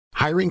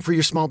Hiring for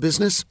your small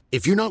business?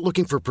 If you're not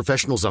looking for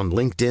professionals on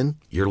LinkedIn,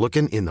 you're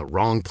looking in the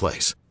wrong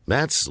place.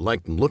 That's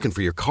like looking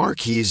for your car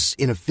keys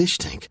in a fish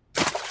tank.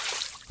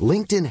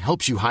 LinkedIn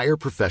helps you hire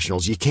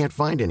professionals you can't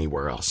find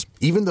anywhere else,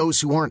 even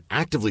those who aren't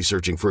actively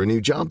searching for a new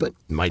job but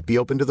might be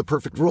open to the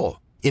perfect role.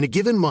 In a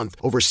given month,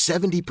 over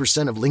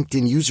 70% of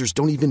LinkedIn users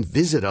don't even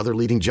visit other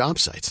leading job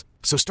sites.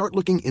 So start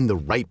looking in the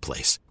right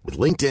place. With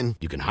LinkedIn,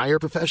 you can hire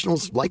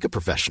professionals like a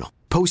professional.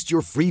 Post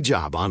your free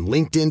job on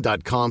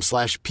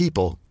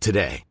linkedin.com/people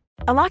today.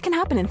 A lot can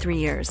happen in 3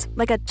 years,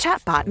 like a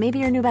chatbot may be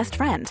your new best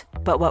friend.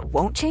 But what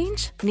won't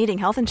change? Needing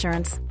health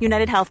insurance.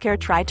 United Healthcare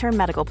Tri-Term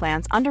Medical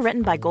Plans,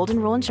 underwritten by Golden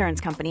Rule Insurance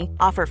Company,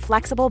 offer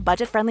flexible,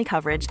 budget-friendly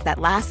coverage that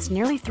lasts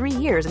nearly 3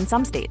 years in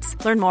some states.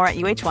 Learn more at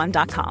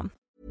uh1.com.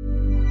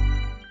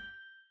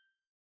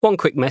 One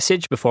quick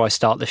message before I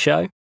start the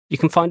show. You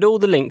can find all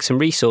the links and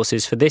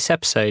resources for this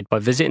episode by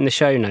visiting the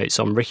show notes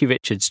on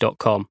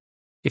rickyrichards.com.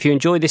 If you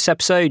enjoyed this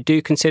episode,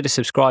 do consider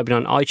subscribing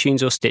on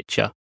iTunes or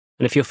Stitcher.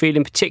 And if you're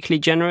feeling particularly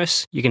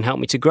generous, you can help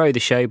me to grow the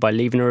show by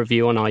leaving a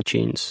review on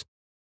iTunes.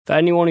 For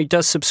anyone who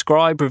does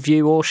subscribe,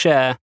 review or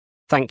share,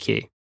 thank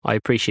you. I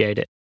appreciate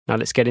it. Now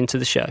let's get into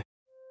the show.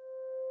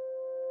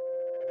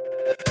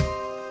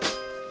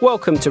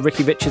 Welcome to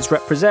Ricky Richards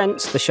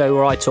Represents, the show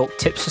where I talk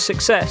tips for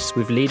success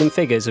with leading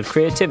figures of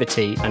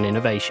creativity and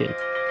innovation.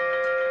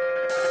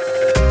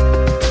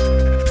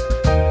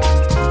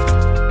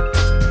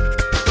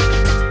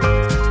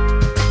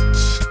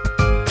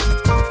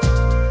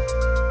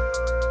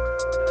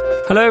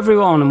 Hello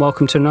everyone and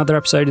welcome to another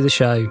episode of the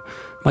show.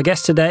 My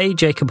guest today,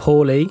 Jacob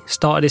Hawley,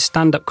 started his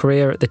stand-up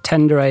career at the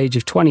tender age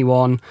of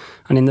 21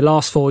 and in the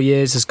last 4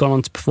 years has gone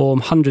on to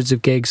perform hundreds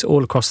of gigs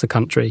all across the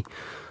country.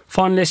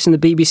 Finalist in the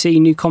BBC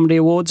New Comedy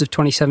Awards of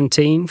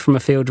 2017 from a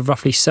field of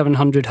roughly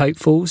 700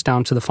 hopefuls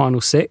down to the final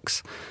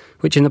 6,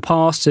 which in the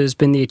past has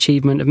been the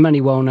achievement of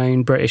many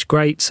well-known British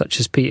greats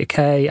such as Peter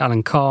Kay,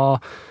 Alan Carr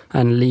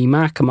and Lee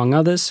Mack, among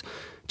others.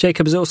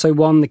 Jacob has also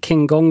won the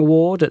King Gong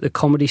Award at the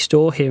Comedy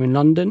Store here in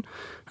London,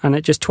 and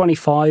at just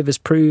 25 has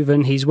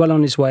proven he's well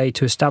on his way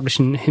to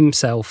establishing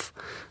himself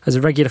as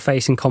a regular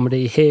face in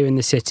comedy here in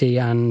the city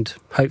and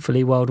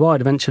hopefully worldwide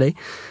eventually.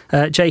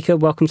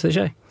 Jacob, welcome to the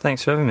show.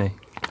 Thanks for having me.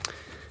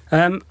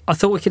 I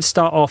thought we could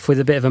start off with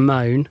a bit of a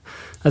moan.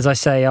 As I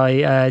say,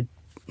 I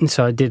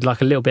did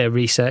like a little bit of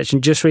research,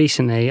 and just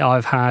recently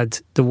I've had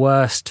the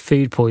worst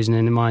food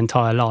poisoning in my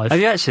entire life. Have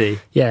you actually?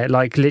 Yeah,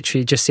 like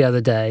literally just the other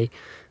day.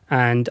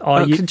 And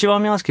do you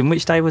mind me asking,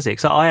 which day was it?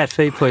 Because I had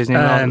food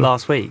poisoning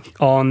last week.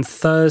 On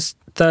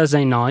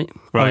Thursday night,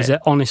 right. I was at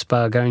Honest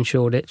Burger in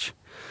Shoreditch.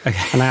 Okay.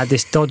 And I had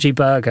this dodgy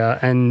burger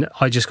and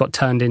I just got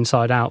turned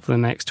inside out for the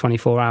next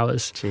 24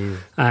 hours. Jeez.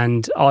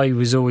 And I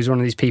was always one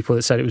of these people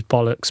that said it was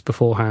bollocks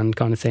beforehand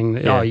kind of thing.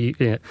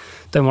 That,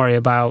 don't worry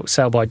about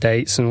sell-by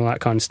dates and all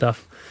that kind of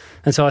stuff.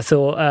 And so I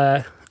thought,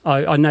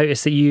 I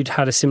noticed that you'd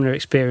had a similar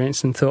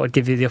experience and thought I'd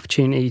give you the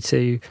opportunity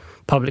to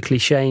publicly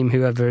shame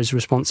whoever is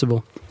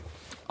responsible.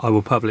 I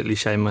will publicly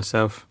shame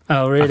myself.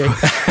 Oh, really?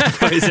 I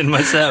poisoned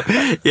myself.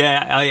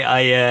 Yeah,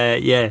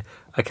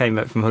 I came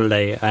back from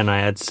holiday and I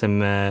had some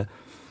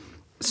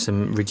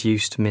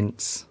reduced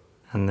mince,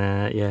 and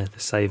the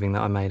saving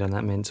that I made on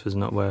that mince was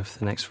not worth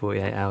the next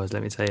 48 hours.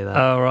 Let me tell you that.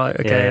 Oh, right,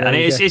 okay. Yeah. And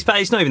it's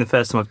not even the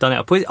first time I've done it.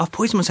 I've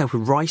poisoned myself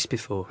with rice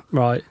before.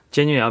 Right.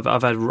 Genuinely,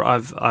 I've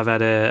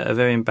had a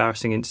very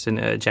embarrassing incident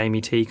at a Jamie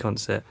T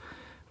concert,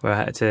 where I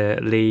had to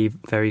leave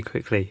very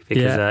quickly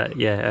because,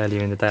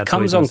 earlier in the day... It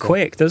comes on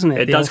quick, doesn't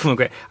it? It does come on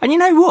quick. And you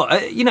know what?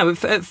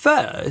 At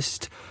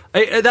first,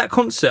 at that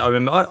concert, I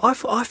remember, I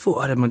thought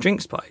I'd had my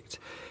drink spiked.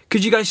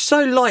 Because you go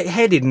so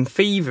lightheaded and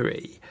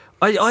fevery.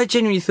 I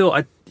genuinely thought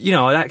I'd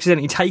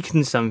accidentally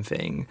taken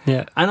something.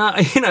 Yeah. And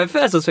at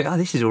first I was like, oh,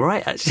 this is all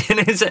right,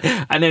 actually.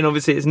 And then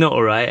obviously it's not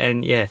all right,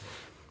 and yeah.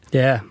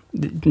 Yeah.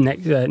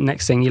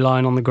 Next thing, you're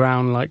lying on the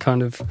ground, like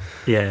kind of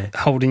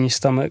holding your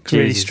stomach, Jesus.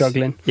 Really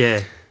struggling.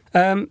 Yeah.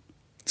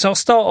 So I'll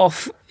start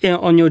off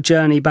on your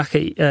journey back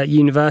at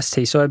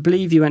university. So I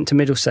believe you went to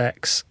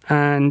Middlesex,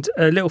 and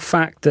a little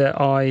fact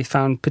that I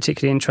found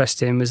particularly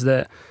interesting was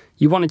that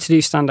you wanted to do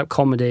stand-up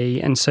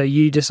comedy, and so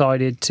you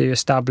decided to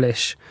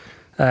establish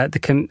the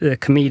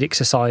Comedic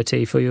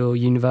Society for your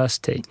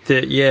university.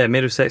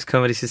 Middlesex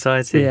Comedy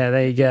Society. Yeah,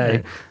 there you go.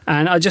 Yeah.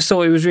 And I just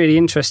thought it was really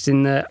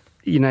interesting that,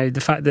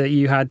 the fact that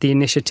you had the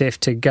initiative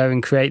to go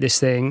and create this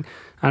thing,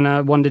 and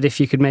I wondered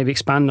if you could maybe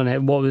expand on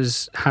it.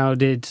 How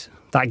did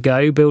that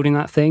go, building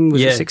that thing?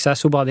 Was it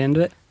successful by the end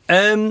of it?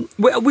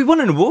 We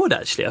won an award,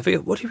 actually. I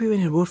think, what did we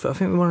win an award for? I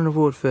think we won an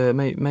award for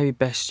maybe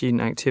Best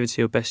Student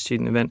Activity or Best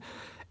Student Event.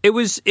 It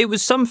was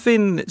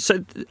something.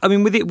 So I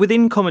mean,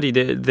 within comedy,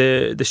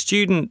 the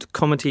Student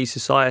Comedy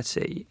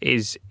Society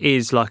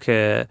is like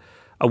a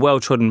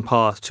well-trodden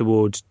path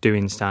towards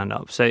doing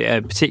stand-up. So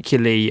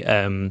particularly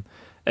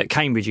at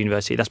Cambridge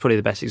University, that's probably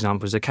the best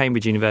example. So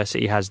Cambridge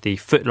University has the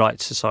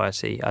Footlight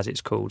Society, as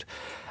it's called.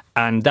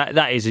 And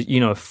that is,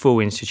 a full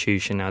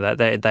institution now.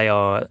 That they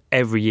are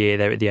every year.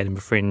 They're at the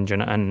Edinburgh Fringe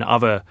and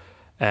other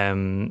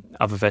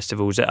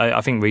festivals.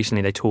 I think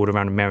recently they toured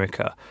around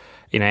America.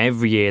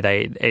 every year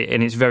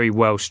and it's very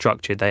well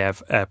structured. They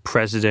have a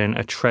president,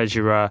 a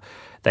treasurer.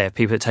 They have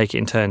people that take it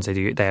in turns.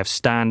 They have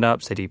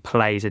stand-ups. They do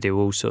plays. They do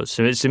all sorts.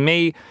 So it's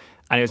me,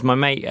 and it was my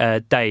mate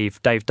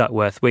Dave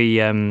Duckworth. We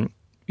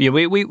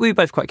were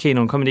both quite keen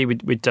on comedy.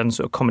 We'd done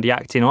sort of comedy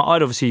acting.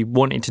 I'd obviously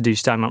wanted to do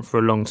stand-up for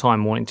a long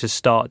time, wanting to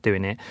start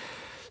doing it.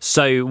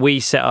 So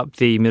we set up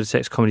the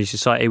Middlesex Comedy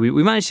Society.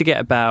 We managed to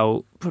get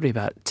probably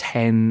about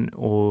 10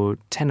 or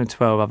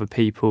 12 other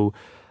people.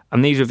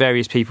 And these were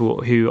various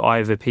people who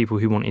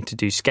wanted to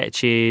do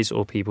sketches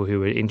or people who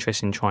were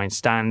interested in trying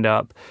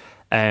stand-up.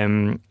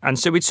 And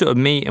so we'd sort of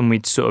meet and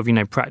we'd sort of,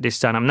 practice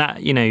stand-up. And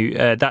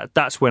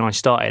that's when I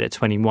started at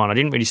 21. I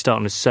didn't really start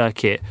on the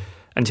circuit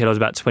until I was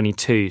about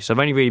 22. So I've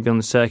only really been on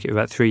the circuit for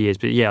about 3 years.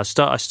 But yeah, I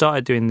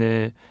started doing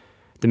the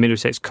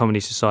Middlesex Comedy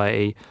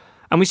Society.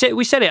 And we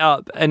set it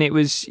up, and it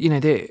was,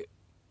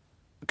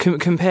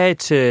 compared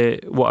to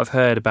what I've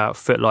heard about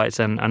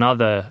Footlights and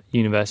other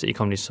university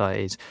comedy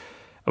societies,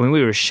 I mean,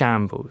 we were a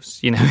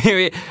shambles, And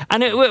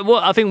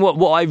I think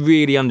what I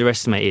really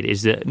underestimated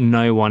is that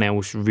no one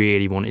else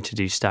really wanted to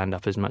do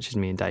stand-up as much as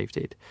me and Dave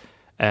did.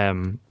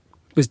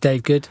 Was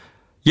Dave good?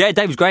 Yeah,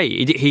 Dave was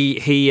great.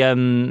 He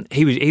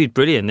was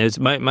brilliant. There's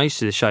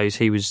most of the shows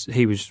he was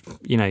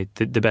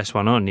the best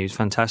one on. He was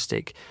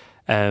fantastic.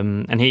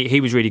 And he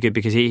was really good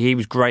because he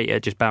was great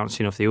at just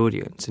bouncing off the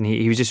audience, and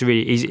he was just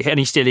and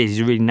he still is.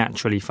 He's a really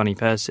naturally funny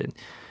person.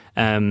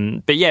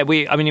 But yeah,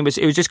 it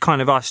was just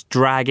kind of us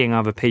dragging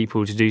other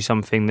people to do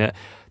something that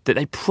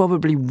they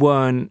probably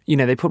weren't.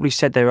 They probably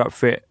said they were up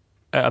for it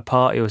at a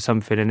party or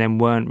something, and then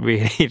weren't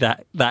really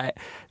that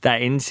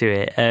into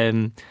it.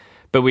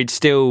 But we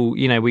still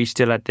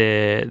had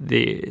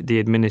the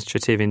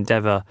administrative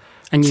endeavour.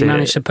 And you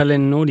managed to pull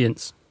in an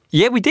audience.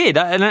 Yeah, we did,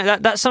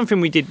 and that's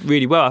something we did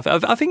really well.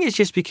 I think it's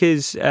just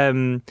because we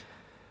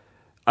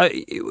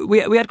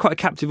had quite a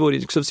captive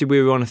audience because obviously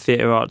we were on a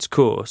theatre arts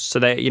course,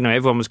 so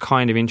everyone was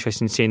kind of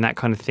interested in seeing that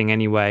kind of thing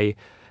anyway.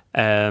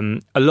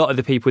 A lot of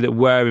the people that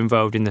were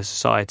involved in the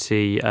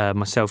society,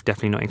 myself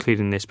definitely not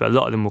included in this, but a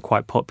lot of them were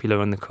quite popular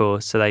on the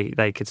course, so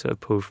they could sort of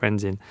pull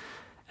friends in.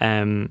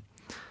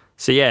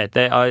 So yeah,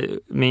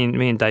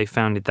 me and Dave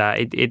founded that.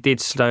 It did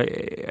slow.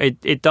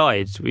 It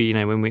died.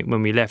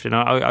 When we left, and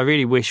I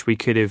really wish we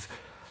could have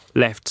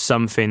left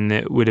something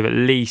that would have at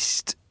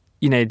least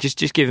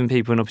just given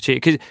people an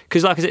opportunity.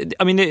 Because like I said,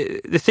 I mean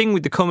the thing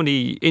with the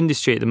comedy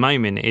industry at the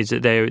moment is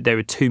that there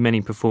are too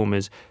many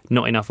performers,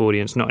 not enough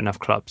audience, not enough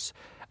clubs,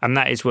 and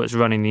that is what's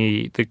running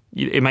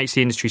it makes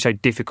the industry so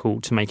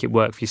difficult to make it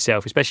work for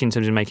yourself, especially in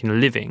terms of making a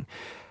living.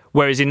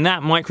 Whereas in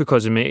that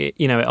microcosm, at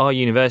our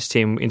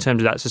university, in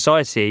terms of that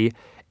society,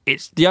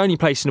 it's the only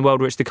place in the world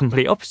where it's the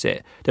complete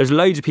opposite. There's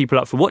loads of people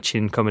up for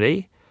watching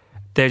comedy.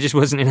 There just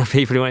wasn't enough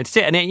people who wanted to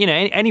sit. And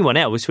anyone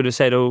else would have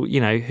said, "Oh,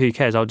 who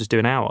cares? I'll just do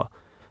an hour."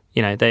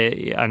 We didn't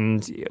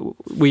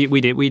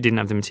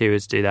have the material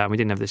to do that, and we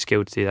didn't have the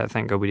skill to do that.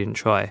 Thank God we didn't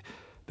try.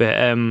 But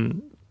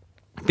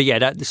yeah,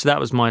 that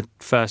was my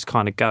first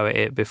kind of go at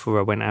it before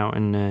I went out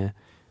and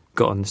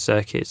got on the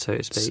circuit, so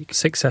to speak.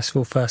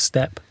 Successful first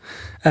step.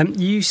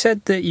 You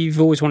said that you've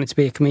always wanted to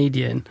be a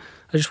comedian.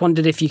 I just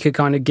wondered if you could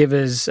kind of give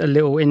us a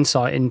little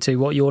insight into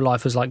what your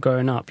life was like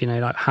growing up.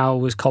 Like how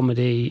did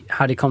comedy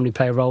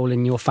play a role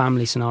in your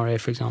family scenario,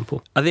 for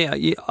example? I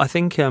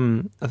think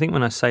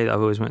when I say that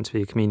I've always wanted to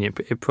be a comedian,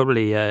 it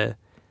probably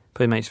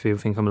makes people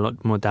think I'm a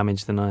lot more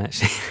damaged than I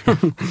actually.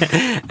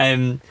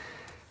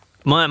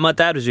 My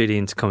dad was really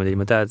into comedy.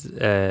 My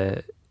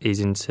dad is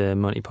into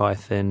Monty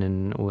Python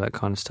and all that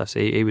kind of stuff. So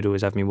he would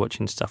always have me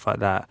watching stuff like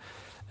that.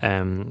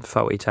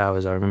 Fawlty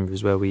Towers, I remember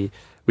as well. We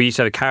used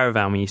to have a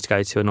caravan we used to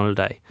go to on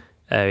holiday.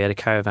 We had a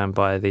caravan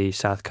by the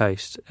south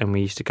coast, and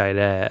we used to go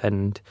there,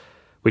 and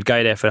we'd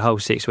go there for the whole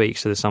 6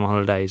 weeks of the summer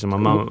holidays. And my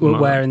mum,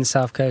 where in the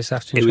south coast?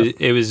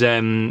 It was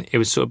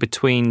sort of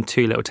between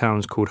two little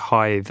towns called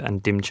Hythe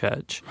and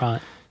Dymchurch.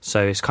 Right.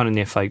 So it's kind of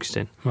near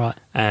Folkestone. Right.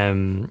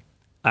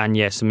 And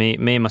yeah, so me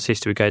and my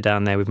sister would go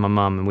down there with my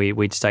mum, and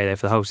we'd stay there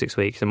for the whole 6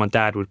 weeks. And my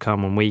dad would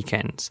come on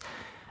weekends,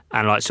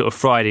 and like sort of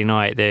Friday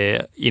night,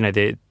 the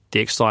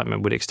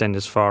excitement would extend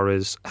as far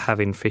as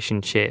having fish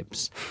and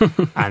chips,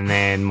 and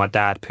then my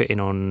dad putting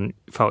on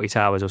Fawlty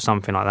Towers or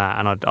something like that,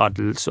 and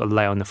I'd sort of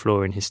lay on the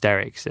floor in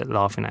hysterics at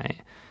laughing at it.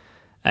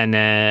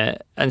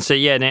 And so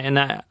yeah, and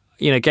that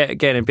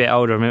getting a bit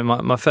older. I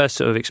mean, my first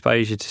sort of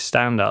exposure to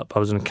stand up, I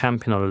was on a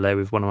camping holiday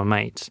with one of my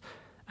mates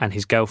and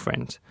his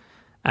girlfriend.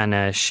 And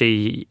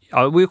we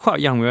were quite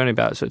young, we were only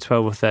about sort of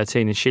 12 or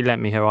 13, and she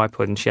lent me her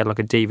iPod, and she had like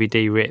a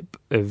DVD rip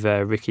of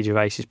Ricky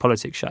Gervais's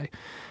politics show.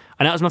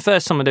 And that was my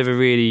first time I'd ever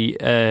really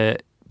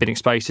been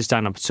exposed to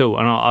stand-up at all,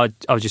 and I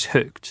was just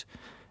hooked.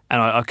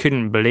 And I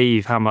couldn't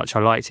believe how much I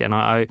liked it. And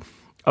I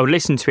would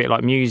listen to it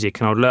like music,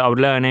 and I would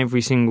learn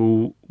every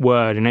single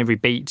word and every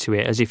beat to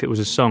it as if it was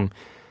a song.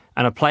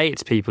 And I'd play it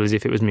to people as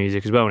if it was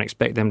music as well, and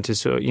expect them to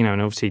sort of,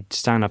 and obviously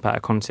stand up out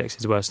of context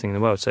is the worst thing in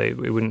the world, so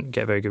it wouldn't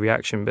get a very good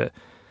reaction. But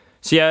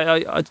so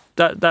yeah,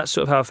 that's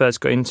sort of how I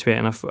first got into it,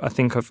 and I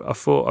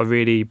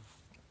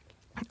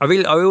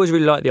always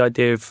really liked the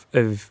idea of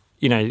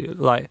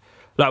like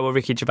like what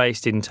Ricky Gervais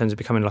did in terms of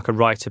becoming like a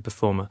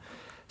writer-performer.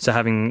 So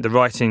having the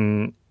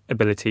writing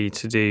ability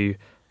to do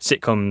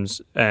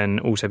sitcoms and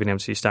also being able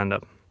to do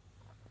stand-up.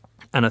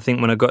 And I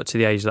think when I got to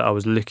the age that I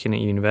was looking at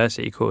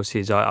university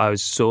courses, I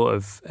was sort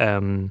of...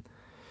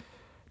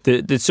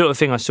 the sort of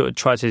thing I sort of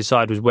tried to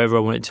decide was whether I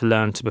wanted to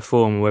learn to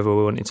perform or whether I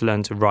wanted to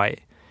learn to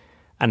write.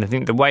 And I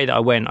think the way that I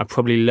went, I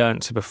probably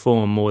learned to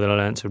perform more than I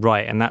learned to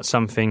write. And that's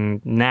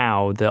something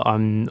now that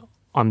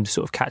I'm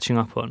sort of catching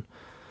up on.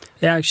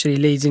 It actually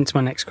leads into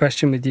my next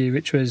question with you,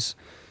 which was...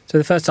 So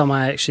the first time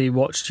I actually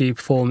watched you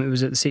perform, it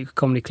was at the Secret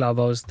Comedy Club.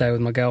 I was there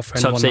with my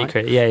girlfriend. Top one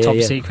Secret, night. Top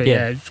Secret,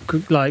 yeah.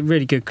 Like,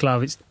 really good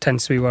club. It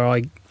tends to be where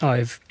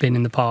I've been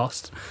in the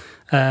past.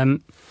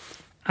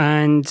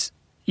 And,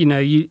 you know,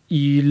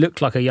 you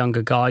looked like a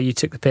younger guy. You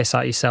took the piss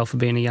out of yourself for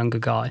being a younger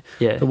guy.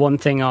 Yeah. The one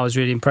thing I was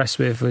really impressed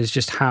with was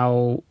just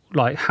how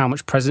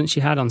much presence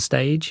you had on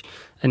stage.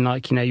 And,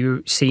 like, you know,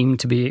 you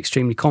seemed to be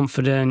extremely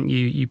confident.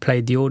 You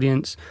played the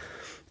audience.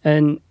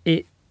 And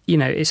you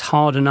know, it's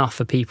hard enough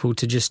for people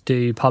to just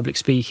do public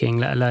speaking,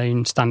 let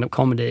alone stand-up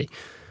comedy.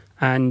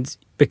 And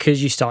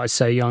because you started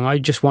so young, I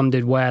just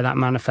wondered where that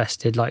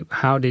manifested. Like,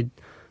 how did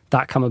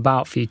that come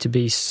about for you to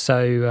be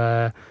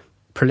so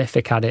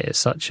prolific at it at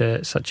such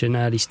an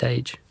early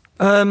stage?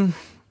 I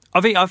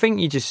think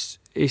you just...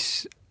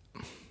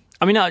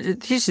 I mean,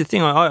 here's the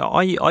thing.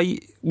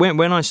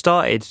 When I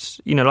started,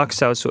 you know, like I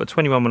said, I was sort of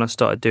 21 when I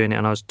started doing it,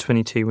 and I was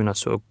 22 when I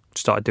sort of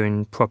started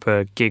doing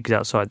proper gigs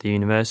outside the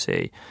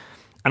university.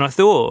 And I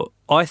thought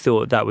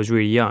that was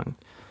really young.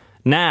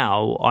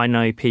 Now I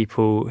know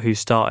people who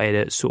started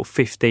at sort of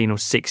 15 or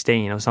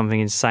 16 or something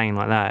insane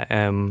like that.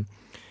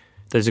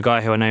 There's a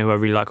guy who I know who I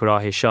really like called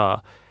Ahir Shah.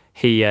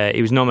 He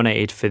was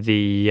nominated for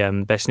the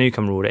Best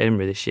Newcomer Award at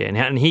Edinburgh this year,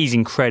 and he's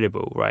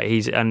incredible,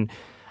 right? And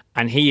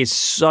he is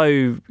so,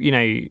 you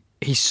know,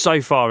 he's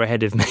so far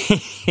ahead of me.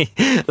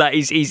 Like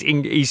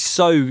he's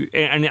so,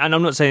 and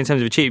I'm not saying in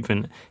terms of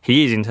achievement,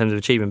 he is in terms of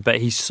achievement,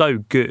 but he's so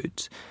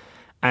good.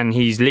 And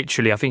he's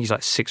literally, I think he's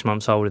like 6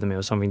 months older than me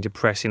or something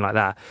depressing like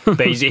that.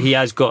 But he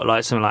has got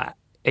like something like,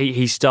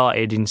 he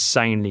started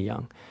insanely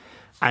young.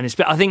 And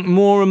I think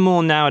more and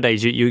more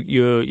nowadays,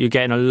 you're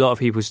getting a lot of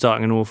people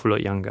starting an awful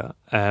lot younger.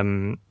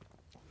 Even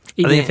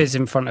if it's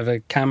in front of a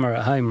camera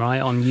at home,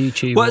 right, on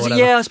YouTube. Well, or whatever.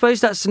 Yeah, I suppose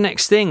that's the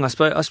next thing. I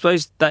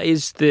suppose that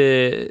is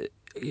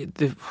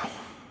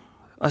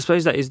I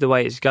suppose that is the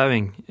way it's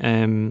going.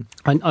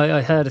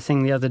 I heard a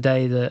thing the other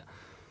day that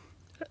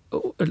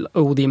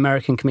all the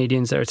American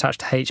comedians that are attached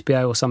to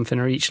HBO or something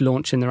are each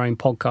launching their own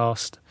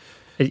podcast,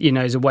 you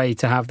know, as a way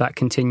to have that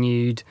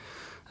continued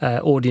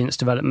audience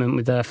development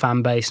with their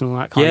fan base and all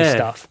that kind of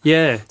stuff.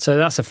 Yeah. So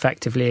that's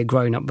effectively a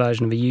grown-up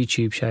version of a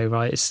YouTube show,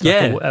 right? It's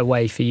like a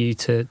way for you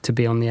to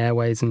be on the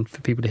airways and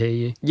for people to hear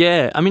you.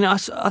 Yeah. I mean, I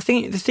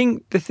think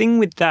the thing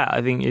with that,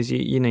 I think, is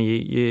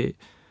you're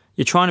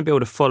trying to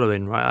build a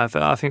following, right?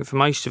 I think for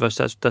most of us,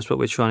 that's what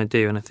we're trying to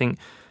do, and I think.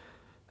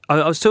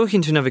 I was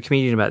talking to another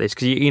comedian about this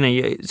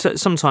because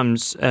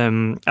sometimes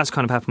that's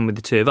kind of happened with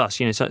the two of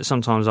us. You know,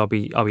 sometimes I'll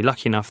be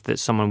lucky enough that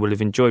someone will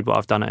have enjoyed what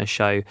I've done at a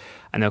show,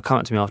 and they'll come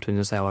up to me afterwards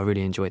and say, "Oh, I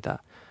really enjoyed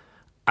that."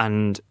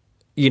 And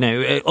you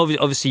know,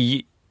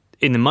 obviously,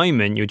 in the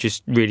moment, you're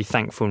just really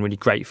thankful and really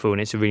grateful,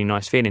 and it's a really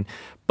nice feeling.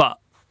 But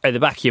at the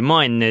back of your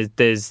mind,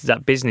 there's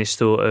that business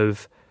thought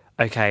of,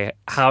 okay,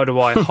 how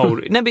do I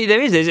hold? No, but there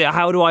is.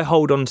 How do I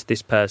hold on to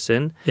this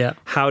person? Yeah.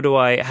 How do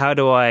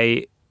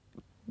I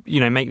you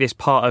know, make this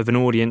part of an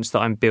audience that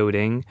I'm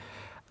building?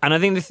 And I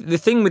think the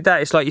thing with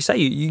that is, like you say,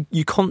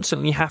 you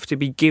constantly have to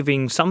be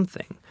giving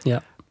something. Yeah.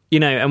 You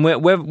know, and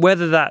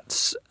whether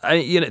that's,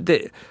 you know,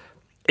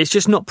 it's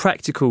just not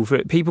practical for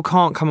it. People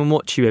can't come and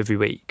watch you every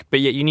week, but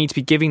yet you need to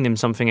be giving them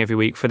something every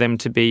week for them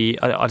to be,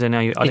 I don't know,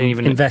 I don't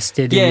even...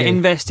 Invested.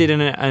 Invested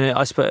in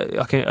I suppose,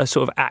 like a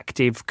sort of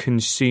active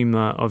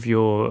consumer of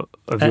your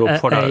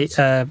product.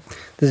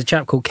 There's a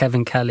chap called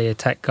Kevin Kelly, a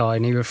tech guy,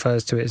 and he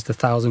refers to it as the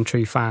 1,000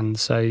 true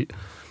fans. So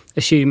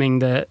assuming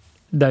that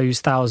those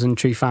 1,000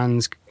 true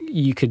fans,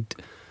 you could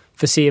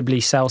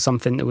foreseeably sell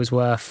something that was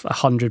worth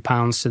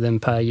 £100 to them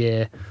per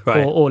year,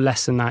 right, or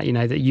less than that, you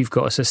know, that you've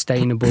got a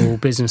sustainable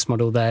business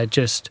model there,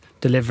 just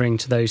delivering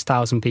to those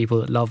 1,000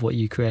 people that love what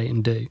you create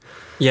and do.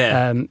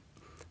 Yeah.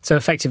 So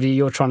effectively,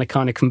 you're trying to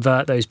kind of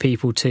convert those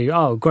people to,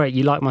 oh, great,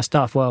 you like my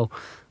stuff. Well,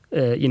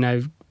 you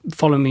know,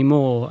 follow me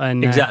more.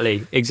 And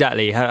exactly.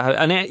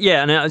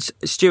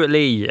 Stuart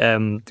Lee,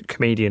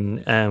 comedian,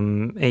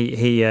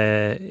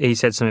 he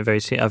said something very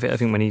similar. I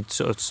think when he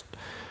sort of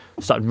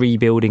started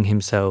rebuilding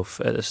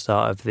himself at the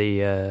start of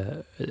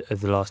the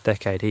last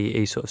decade,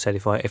 he sort of said,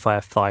 if I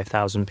have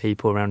 5,000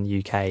 people around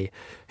the UK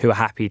who are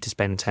happy to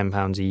spend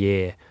 £10 a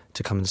year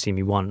to come and see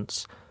me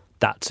once,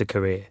 that's a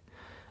career.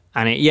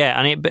 And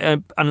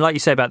like you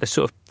say about the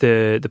sort of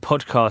the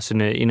podcast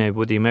and you know,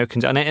 with the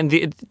Americans, don't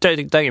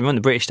get me wrong,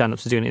 the British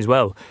stand-ups are doing it as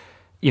well.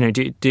 You know,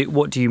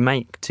 what do you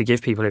make to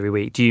give people every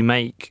week? Do you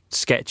make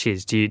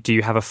sketches? Do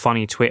you have a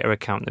funny Twitter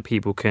account that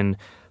people can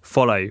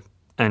follow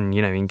and,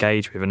 you know,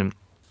 engage with? And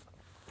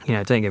you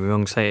know, don't get me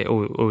wrong, say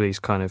all these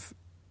kind of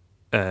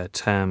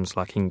terms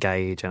like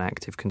engage and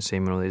active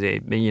consumer, and all this,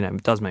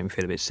 it does make me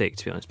feel a bit sick,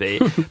 to be honest. But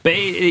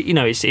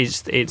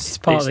it's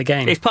part of the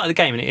game. It's part of the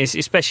game, and it's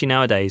especially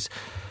nowadays.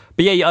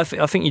 But yeah, I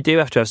think you do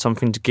have to have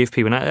something to give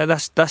people, and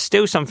that's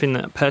still something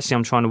that personally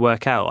I'm trying to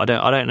work out.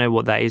 I don't know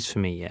what that is for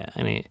me yet,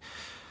 and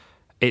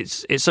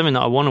it's something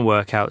that I want to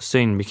work out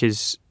soon,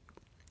 because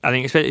I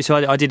think especially, so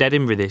I did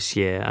Edinburgh this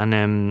year,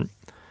 and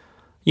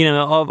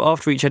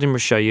after each Edinburgh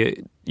show,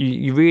 you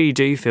really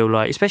do feel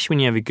like, especially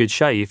when you have a good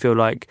show, you feel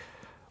like,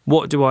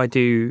 what do I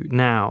do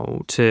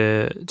now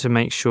to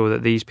make sure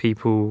that these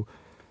people...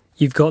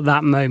 You've got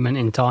that moment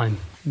in time,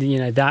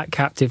 that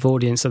captive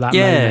audience of that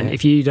moment.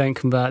 If you don't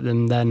convert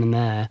them then and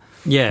there,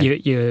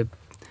 you're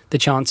the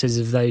chances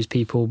of those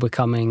people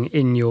becoming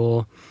in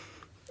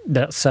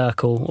that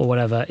circle or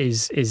whatever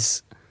is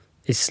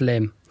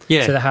slim.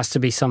 Yeah. So there has to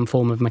be some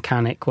form of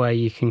mechanic where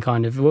you can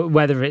kind of,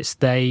 whether it's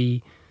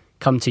they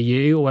come to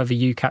you or whether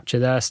you capture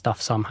their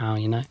stuff somehow,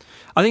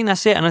 I think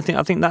that's it, and I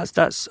think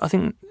that's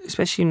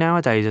especially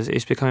nowadays,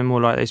 it's becoming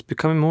more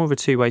of a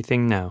two-way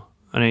thing now,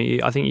 and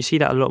I think you see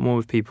that a lot more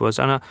with people.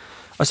 And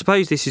I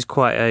suppose this is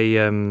quite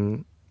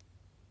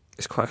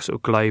it's quite a sort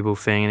of global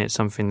thing, and it's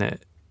something that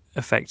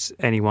affects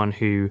anyone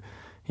who,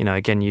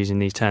 again using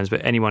these terms,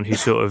 but anyone who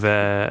sort of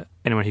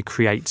anyone who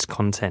creates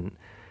content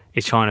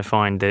is trying to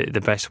find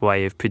the best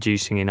way of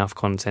producing enough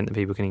content that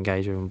people can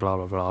engage with and blah,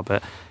 blah, blah.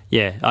 But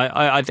yeah,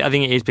 I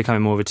think it is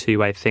becoming more of a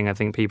two-way thing. I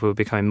think people are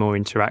becoming more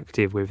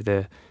interactive with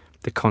the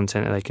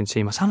content that they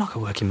consume. I sound like I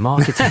work in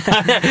marketing.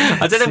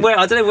 I don't know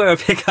where I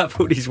pick up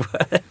all these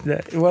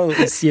words. Well,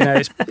 it's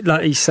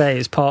like you say,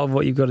 it's part of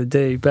what you've got to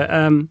do. But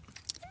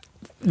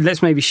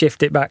let's maybe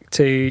shift it back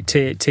to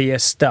your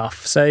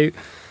stuff. So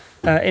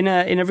in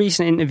a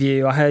recent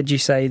interview, I heard you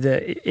say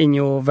that in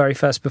your very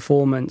first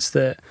performance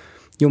that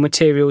your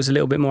material was a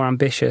little bit more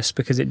ambitious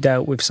because it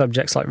dealt with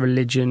subjects like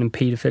religion and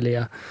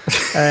paedophilia.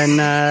 And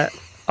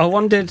I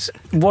wondered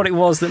what it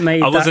was that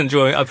made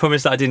I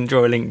promised that I didn't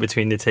draw a link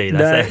between the two.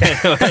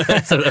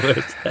 That's what I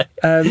would say.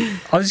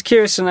 I was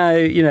curious to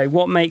know,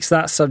 what makes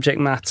that subject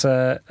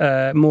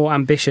matter more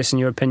ambitious in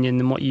your opinion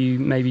than what you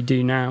maybe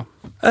do now?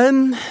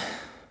 I'm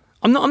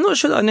not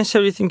sure that I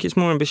necessarily think it's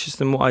more ambitious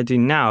than what I do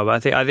now,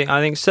 but I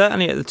think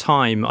certainly at the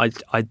time I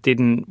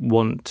didn't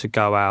want to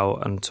go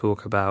out and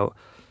talk about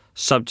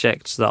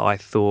subjects that I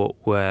thought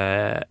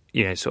were,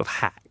 sort of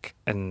hack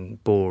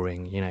and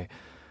boring,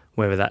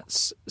 whether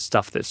that's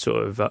stuff that's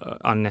sort of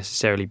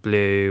unnecessarily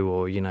blue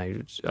or,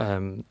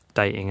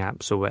 dating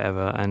apps or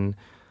whatever. And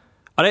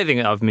I don't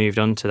think that I've moved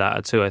on to that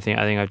at all. I think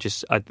I've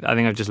just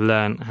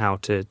learned how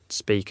to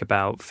speak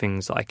about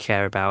things that I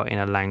care about in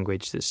a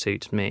language that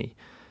suits me.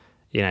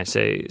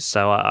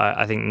 So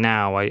I think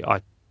now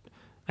I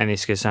and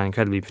this could sound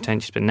incredibly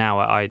pretentious, but now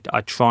I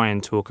try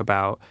and talk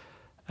about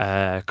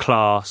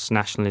class,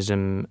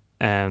 nationalism,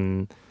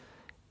 in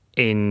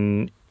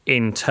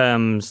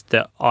terms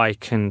that I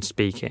can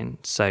speak in.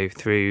 So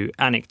through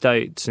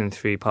anecdotes and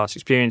through past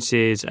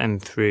experiences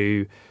and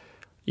through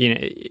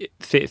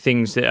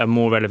things that are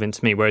more relevant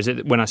to me. Whereas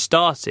when I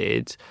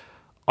started,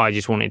 I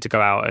just wanted to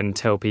go out and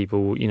tell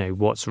people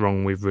what's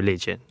wrong with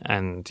religion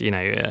and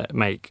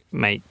make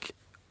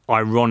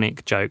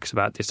ironic jokes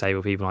about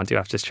disabled people. I do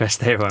have to stress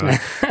there.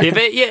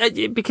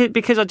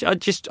 Because I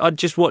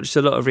just watched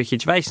a lot of Ricky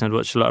Gervais and I'd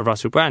watched a lot of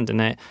Russell Brand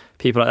and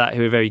people like that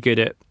who are very good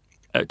at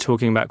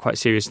talking about quite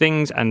serious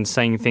things and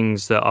saying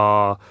things that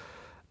are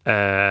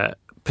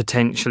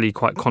potentially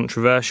quite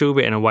controversial,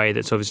 but in a way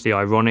that's obviously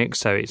ironic.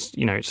 So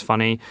it's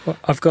funny. Well,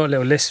 I've got a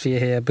little list for you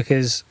here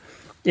because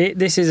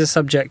this is a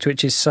subject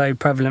which is so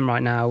prevalent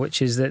right now,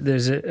 which is that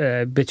there's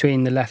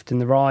between the left and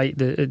the right,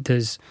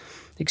 there's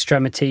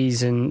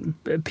extremities and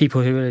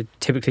people who are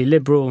typically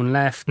liberal and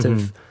left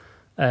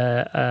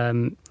they're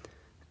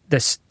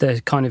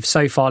kind of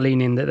so far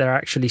leaning that they're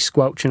actually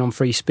squelching on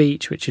free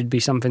speech, which would be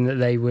something that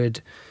they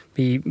would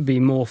be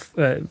more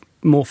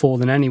for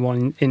than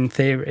anyone in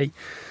theory.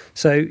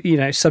 So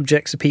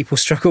subjects that people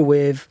struggle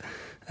with: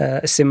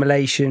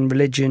 assimilation,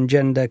 religion,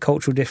 gender,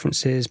 cultural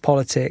differences,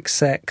 politics,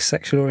 sex,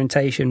 sexual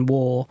orientation,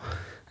 war.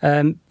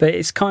 But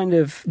it's kind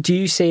of, do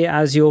you see it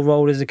as your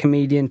role as a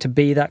comedian to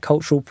be that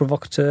cultural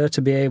provocateur,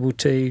 to be able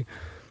to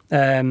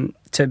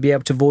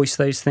voice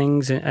those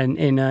things and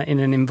in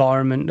an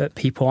environment that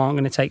people aren't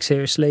going to take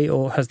seriously,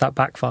 or has that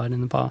backfired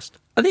in the past?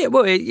 I think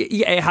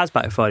it has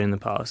backfired in the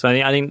past.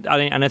 I think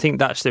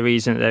that's the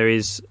reason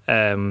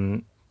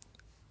that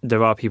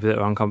there are people that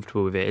are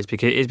uncomfortable with it. Is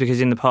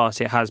because in the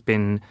past it has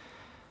been.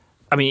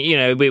 I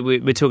mean,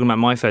 we're talking about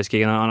my first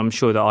gig, and I'm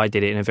sure that I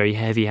did it in a very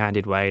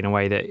heavy-handed way, in a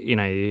way that,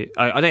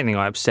 I don't think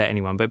I upset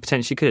anyone, but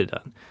potentially could have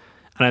done.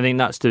 And I think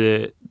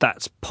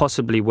that's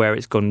possibly where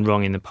it's gone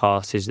wrong in the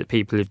past, is that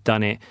people have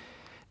done it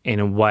in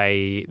a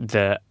way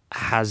that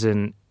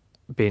hasn't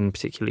been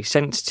particularly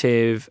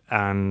sensitive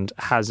and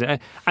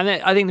hasn't. And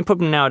I think the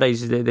problem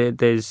nowadays is that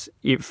there's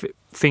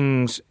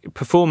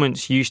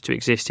performance used to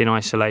exist in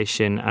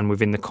isolation and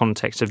within the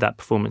context of that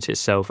performance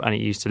itself, and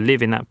it used to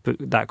live in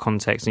that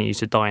context, and it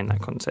used to die in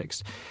that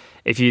context.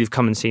 If you've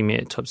come and seen me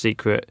at Top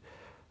Secret,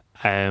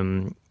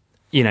 and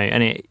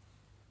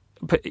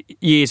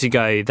years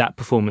ago, that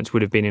performance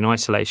would have been in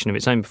isolation of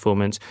its own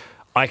performance.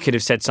 I could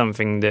have said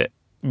something that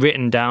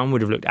written down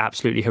would have looked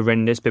absolutely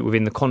horrendous, but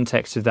within the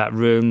context of that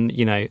room,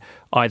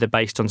 either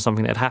based on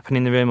something that had happened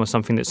in the room or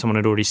something that someone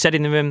had already said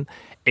in the room,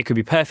 it could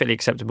be perfectly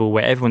acceptable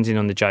where everyone's in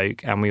on the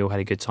joke and we all had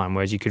a good time.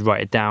 Whereas you could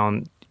write it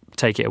down,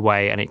 take it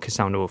away, and it could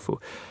sound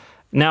awful.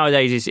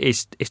 Nowadays,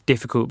 it's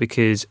difficult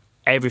because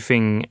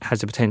everything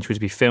has the potential to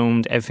be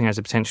filmed, everything has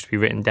the potential to be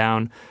written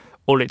down.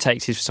 All it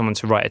takes is for someone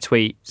to write a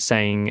tweet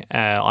saying,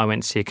 I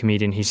went to see a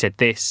comedian, he said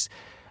this,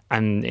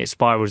 and it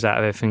spirals out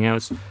of everything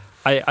else.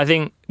 I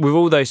think with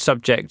all those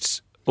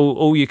subjects,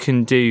 all you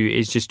can do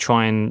is just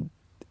try and...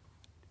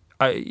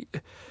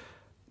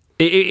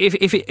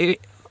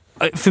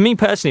 for me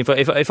personally,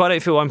 if I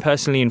don't feel I'm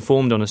personally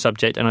informed on a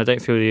subject and I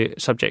don't feel the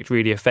subject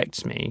really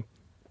affects me,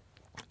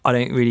 I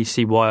don't really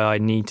see why I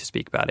need to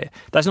speak about it.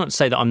 That's not to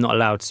say that I'm not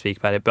allowed to speak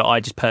about it, but I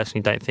just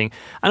personally don't think.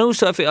 And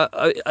also,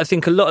 I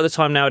think a lot of the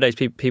time nowadays,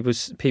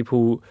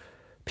 people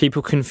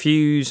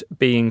confuse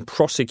being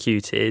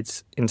prosecuted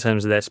in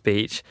terms of their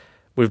speech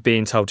with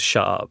being told to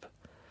shut up.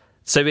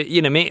 So,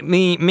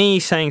 me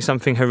saying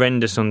something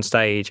horrendous on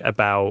stage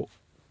about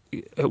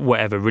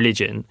whatever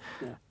religion,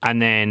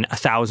 and then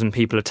 1,000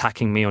 people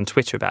attacking me on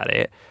Twitter about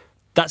it,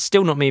 that's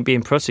still not me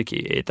being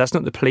prosecuted. That's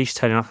not the police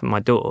turning up at my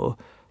door.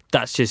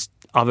 That's just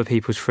other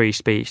people's free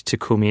speech to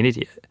call me an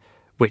idiot,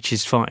 which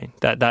is fine.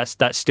 That's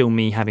still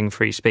me having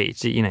free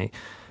speech.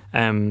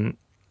 I've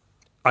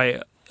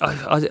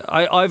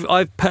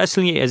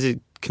personally, as a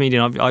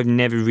comedian, I've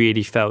never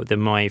really felt that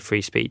my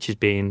free speech is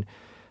being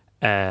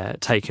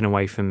taken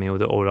away from me, or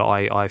that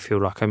I feel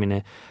like I'm in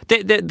a...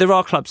 There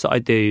are clubs that I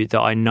do that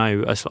I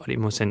know are slightly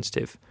more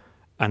sensitive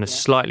and are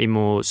slightly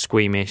more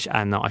squeamish,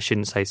 and that I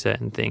shouldn't say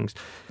certain things.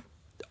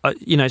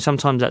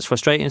 Sometimes that's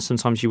frustrating.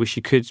 Sometimes you wish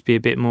you could be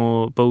a bit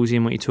more ballsy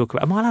in what you talk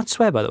about. Am I allowed to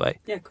swear, by the way?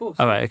 Yeah, of course.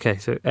 All right, okay.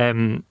 So,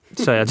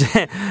 sorry,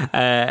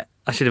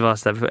 I should have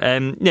asked that. But,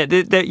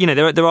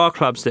 there are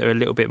clubs that are a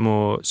little bit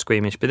more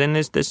squeamish, but then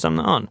there's some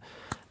that aren't.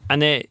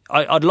 And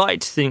I'd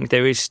like to think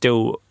there is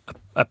still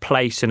a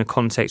place and a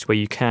context where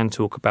you can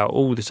talk about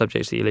all the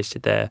subjects that you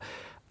listed there,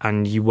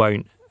 and you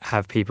won't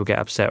have people get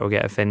upset or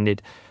get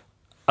offended.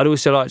 I'd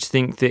also like to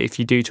think that if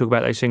you do talk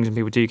about those things and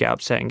people do get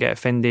upset and get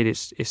offended,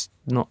 it's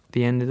not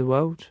the end of the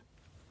world.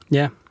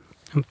 Yeah,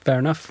 fair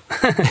enough.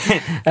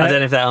 I don't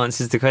know if that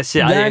answers the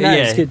question. No,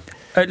 it's good.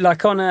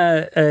 Like on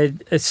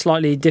a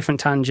slightly different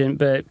tangent,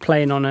 but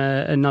playing on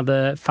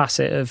another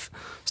facet of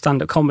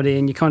stand-up comedy,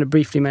 and you kind of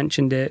briefly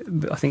mentioned it,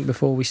 I think,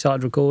 before we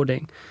started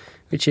recording,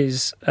 which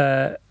is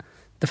the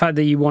fact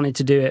that you wanted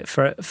to do it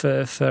for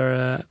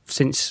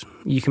since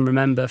you can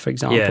remember, for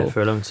example. Yeah,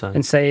 for a long time.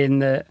 And saying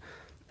that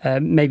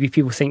maybe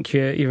people think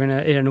you're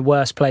in a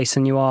worse place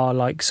than you are,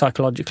 like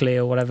psychologically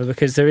or whatever,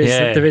 because there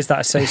is that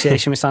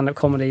association with stand-up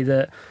comedy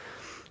that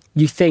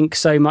you think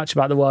so much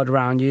about the world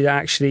around you that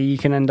actually you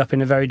can end up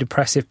in a very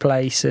depressive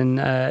place, and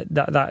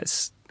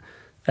that's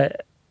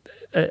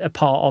a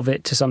part of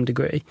it to some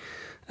degree.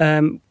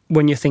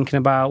 When you're thinking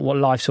about what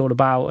life's all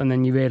about, and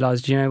then you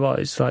realise, you know what,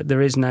 it's like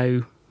there is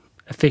no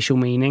official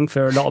meaning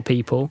for a lot of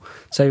people,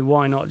 so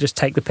why not just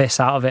take the piss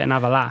out of it and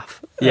have a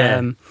laugh?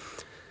 Yeah.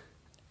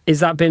 Has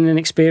that been an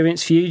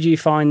experience for you? Do you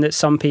find that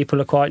some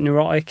people are quite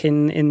neurotic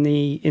in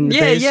the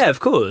biz? Yeah, of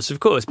course.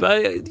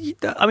 But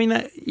I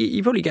mean,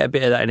 you probably get a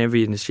bit of that in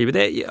every industry. But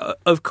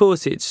of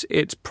course,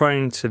 it's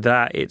prone to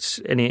that.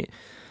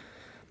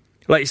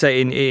 Like you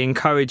say, it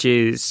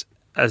encourages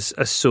a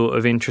sort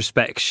of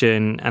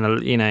introspection, and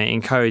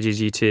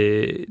encourages you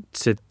to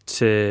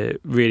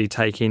really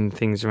take in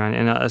things around.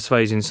 And I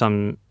suppose in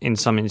some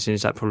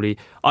instances that probably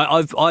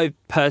I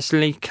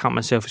personally count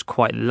myself as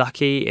quite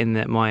lucky in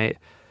that my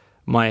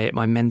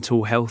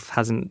mental health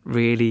hasn't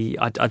really,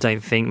 I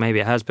don't think, maybe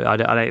it has, but I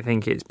don't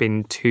think it's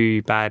been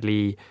too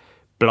badly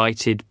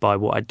blighted by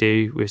what I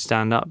do with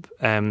stand-up.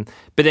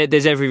 But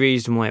there's every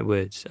reason why it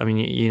would. I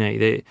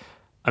mean,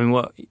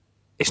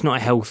 it's not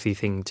a healthy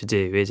thing to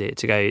do, is it?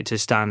 To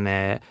stand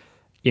there,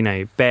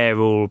 bare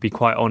all, be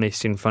quite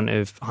honest in front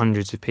of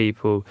hundreds of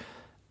people,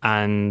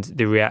 and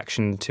the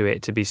reaction to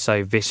it to be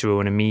so visceral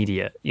and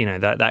immediate,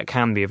 that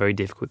can be a very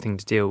difficult thing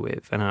to deal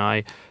with. And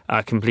I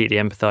completely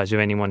empathise with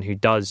anyone who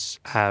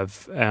does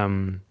have,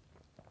 who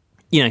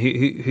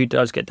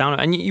does get down,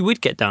 and you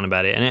would get down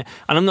about it. And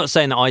I'm not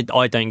saying that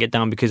I don't get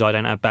down because I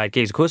don't have bad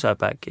gigs. Of course I have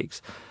bad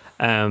gigs,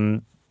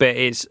 but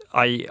it's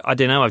I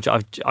don't know.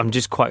 I'm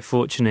just quite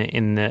fortunate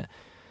in that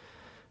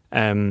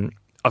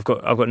I've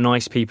got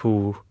nice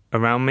people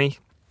around me.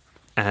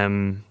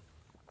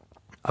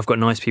 I've got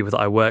nice people that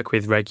I work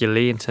with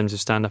regularly in terms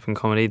of stand-up and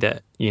comedy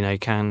that,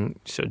 can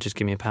sort of just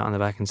give me a pat on the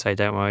back and say,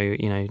 don't worry,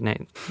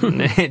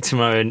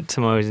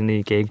 tomorrow's a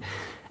new gig.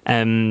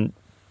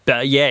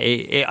 But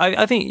yeah,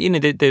 I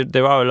think,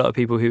 there are a lot of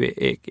people who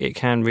it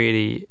can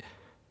really...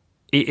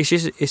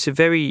 It's a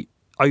very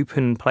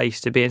open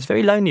place to be. It's a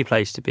very lonely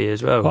place to be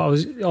as well. Well, I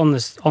was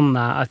on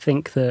that. I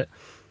think that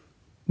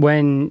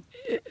when...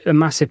 a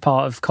massive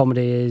part of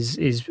comedy is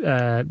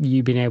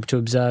you being able to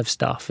observe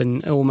stuff,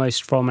 and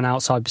almost from an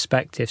outside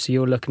perspective. So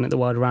you're looking at the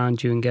world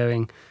around you and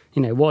going,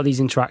 what are these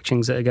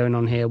interactions that are going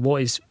on here?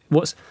 What's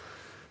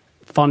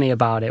funny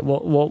about it?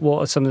 What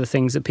are some of the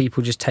things that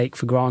people just take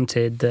for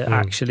granted that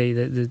actually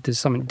there's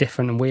something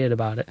different and weird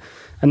about it?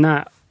 And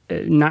that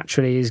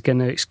naturally is going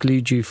to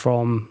exclude you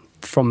from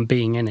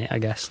being in it, I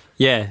guess.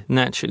 Yeah,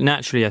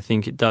 naturally I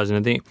think it does.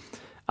 And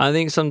I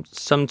think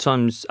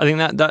sometimes I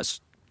think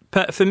that's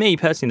for me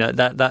personally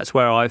that's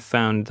where I've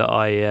found that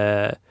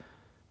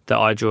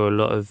I draw a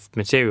lot of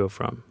material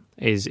from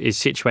is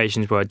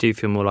situations where I do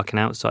feel more like an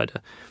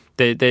outsider.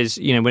 There's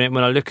when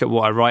I look at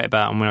what I write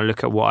about and when I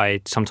look at what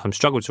I sometimes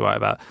struggle to write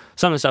about,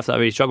 some of the stuff that I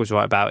really struggle to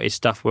write about is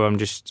stuff where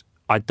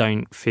I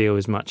don't feel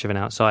as much of an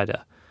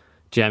outsider.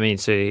 Do you know what I mean?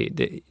 So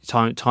the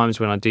times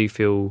when I do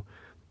feel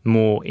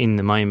more in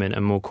the moment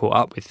and more caught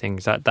up with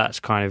things, they're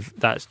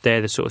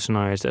the sort of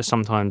scenarios that are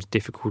sometimes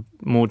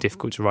more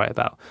difficult to write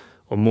about,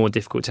 or more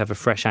difficult to have a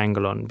fresh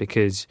angle on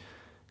because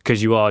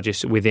you are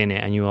just within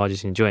it and you are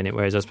just enjoying it.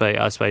 Whereas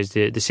I suppose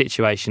the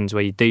situations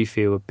where you do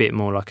feel a bit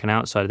more like an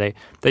outsider,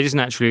 they just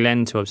naturally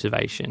lend to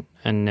observation.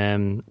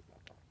 And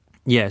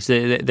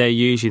so they're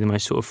usually the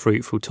most sort of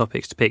fruitful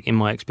topics to pick in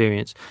my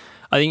experience.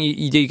 I think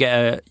you do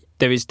get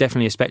there is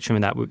definitely a spectrum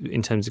of that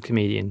in terms of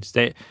comedians.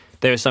 There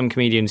are some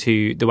comedians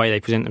who the way they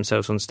present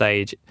themselves on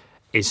stage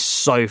is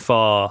so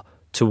far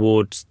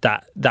towards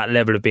that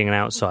level of being an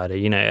outsider.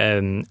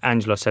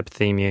 Angelo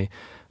Sepithemiou,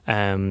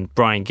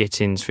 Brian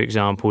Gittins, for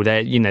example,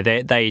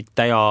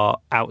 they are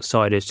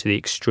outsiders to the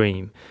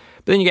extreme.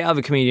 But then you get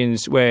other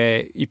comedians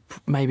where you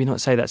maybe not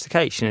say that's the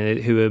case,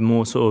 who are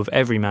more sort of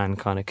everyman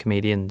kind of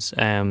comedians.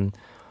 You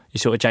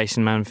sort of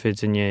Jason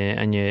Manfords and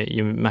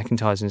your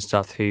McIntyres and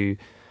stuff who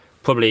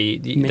probably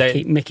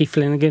Mickey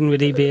Flanagan,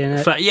 would he be in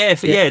it?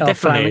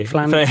 Definitely.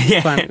 Flynn.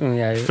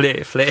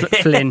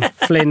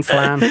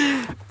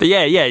 But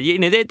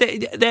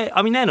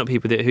they're not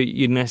people who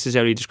you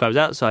necessarily describe as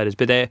outsiders,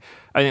 but I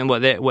think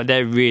what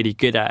they're really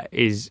good at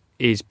is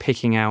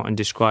picking out and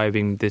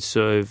describing the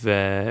sort of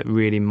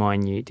really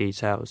minute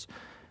details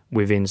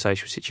within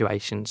social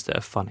situations that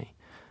are funny.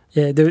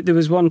 Yeah, there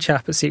was one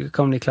chap at Secret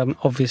Comedy Club, and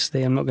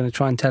obviously I'm not going to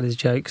try and tell his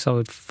jokes, I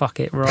would fuck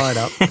it right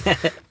up.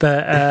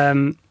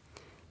 But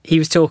he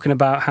was talking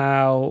about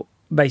how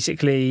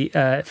basically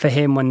for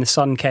him, when the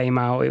sun came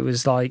out, it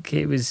was like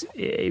it was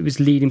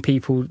leading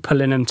people,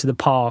 pulling them to the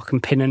park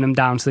and pinning them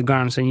down to the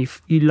ground, saying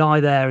you lie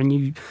there and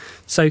you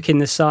soak in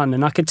the sun.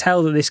 And I could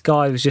tell that this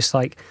guy was just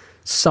like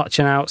such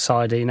an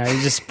outsider,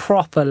 he's just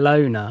proper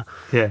loner.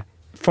 Yeah.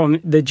 From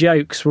the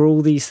jokes were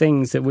all these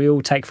things that we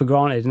all take for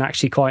granted and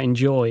actually quite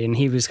enjoy, and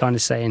he was kind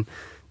of saying,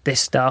 this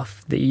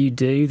stuff that you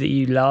do, that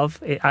you love,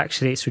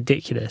 it's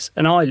ridiculous.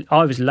 And I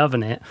was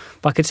loving it,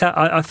 but I could tell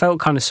I felt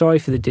kind of sorry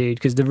for the dude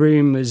because the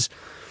room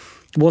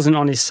wasn't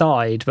on his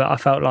side, but I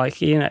felt like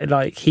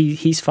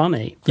he's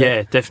funny. But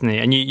yeah, definitely.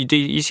 And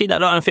you see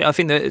that a lot. I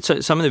think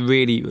that some of the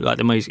really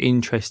the most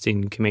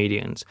interesting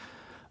comedians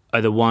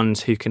are the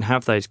ones who can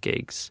have those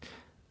gigs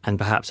and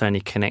perhaps only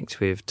connect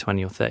with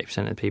 20 or 30%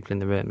 of the people in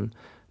the room,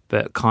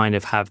 but kind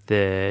of have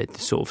the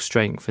sort of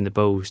strength and the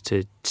balls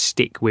to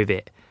stick with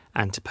it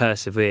and to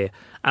persevere.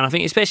 And I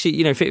think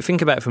especially,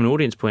 think about it from an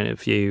audience point of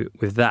view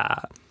with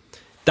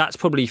that's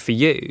probably for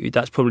you,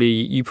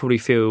 you probably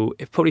feel,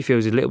 it probably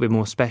feels a little bit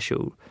more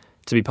special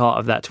to be part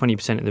of that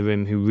 20% of the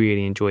room who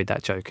really enjoyed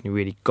that joke and who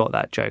really got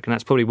that joke. And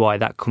that's probably why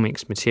that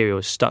comic's material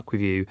has stuck with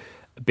you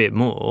a bit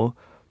more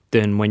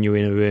than when you're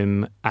in a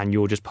room and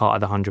you're just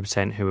part of the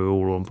 100% who are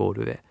all on board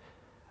with it.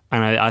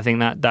 And I think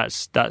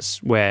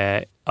that's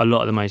where a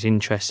lot of the most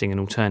interesting and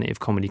alternative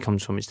comedy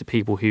comes from. It's the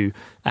people who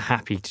are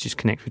happy to just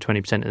connect with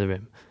 20% of the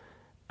room.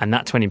 And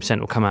that 20%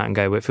 will come out and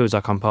go, well, it feels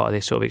like I'm part of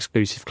this sort of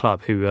exclusive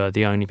club who are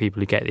the only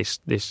people who get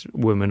this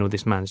woman or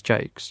this man's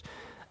jokes.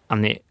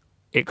 And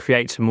it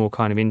creates a more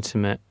kind of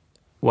intimate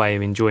way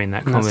of enjoying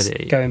that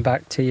comedy. Going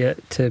back to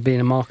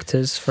being a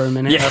marketers for a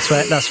minute, yeah.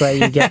 That's where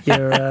you get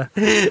your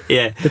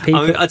yeah. The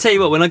people. I'll tell you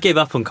what, when I give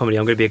up on comedy,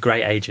 I'm going to be a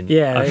great agent.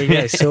 Yeah, there you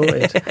go,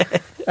 sorted.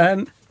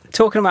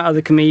 Talking about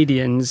other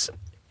comedians,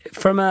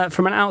 from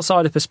an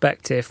outsider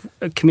perspective,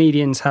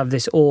 comedians have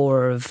this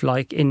aura of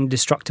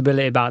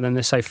indestructibility about them.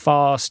 They're so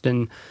fast,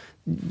 and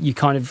you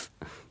kind of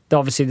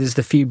obviously there's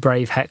the few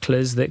brave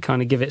hecklers that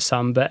kind of give it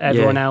some, but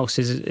everyone else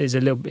is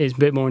a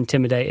bit more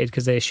intimidated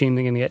because they assume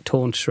they're going to get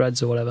torn to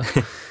shreds or whatever.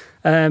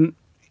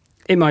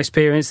 In my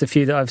experience, the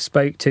few that I've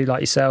spoke to, like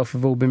yourself,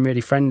 have all been really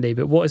friendly.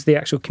 But what is the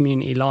actual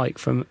community like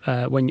from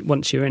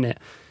once you're in it?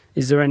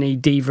 Is there any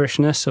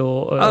divishness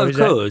or of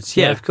course,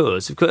 of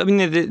course. I mean,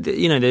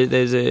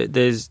 there's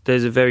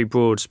a very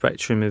broad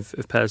spectrum of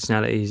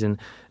personalities, and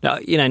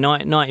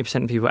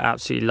 90% of people are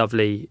absolutely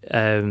lovely.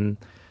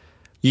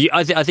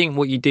 I think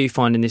what you do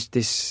find in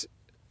this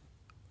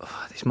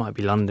might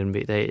be London,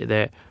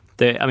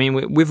 but I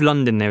mean, with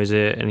London there is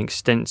an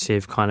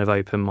extensive kind of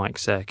open mic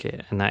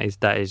circuit, and that is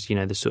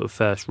the sort of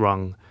first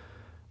rung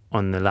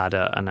on the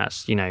ladder, and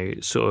that's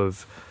sort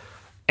of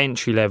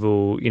entry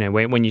level.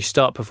 When you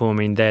start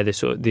performing, they're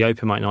the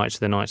open mic nights are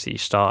the nights that you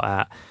start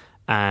at,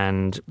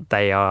 and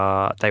they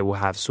will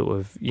have sort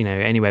of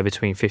anywhere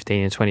between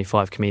 15 and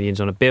 25 comedians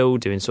on a bill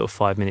doing sort of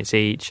 5 minutes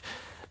each.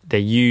 they're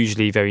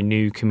usually very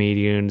new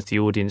comedians. The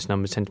audience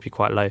numbers tend to be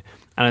quite low,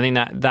 and I think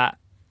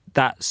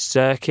that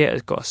circuit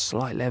has got a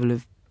slight level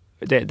of.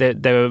 There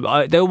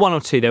were one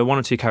or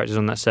two characters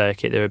on that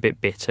circuit. They were a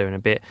bit bitter and a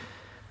bit.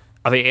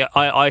 I think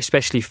I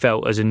especially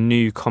felt as a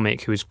new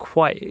comic who was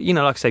quite,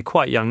 like I say,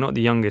 quite young, not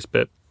the youngest,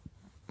 but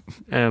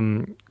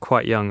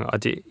quite young.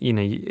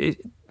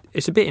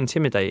 It's a bit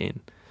intimidating.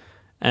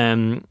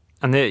 And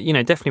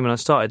definitely when I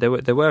started,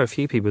 there were a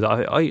few people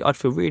that I'd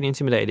feel really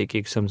intimidated at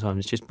gigs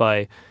sometimes, just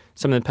by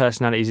some of the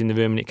personalities in the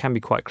room, and it can be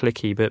quite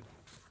cliquey. But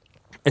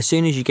as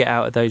soon as you get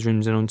out of those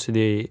rooms and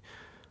onto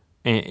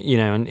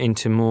and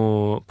into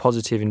more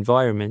positive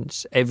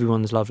environments,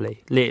 everyone's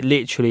lovely.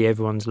 Literally,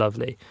 everyone's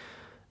lovely,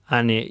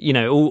 and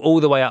all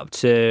the way up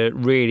to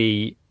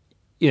really,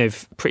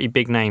 pretty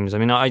big names. I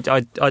mean, I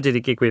did a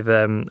gig with.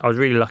 I was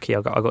really lucky.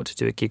 I got to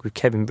do a gig with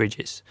Kevin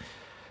Bridges.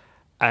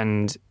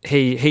 And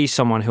he's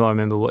someone who I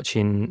remember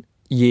watching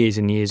years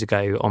and years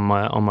ago on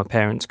my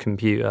parents'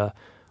 computer,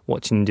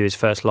 watching him do his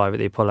first live at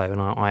the Apollo, and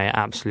I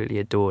absolutely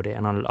adored it,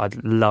 and I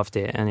loved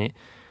it, and it,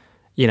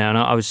 and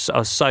I was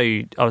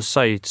so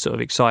sort of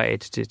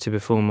excited to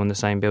perform on the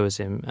same bill as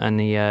him,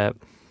 and it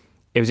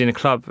was in a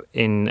club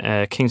in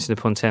Kingston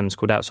upon Thames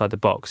called Outside the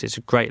Box. It's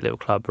a great little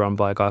club run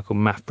by a guy called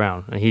Matt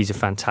Brown, and he's a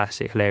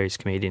fantastic, hilarious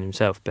comedian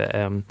himself, but.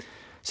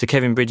 So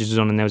Kevin Bridges was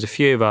on, and there was a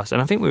few of us, and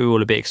I think we were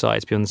all a bit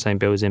excited to be on the same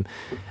bill as him.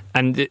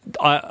 And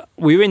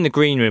we were in the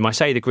green room. I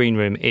say the green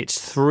room. It's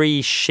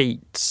 3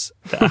 sheets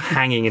that are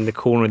hanging in the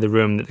corner of the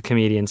room that the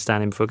comedian's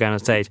standing before going on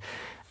stage.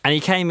 And he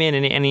came in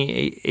and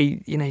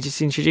he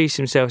just introduced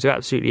himself to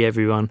absolutely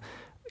everyone.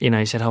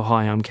 He said, "Oh,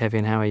 hi, I'm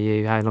Kevin. How are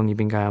you? How long you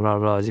been going?" Blah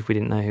blah blah, as if we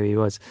didn't know who he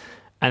was.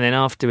 And then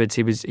afterwards,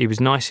 he was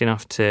nice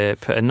enough to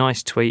put a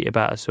nice tweet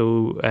about us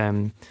all.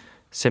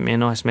 Sent me a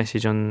nice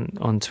message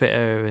on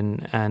Twitter,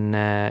 and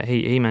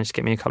he managed to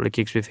get me a couple of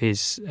gigs with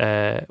his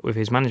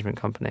management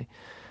company.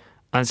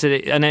 And so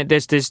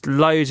there's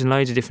loads and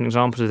loads of different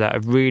examples of that,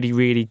 of really,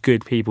 really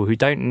good people who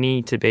don't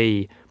need to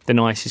be the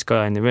nicest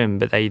guy in the room,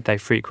 but they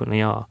frequently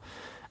are.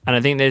 And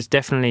I think there's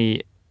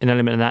definitely an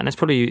element of that, and that's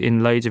probably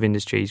in loads of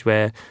industries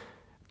where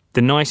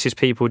the nicest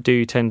people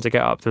do tend to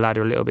get up the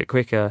ladder a little bit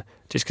quicker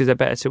just because they're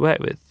better to work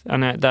with.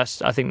 And I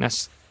think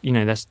that's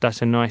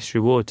a nice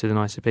reward to the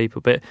nicer people.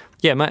 But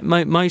yeah,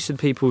 most of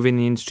the people within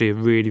the industry are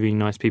really, really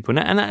nice people,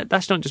 and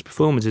that's not just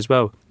performers as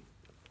well.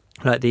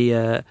 Like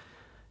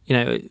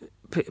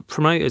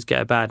promoters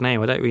get a bad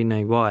name. I don't really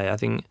know why. I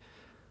think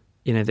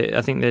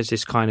I think there's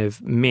this kind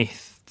of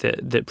myth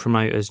that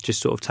promoters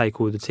just sort of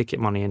take all the ticket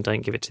money and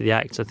don't give it to the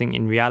acts. I think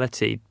in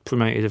reality,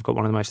 promoters have got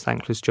one of the most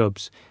thankless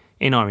jobs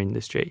in our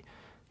industry.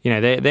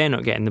 They're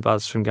not getting the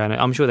buzz from going.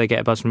 I'm sure they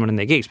get a buzz from running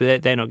their gigs,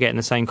 but they're not getting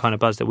the same kind of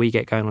buzz that we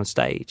get going on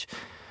stage.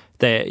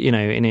 They're,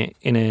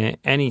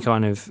 any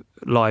kind of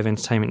live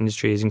entertainment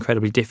industry is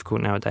incredibly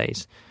difficult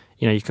nowadays.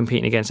 You're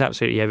competing against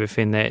absolutely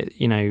everything.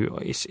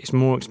 It's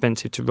more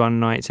expensive to run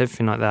nights,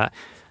 everything like that,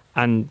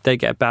 and they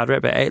get a bad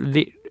rep. But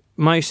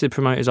most of the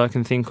promoters I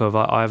can think of,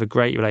 I have a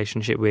great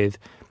relationship with.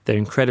 They're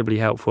incredibly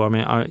helpful. I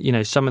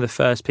mean, some of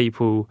the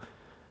people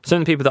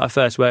that I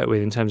first worked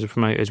with in terms of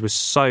promoters were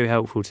so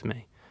helpful to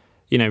me.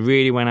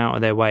 Really went out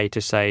of their way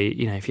to say,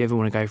 if you ever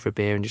want to go for a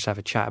beer and just have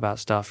a chat about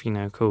stuff,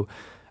 cool.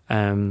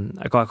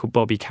 A guy called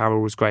Bobby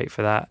Carroll was great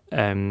for that.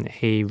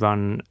 He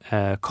run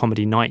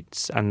comedy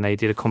nights, and they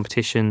did a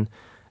competition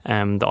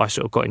that I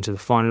sort of got into the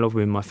final of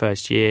within my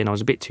first year, and I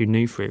was a bit too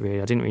new for it,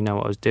 really. I didn't really know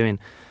what I was doing.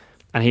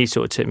 And he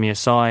sort of took me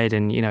aside,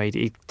 and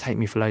he'd take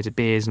me for loads of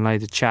beers and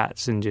loads of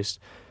chats, and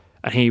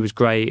he was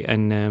great.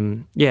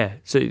 And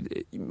so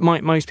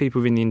most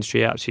people within the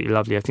industry are absolutely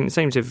lovely. I think the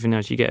same as everything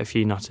else, you get a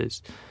few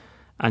nutters,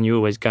 and you're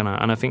always gonna.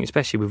 And I think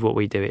especially with what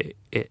we do,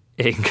 it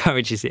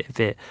encourages it a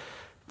bit.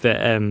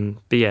 But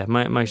yeah,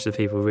 most of the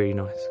people are really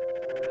nice.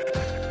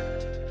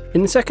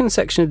 In the second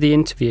section of the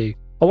interview,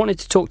 I wanted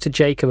to talk to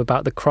Jacob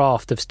about the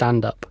craft of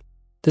stand-up.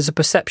 There's a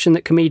perception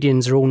that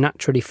comedians are all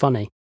naturally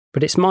funny,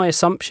 but it's my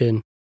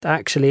assumption that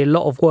actually a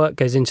lot of work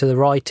goes into the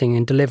writing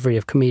and delivery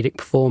of comedic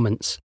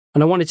performance.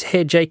 And I wanted to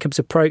hear Jacob's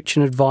approach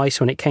and advice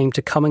when it came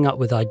to coming up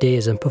with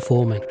ideas and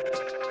performing.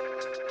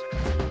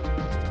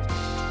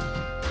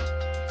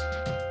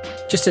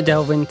 Just to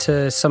delve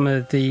into some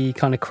of the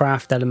kind of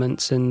craft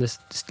elements and,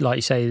 like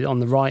you say, on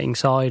the writing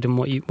side and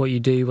what you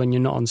do when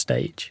you're not on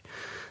stage.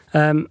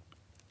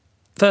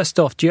 First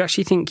off, do you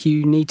actually think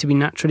you need to be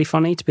naturally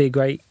funny to be a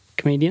great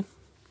comedian?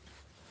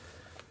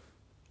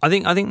 I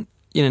think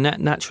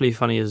naturally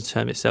funny as a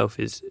term itself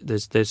is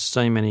there's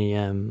so many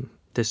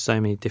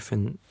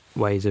different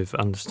ways of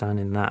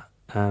understanding that.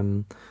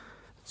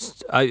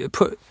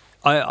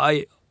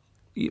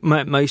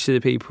 Most of the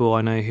people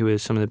I know who are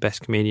some of the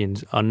best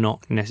comedians are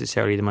not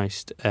necessarily the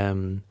most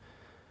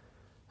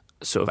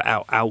sort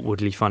of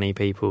outwardly funny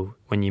people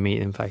when you meet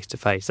them face to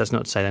face. That's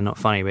not to say they're not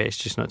funny, but it's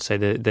just not to say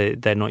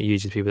that they're not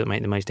usually the people that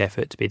make the most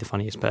effort to be the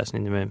funniest person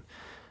in the room.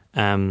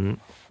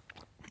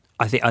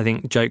 I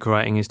think joke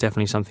writing is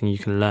definitely something you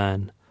can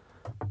learn,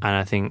 and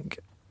I think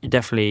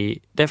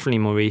definitely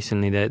more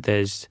recently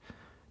there's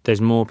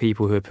there's more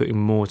people who are putting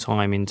more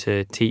time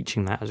into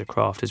teaching that as a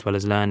craft as well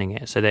as learning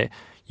it, so that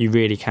you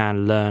really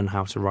can learn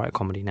how to write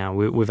comedy now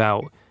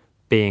without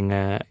being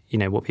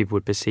what people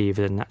would perceive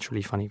as a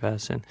naturally funny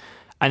person.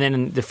 And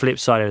then the flip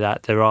side of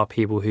that, there are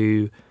people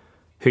who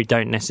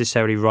don't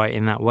necessarily write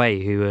in that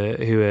way,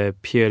 who are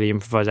purely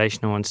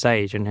improvisational on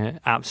stage and are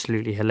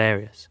absolutely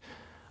hilarious.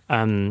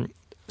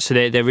 So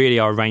there really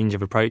are a range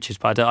of approaches,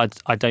 but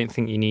I don't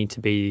think you need to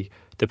be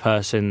the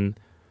person.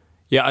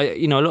 Yeah,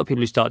 a lot of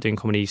people who start doing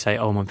comedy say,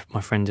 "Oh,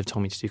 my friends have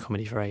told me to do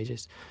comedy for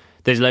ages."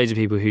 There's loads of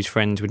people whose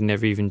friends would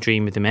never even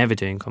dream of them ever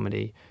doing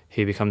comedy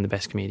who become the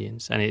best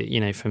comedians,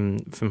 and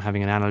from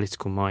having an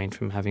analytical mind,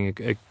 from having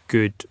a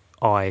good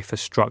eye for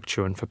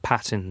structure and for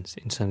patterns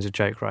in terms of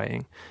joke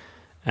writing.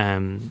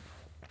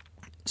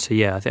 So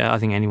yeah, I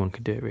think anyone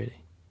could do it,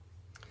 really.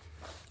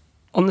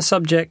 On the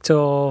subject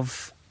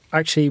of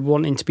actually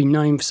wanting to be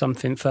known for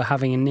something, for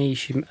having a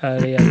niche,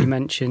 earlier you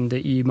mentioned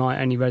that you might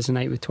only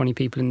resonate with 20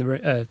 people in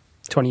the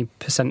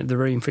 20% of the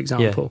room, for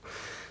example.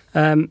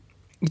 Yeah.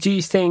 Do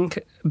you think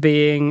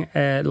being,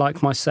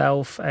 like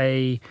myself,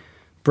 a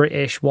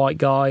British white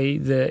guy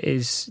that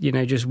is,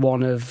 just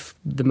one of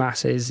the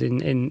masses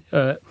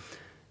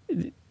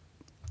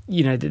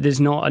there's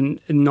not an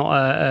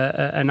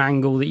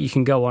angle that you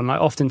can go on?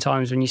 Like,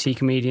 oftentimes when you see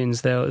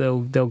comedians,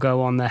 they'll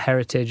go on their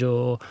heritage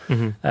or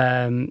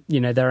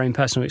their own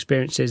personal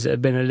experiences that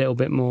have been a little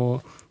bit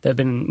more, they've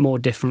been more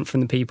different from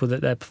the people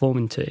that they're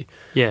performing to.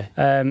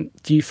 Yeah.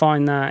 Do you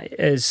find that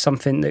as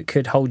something that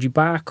could hold you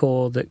back,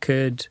 or that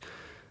could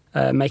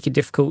make it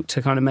difficult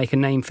to kind of make a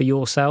name for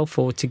yourself,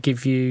 or to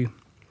give you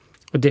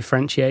a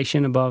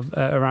differentiation above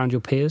around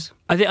your peers?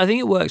 I think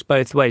it works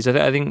both ways.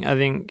 I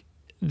think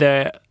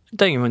there.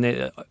 Don't get me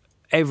wrong,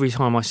 every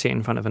time I sit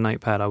in front of a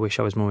notepad, I wish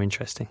I was more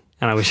interesting.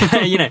 And I wish,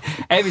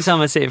 every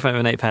time I sit in front of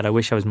a notepad, I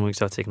wish I was more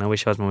exotic, and I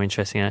wish I was more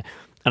interesting.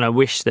 And I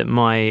wish that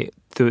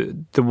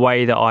the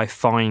way that I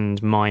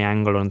find my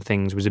angle on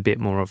things was a bit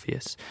more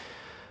obvious.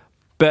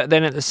 But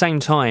then at the same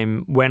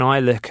time, when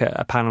I look at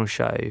a panel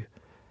show,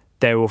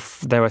 there are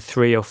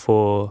 3 or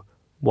 4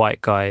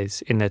 white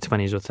guys in their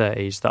 20s or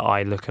 30s that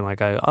I look and I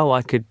go, oh,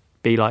 I could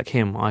be like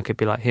him, I could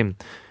be like him.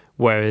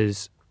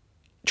 Whereas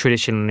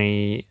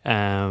traditionally,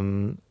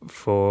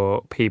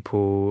 for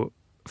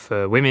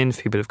women,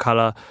 for people of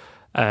colour,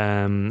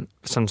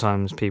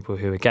 sometimes people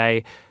who are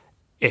gay,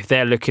 if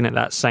they're looking at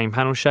that same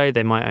panel show,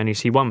 they might only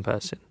see one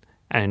person,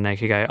 and they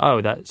could go, "Oh,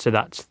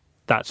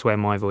 that's where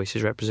my voice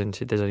is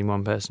represented. There's only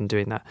one person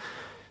doing that."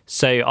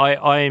 So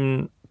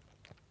I'm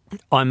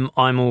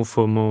all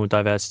for more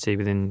diversity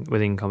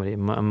within comedy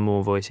and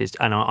more voices,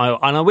 and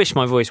I wish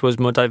my voice was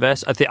more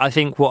diverse. I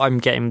think what I'm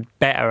getting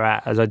better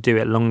at as I do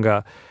it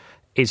longer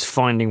is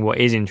finding what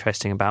is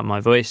interesting about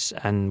my voice,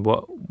 and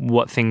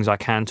what things I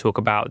can talk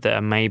about that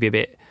are maybe a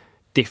bit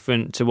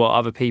different to what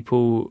other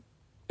people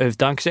have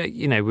done. Because,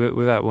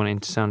 without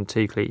wanting to sound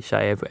too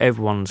cliche,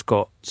 everyone's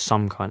got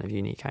some kind of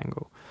unique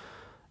angle.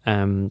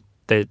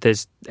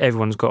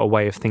 Everyone's got a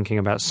way of thinking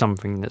about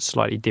something that's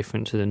slightly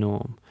different to the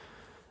norm.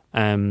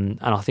 And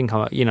I think,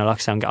 like I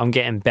said, I'm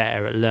getting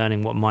better at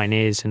learning what mine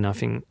is, and I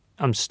think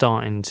I'm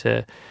starting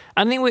to.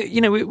 I think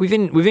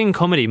within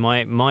comedy,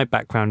 my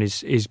background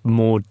is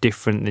more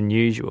different than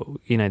usual.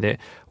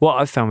 What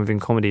I've found within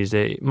comedy is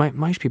that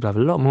most people have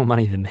a lot more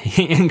money than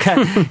me, and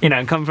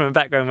come from a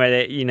background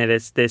where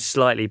they're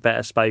slightly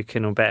better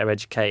spoken or better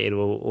educated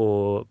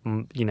or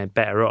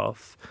better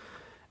off.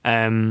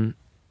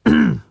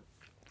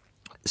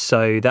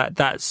 So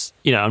that's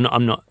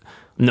I'm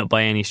not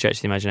by any stretch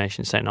of the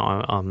imagination saying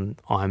that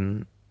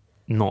I'm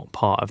not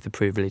part of the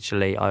privileged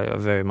elite. I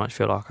very much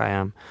feel like I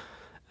am.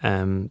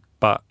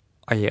 But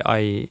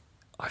I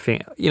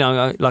think,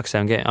 like I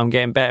say, I'm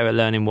getting better at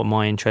learning what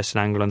my interest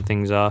and angle on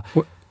things are.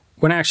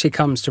 When it actually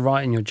comes to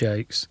writing your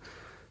jokes,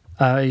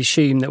 I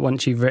assume that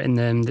once you've written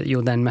them, that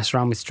you'll then mess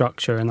around with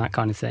structure and that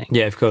kind of thing.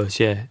 Yeah, of course,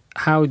 yeah.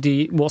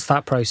 What's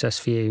that process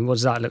for you? What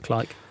does that look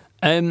like?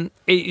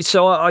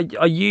 So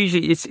I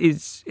usually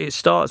it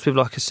starts with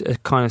like a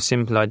kind of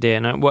simple idea,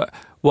 and what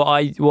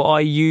I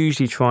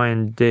usually try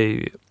and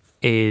do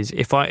is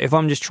if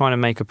I'm just trying to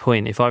make a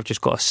point, if I've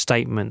just got a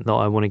statement that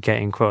I want to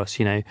get across,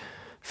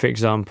 for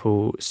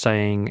example,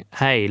 saying,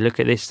 "Hey,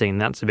 look at this thing.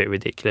 That's a bit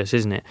ridiculous,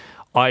 isn't it?"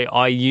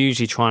 I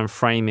usually try and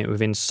frame it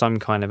within some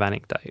kind of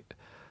anecdote.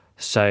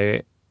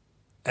 So,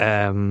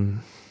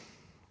 for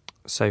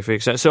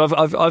example,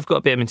 I've got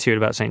a bit of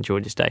material about St.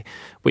 George's Day,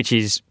 which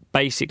is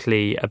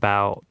basically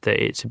about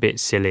that it's a bit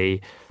silly,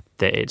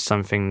 that it's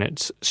something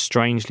that's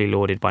strangely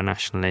lauded by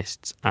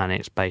nationalists, and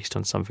it's based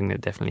on something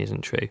that definitely isn't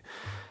true.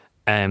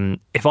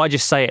 If I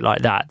just say it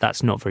like that,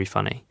 that's not very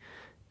funny.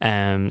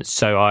 What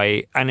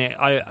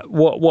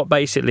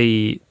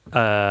basically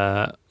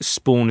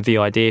spawned the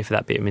idea for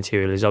that bit of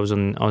material is I was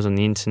on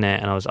the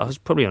internet, and I was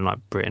probably on like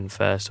Britain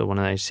First or one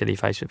of those silly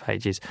Facebook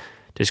pages,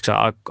 just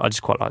because I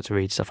just quite like to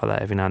read stuff like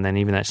that every now and then,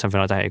 even though it's something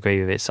I don't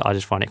agree with. So I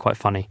just find it quite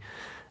funny.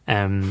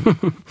 And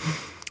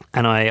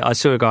I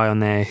saw a guy on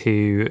there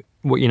who,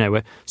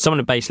 where someone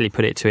had basically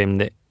put it to him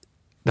that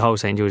the whole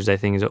St. George's Day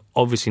thing is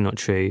obviously not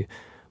true,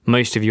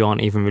 most of you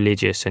aren't even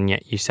religious, and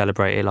yet you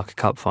celebrate it like a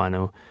cup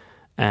final.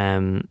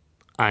 And,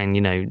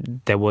 you know,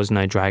 there was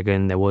no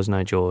dragon, there was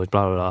no George,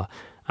 blah, blah, blah.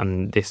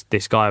 And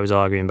this guy was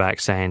arguing back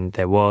saying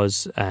there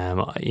was,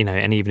 you know,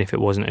 and even if it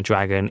wasn't a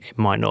dragon, it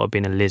might not have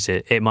been a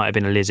lizard. It might have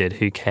been a lizard.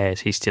 Who cares?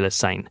 He's still a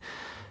saint.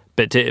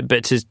 But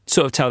to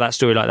sort of tell that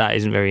story like that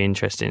isn't very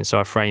interesting. So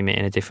I frame it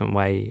in a different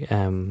way.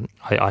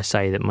 I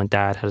say that my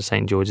dad had a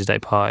St. George's Day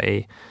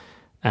party,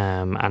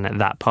 and at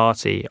that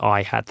party,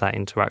 I had that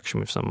interaction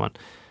with someone.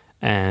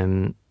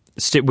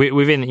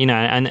 Within, you know,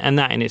 and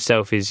that in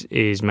itself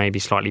is maybe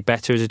slightly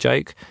better as a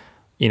joke.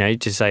 You know,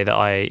 to say that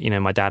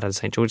my dad had a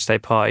St. George's Day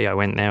party. I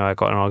went there, I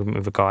got an argument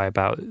with a guy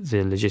about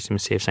the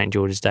legitimacy of St.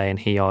 George's Day, and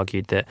he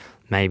argued that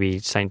maybe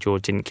St.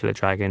 George didn't kill a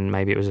dragon,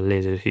 maybe it was a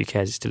lizard, who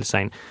cares, it's still a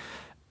saint.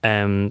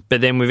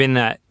 But then within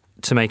that,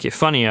 to make it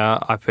funnier,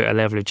 I put a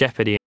level of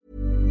jeopardy.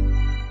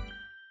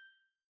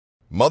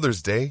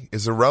 Mother's Day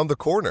is around the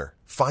corner.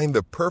 Find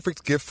the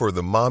perfect gift for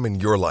the mom in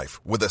your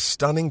life with a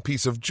stunning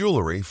piece of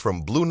jewelry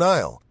from Blue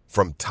Nile.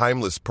 From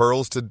timeless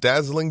pearls to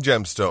dazzling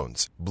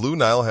gemstones, Blue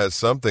Nile has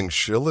something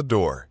she'll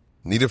adore.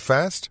 Need it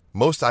fast?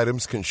 Most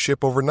items can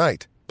ship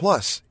overnight.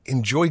 Plus,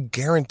 enjoy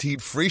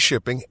guaranteed free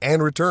shipping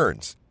and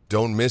returns.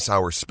 Don't miss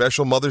our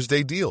special Mother's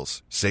Day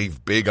deals.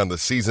 Save big on the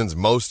season's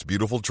most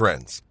beautiful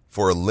trends.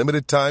 For a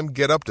limited time,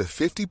 get up to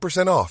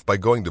 50% off by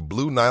going to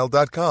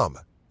BlueNile.com.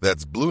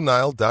 That's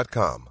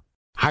BlueNile.com.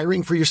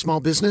 Hiring for your small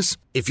business?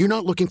 If you're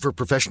not looking for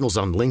professionals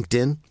on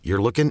LinkedIn,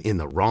 you're looking in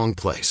the wrong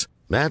place.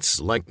 That's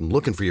like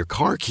looking for your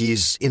car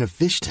keys in a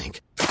fish tank.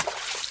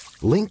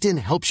 LinkedIn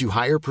helps you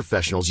hire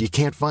professionals you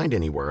can't find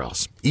anywhere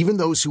else, even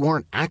those who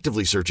aren't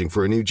actively searching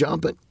for a new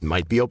job but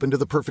might be open to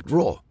the perfect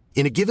role.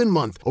 In a given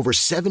month, over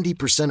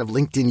 70% of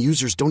LinkedIn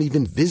users don't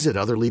even visit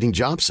other leading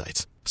job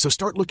sites. So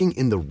start looking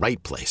in the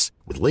right place.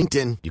 With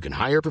LinkedIn, you can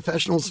hire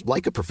professionals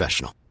like a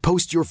professional.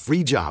 Post your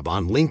free job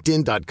on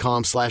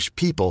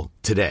linkedin.com/people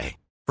today.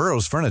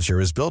 Burrow's furniture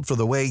is built for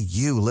the way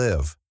you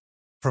live.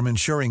 From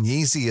ensuring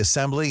easy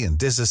assembly and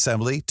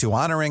disassembly to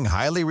honoring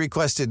highly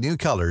requested new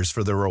colors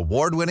for their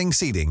award-winning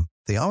seating,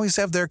 they always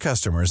have their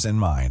customers in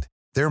mind.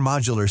 Their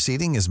modular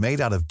seating is made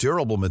out of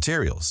durable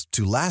materials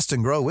to last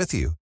and grow with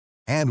you.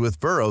 And with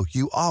Burrow,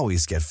 you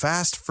always get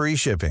fast, free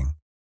shipping.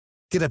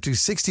 Get up to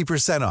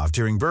 60% off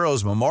during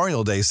Burrow's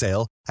Memorial Day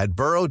sale at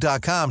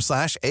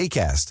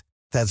burrow.com/ACAST.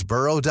 That's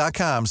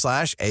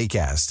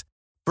burrow.com/ACAST.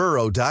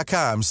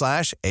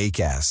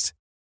 burrow.com/ACAST.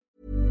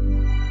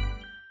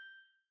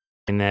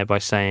 In there by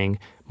saying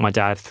my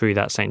dad threw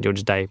that St.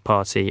 George's Day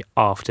party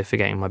after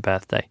forgetting my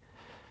birthday.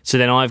 So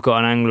then I've got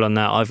an angle on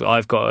that.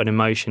 I've got an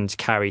emotion to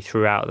carry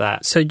throughout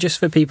that. So just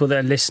for people that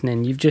are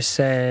listening, you've just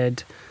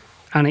said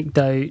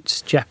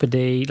anecdotes,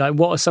 jeopardy. Like,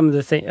 what are some of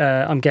the things?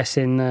 I'm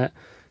guessing that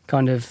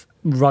kind of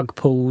rug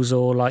pulls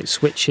or like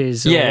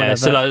switches. Or whatever.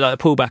 So like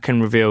pull back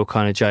and reveal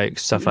kind of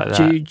jokes, stuff like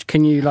that.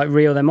 Can you like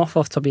reel them off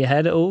the top of your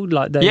head at all?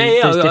 Like those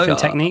different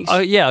techniques.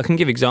 I can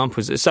give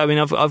examples. So I mean,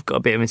 I've got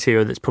a bit of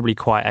material that's probably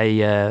quite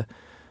a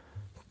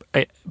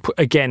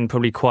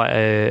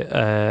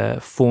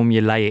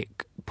formulaic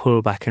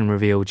pull back and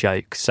reveal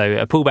joke. So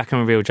a pull back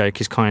and reveal joke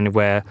is kind of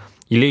where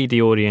you lead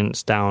the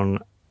audience down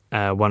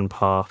one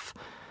path,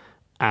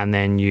 and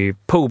then you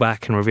pull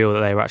back and reveal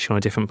that they were actually on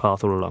a different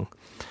path all along.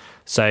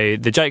 So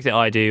the joke that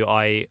I do,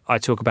 I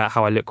talk about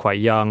how I look quite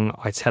young.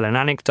 I tell an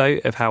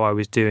anecdote of how I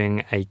was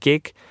doing a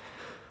gig.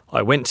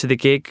 I went to the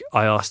gig.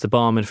 I asked the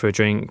barman for a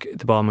drink.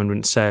 The barman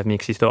wouldn't serve me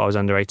because he thought I was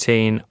under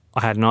 18.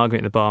 I had an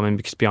argument with the barman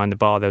because behind the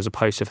bar there was a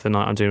poster for the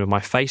night I'm doing with my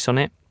face on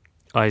it.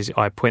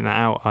 I point that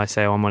out. I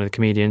say, I'm one of the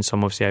comedians, so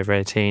I'm obviously over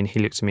 18. He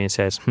looks at me and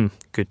says,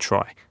 good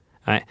try.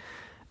 Right?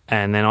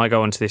 And then I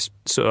go into this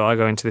sort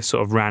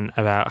of rant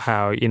about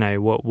how, you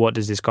know, what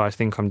does this guy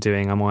think I'm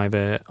doing? I'm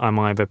either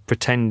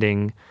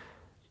pretending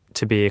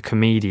to be a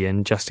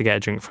comedian just to get a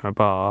drink from a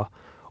bar,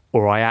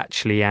 or I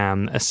actually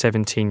am a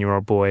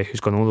 17-year-old boy who's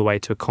gone all the way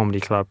to a comedy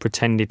club,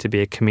 pretended to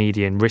be a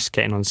comedian, risked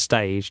getting on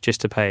stage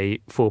just to pay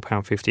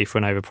 £4.50 for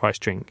an overpriced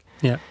drink.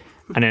 Yeah.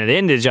 And then at the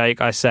end of the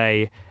joke, I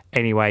say,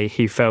 anyway,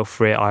 he fell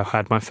for it. I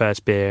had my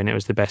first beer and it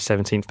was the best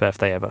 17th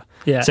birthday ever.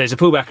 Yeah. So it's a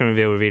pullback and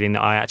reveal, revealing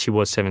that I actually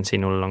was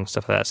 17 all along,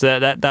 stuff like that. So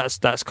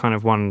that's kind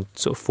of one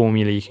sort of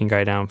formula you can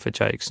go down for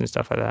jokes and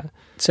stuff like that.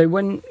 So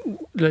when,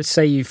 let's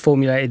say you've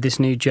formulated this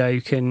new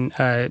joke and,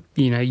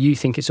 you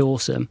think it's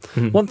awesome.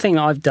 Mm-hmm. One thing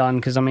that I've done,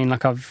 because I mean,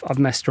 like I've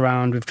messed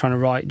around with trying to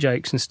write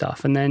jokes and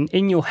stuff, and then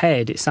in your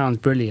head it sounds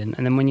brilliant,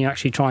 and then when you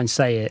actually try and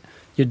say it,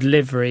 your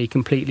delivery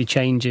completely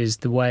changes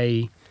the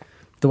way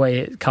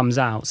it comes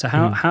out. So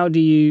how do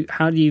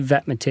you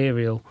vet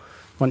material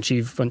once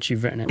you've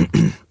written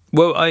it?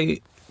 Well,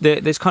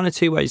 there's kind of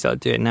two ways that I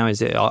do it now. Is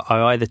that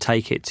I either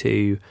take it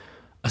to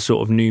a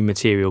sort of new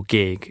material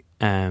gig,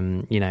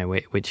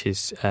 which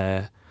is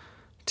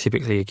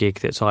typically a gig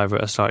that's either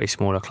at a slightly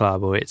smaller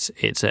club or it's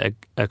a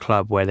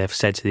club where they've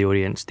said to the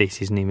audience,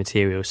 this is new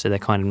material, so they're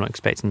kind of not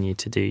expecting you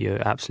to do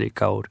your absolute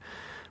gold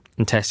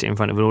and test it in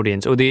front of an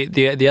audience. Or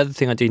the other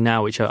thing I do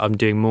now, which I'm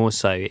doing more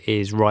so,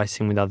 is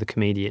writing with other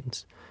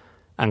comedians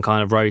and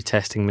kind of road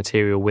testing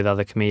material with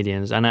other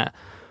comedians. And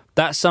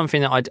that's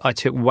something that I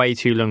took way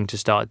too long to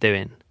start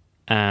doing.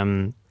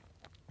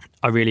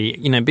 I really,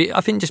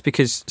 I think just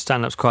because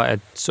stand-up's quite a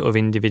sort of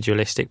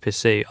individualistic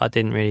pursuit, I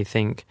didn't really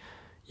think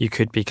you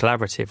could be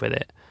collaborative with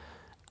it.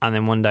 And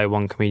then one day,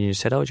 one comedian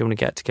said, "Oh, do you want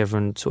to get together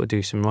and sort of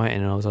do some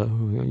writing?" And I was like,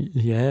 "Oh,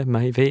 yeah,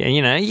 maybe." And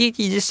you're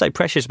just so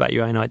precious about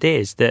your own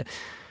ideas that,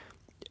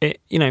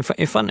 in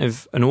front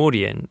of an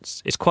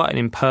audience, it's quite an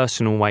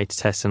impersonal way to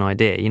test an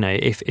idea.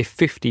 If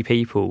 50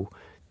 people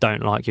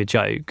don't like your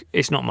joke,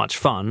 it's not much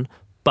fun,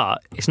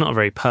 but it's not a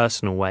very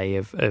personal way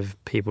of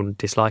people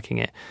disliking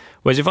it.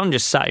 Whereas if I'm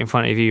just sat in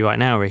front of you right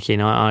now, Ricky,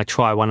 and I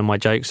try one of my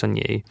jokes on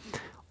you,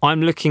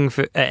 I'm looking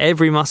at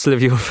every muscle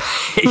of your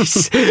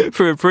face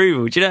for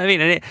approval. Do you know what I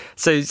mean? And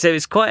so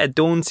it's quite a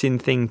daunting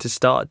thing to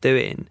start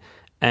doing,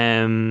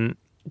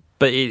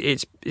 but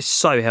it's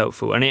so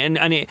helpful, and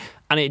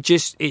it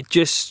just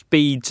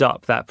speeds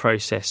up that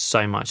process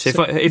so much.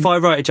 So if I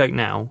write a joke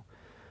now,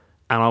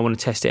 and I want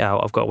to test it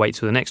out, I've got to wait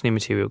till the next new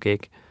material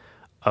gig.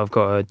 I've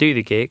got to do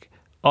the gig.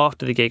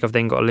 After the gig, I've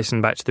then got to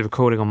listen back to the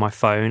recording on my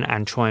phone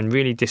and try and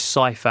really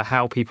decipher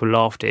how people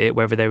laughed at it,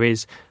 whether there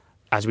is,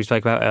 as we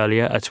spoke about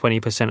earlier, a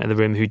 20% of the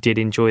room who did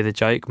enjoy the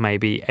joke.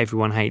 Maybe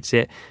everyone hates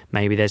it.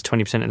 Maybe there's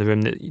 20% of the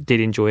room that did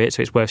enjoy it,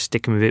 so it's worth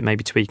sticking with it,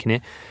 maybe tweaking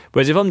it.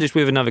 Whereas if I'm just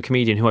with another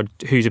comedian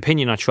whose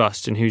opinion I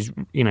trust and who's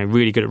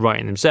really good at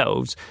writing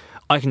themselves,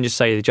 I can just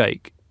say the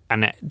joke.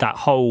 And that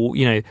whole,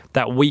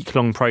 that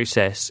week-long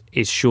process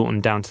is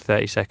shortened down to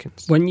 30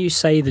 seconds. When you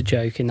say the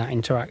joke in that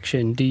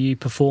interaction, do you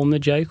perform the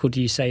joke or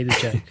do you say the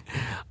joke?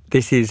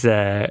 This is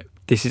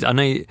I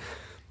know...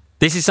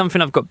 This is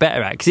something I've got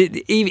better at, because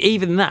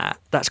even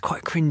that's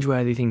quite a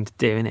cringeworthy thing to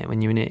do, isn't it?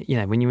 When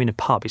you're in a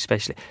pub,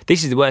 especially.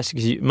 This is the worst,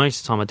 because most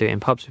of the time I do it in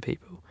pubs with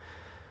people,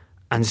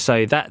 and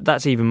so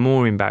that's even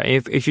more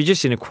embarrassing. If you're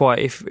just in a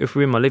quiet, if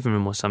we're in my living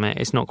room or something,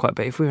 it's not quite.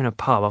 But if we're in a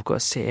pub, I've got to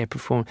sit here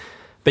perform.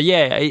 But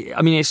yeah,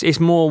 I mean, it's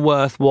more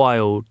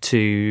worthwhile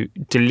to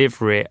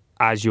deliver it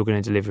as you're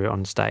going to deliver it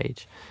on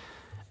stage.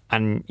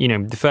 And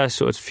the first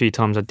sort of few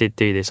times I did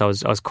do this, I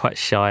was quite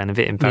shy and a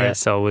bit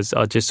embarrassed. Yeah. So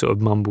I just sort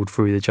of mumbled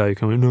through the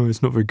joke. I went, "No,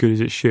 it's not very good. Is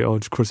it shit? I'll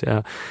just cross it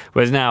out."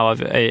 Whereas now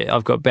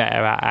I've got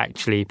better at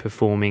actually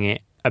performing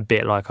it a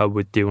bit like I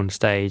would do on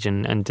stage,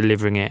 and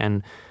delivering it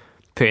and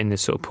putting the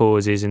sort of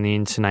pauses and the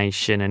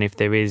intonation, and if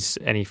there is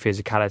any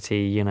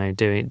physicality,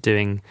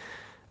 doing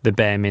the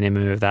bare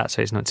minimum of that,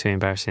 so it's not too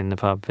embarrassing in the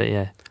pub. But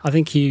yeah, I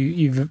think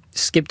you've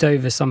skipped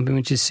over something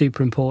which is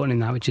super important in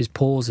that, which is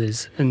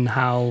pauses, and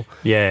how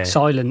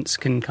silence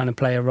can kind of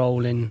play a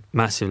role in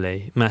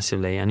massively.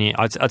 And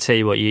I tell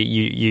you what,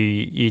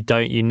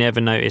 you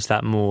never notice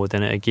that more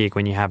than at a gig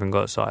when you haven't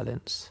got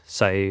silence.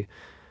 So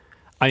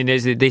I mean,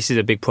 this is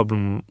a big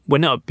problem.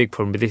 Well, not a big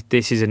problem, but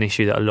this is an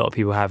issue that a lot of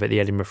people have at the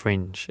Edinburgh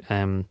Fringe.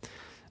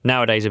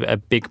 Nowadays, a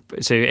big.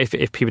 So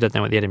if people don't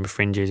know what the Edinburgh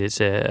Fringe is,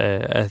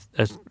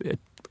 it's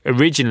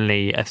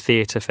originally a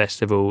theatre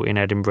festival in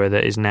Edinburgh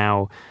that is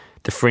now,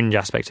 the fringe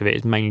aspect of it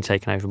is mainly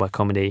taken over by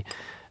comedy.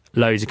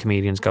 Loads of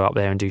comedians go up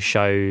there and do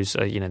shows.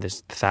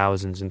 There's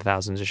thousands and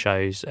thousands of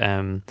shows.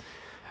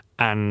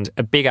 And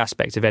a big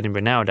aspect of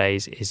Edinburgh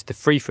nowadays is the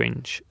free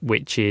fringe,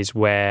 which is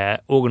where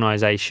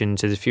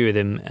organisations, there's a few of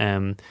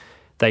them,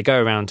 they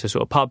go around to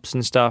sort of pubs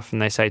and stuff,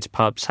 and they say to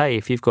pubs, "Hey,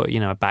 if you've got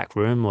a back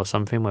room or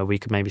something where we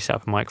could maybe set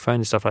up a microphone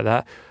and stuff like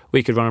that,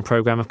 we could run a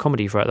programme of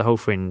comedy throughout the whole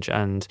fringe,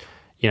 and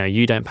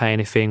you don't pay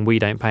anything, we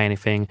don't pay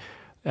anything.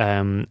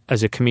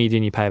 As a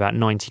comedian, you pay about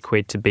 90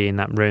 quid to be in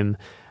that room.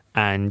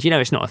 And,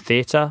 it's not a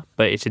theatre,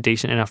 but it's a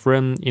decent enough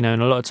room, and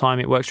a lot of time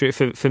it works through.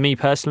 For me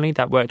personally,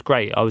 that worked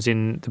great. I was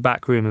in the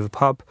back room of a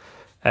pub.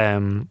 I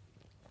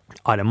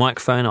had a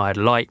microphone, I had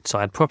lights,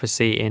 I had proper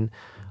seating.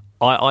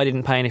 I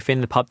didn't pay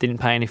anything, the pub didn't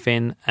pay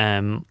anything.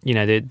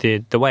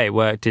 The way it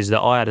worked is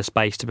that I had a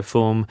space to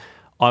perform.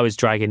 I was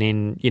dragging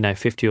in,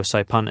 50 or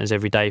so punters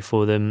every day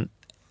for them.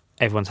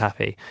 Everyone's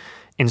happy.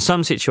 In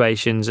some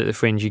situations at the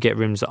Fringe, you get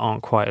rooms that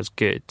aren't quite as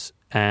good.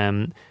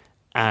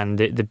 And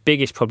the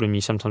biggest problem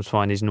you sometimes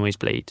find is noise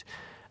bleed.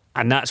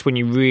 And that's when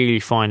you really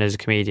find as a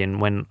comedian,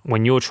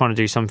 when you're trying to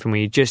do something where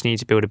you just need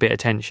to build a bit of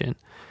tension,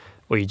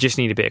 or you just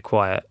need a bit of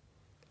quiet,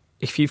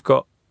 if you've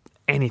got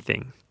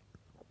anything,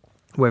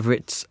 whether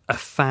it's a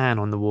fan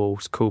on the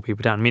walls to cool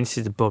people down. I mean, this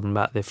is the problem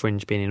about the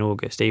Fringe being in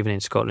August. Even in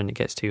Scotland, it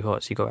gets too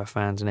hot, so you've got to have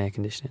fans and air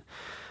conditioning.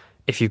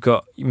 If you've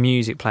got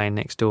music playing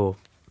next door,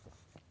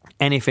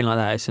 anything like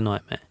that, it's a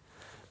nightmare.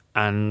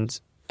 And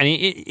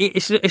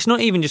it's not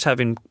even just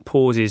having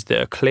pauses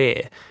that are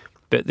clear,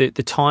 but the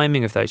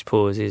timing of those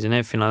pauses and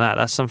everything like that,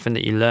 that's something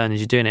that you learn as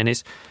you're doing it. And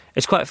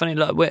it's quite funny,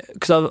 like,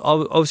 because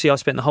obviously I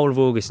spent the whole of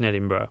August in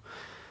Edinburgh.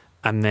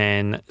 And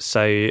then,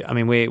 so, I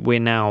mean, we're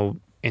now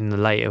in the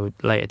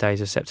later days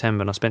of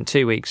September, and I spent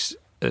 2 weeks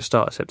at the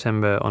start of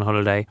September on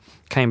holiday,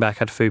 came back,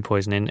 had food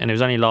poisoning, and it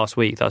was only last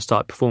week that I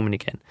started performing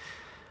again.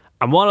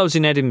 And while I was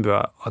in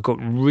Edinburgh, I got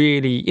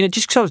really,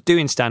 just because I was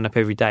doing stand-up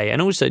every day,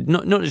 and also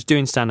not just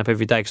doing stand-up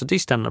every day, because I do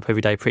stand-up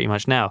every day pretty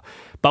much now,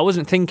 but I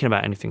wasn't thinking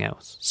about anything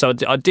else. So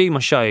I'd do my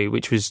show,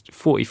 which was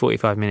 40,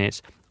 45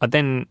 minutes. I'd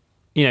then,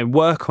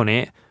 work on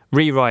it,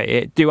 rewrite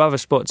it, do other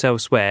spots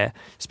elsewhere,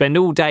 spend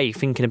all day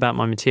thinking about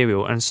my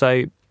material. And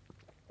so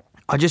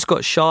I just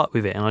got sharp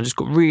with it, and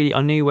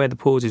I knew where the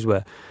pauses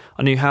were.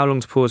 I knew how long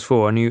to pause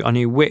for. I knew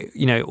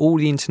all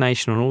the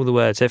intonation on all the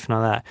words, everything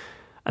like that.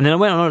 And then I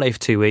went on holiday for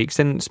 2 weeks,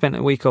 then spent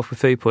a week off with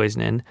food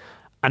poisoning,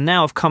 and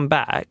now I've come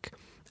back.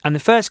 And the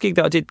first gig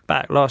that I did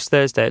back last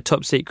Thursday at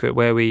Top Secret,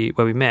 where we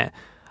met,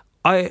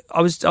 I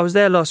was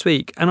there last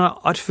week, and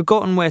I'd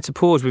forgotten where to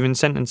pause within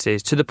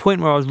sentences, to the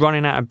point where I was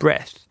running out of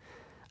breath.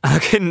 And I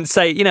couldn't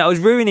say, I was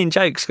ruining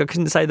jokes. I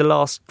couldn't say the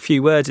last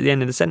few words at the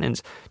end of the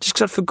sentence just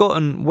because I'd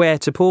forgotten where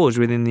to pause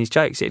within these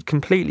jokes. It had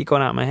completely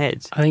gone out of my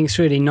head. I think it's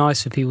really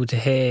nice for people to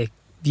hear,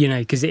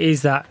 because it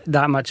is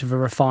that much of a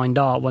refined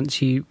art once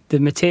the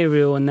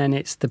material, and then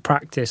it's the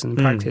practice and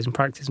practice and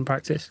practice and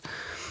practice.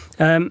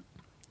 I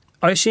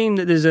assume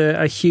that there's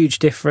a huge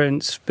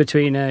difference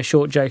between a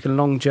short joke and a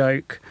long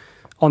joke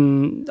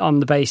on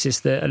the basis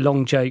that a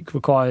long joke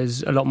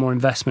requires a lot more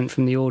investment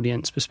from the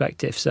audience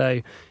perspective.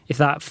 So if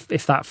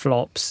that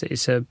flops,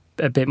 it's a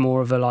bit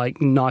more of a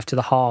knife to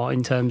the heart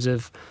in terms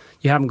of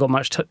you haven't got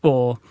much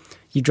or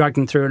you drag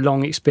them through a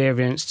long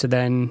experience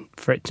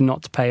for it to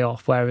not to pay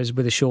off. Whereas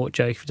with a short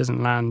joke, if it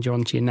doesn't land, you're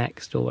on to your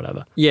next or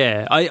whatever.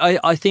 Yeah,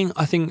 I think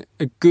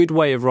a good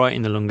way of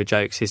writing the longer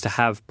jokes is to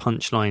have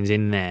punchlines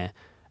in there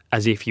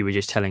as if you were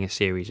just telling a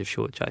series of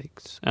short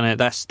jokes, and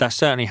that's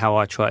certainly how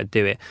I try to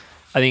do it.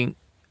 I think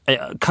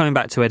coming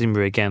back to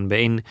Edinburgh again, but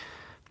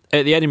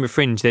at the Edinburgh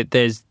Fringe,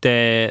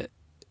 there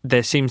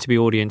seems to be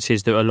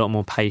audiences that are a lot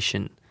more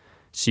patient,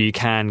 so you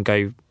can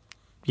go,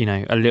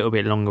 a little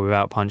bit longer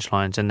without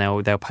punchlines, and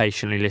they'll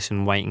patiently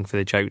listen, waiting for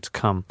the joke to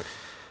come.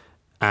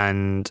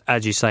 And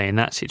as you say, in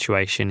that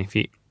situation, if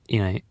you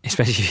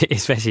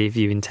especially if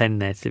you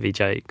intend there to be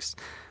jokes,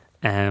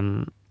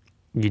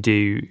 you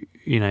do,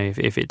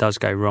 if it does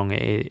go wrong,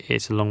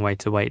 it's a long way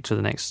to wait till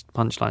the next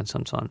punchline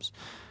sometimes.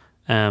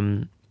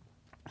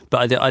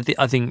 But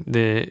I think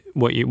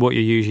what you're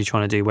usually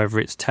trying to do, whether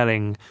it's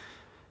telling,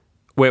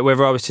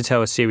 whether I was to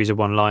tell a series of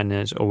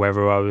one-liners or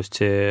whether I was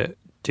to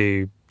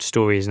do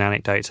stories and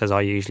anecdotes as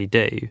I usually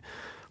do,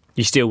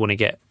 you still want to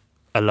get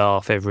a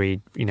laugh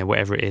every,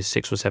 whatever it is,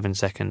 6 or 7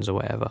 seconds or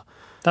whatever.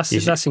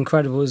 That's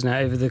incredible, isn't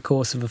it, over the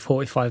course of a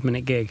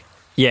 45-minute gig?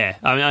 Yeah,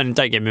 I mean,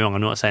 don't get me wrong,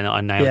 I'm not saying that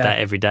I nailed that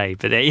every day,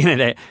 but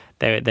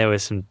there were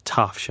some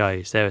tough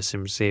shows. There were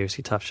some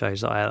seriously tough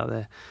shows that I had out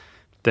there.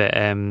 But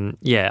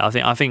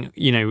I think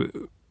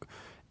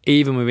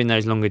even within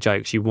those longer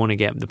jokes, you want to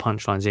get the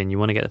punchlines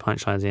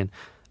in.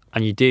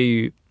 And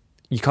you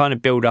kind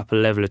of build up a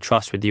level of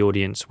trust with the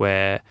audience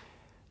where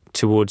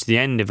towards the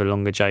end of a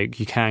longer joke,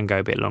 you can go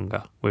a bit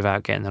longer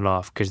without getting the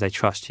laugh because they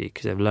trust you,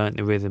 because they've learnt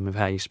the rhythm of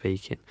how you're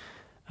speaking,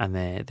 and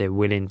they're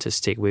willing to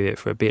stick with it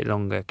for a bit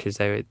longer because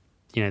they're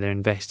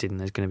invested and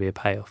there's going to be a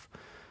payoff.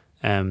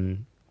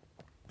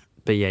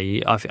 But yeah,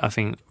 I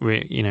think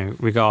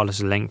regardless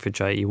of length of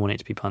joke, you want it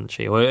to be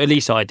punchy, or at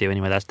least I do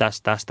anyway.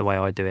 That's the way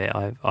I do it.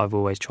 I've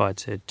always tried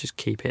to just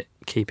keep it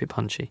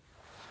punchy.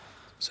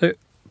 So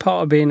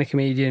part of being a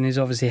comedian is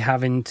obviously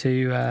having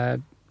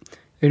to,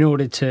 in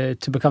order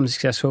to become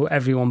successful,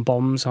 everyone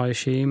bombs, I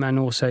assume, and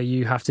also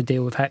you have to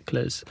deal with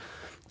hecklers.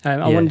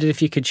 I wondered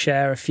if you could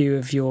share a few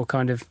of your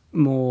kind of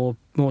more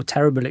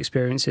terrible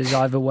experiences,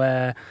 either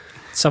where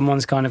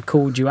someone's kind of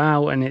called you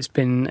out and it's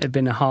been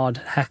a hard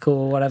heckle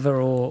or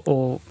whatever,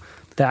 or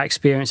that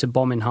experience of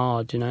bombing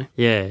hard,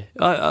 Yeah,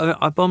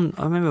 I bombed.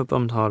 I remember I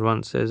bombed hard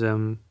once. It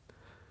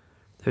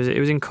was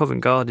in Covent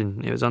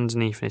Garden. It was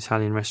underneath an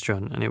Italian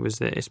restaurant, and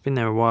it's been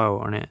there a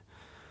while. And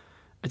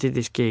I did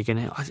this gig,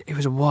 and it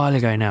was a while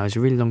ago now. It was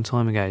a really long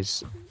time ago.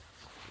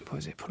 What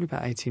was it? Probably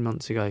about 18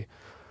 months ago.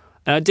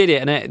 And I did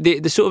it, and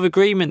the sort of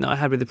agreement that I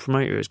had with the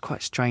promoter was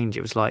quite strange.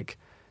 It was like,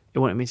 he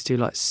wanted me to do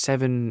like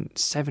 7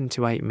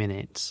 to 8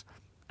 minutes,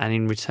 and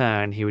in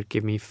return he would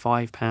give me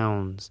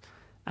 £5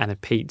 and a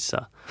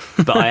pizza.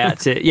 But I had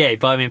to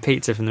buy me a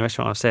pizza from the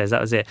restaurant upstairs. That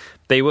was it.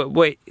 The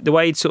way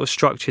he'd sort of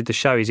structured the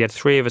show is he had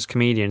 3 of us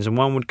comedians, and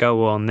one would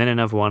go on, then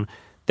another one,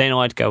 then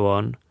I'd go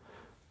on,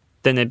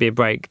 then there'd be a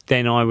break,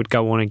 then I would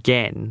go on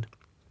again,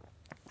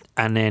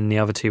 and then the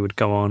other 2 would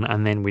go on,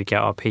 and then we'd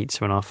get our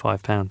pizza and our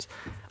 £5.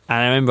 And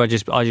I remember I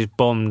just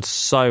bombed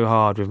so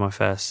hard with my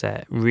first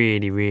set,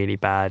 really, really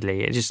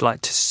badly. It just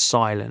to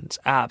silence,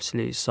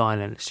 absolute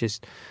silence.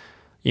 Just,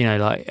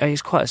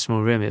 it's quite a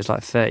small room. It was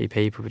like 30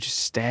 people were just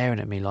staring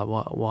at me like,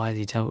 why is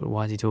he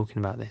talking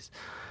about this?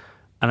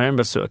 And I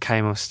remember I sort of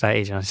came off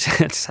stage and I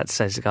just had to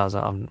say to the guys,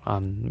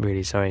 I'm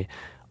really sorry.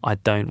 I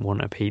don't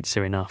want a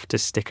pizza enough to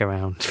stick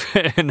around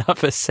for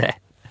another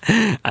set.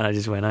 And I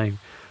just went home.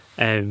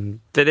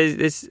 But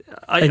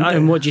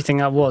and what do you think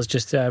that was?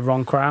 Just a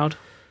wrong crowd?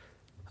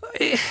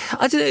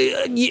 I don't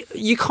know,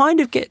 you kind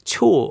of get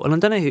taught, and I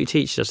don't know who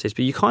teaches us this,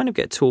 but you kind of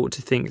get taught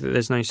to think that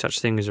there's no such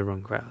thing as a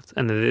wrong crowd,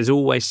 and that there's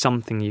always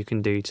something you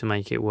can do to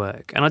make it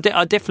work. And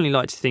I definitely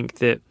like to think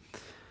that,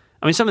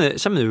 I mean, some of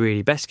the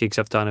really best gigs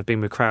I've done have been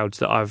with crowds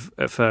that I've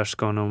at first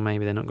gone, oh,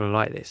 maybe they're not going to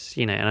like this,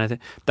 and I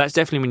think that's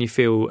definitely when you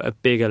feel a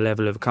bigger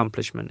level of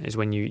accomplishment, is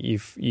when you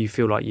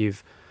feel like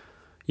you've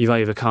you've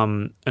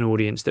overcome an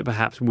audience that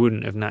perhaps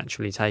wouldn't have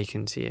naturally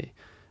taken to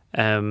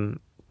you.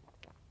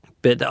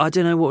 But I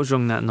don't know what was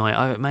wrong that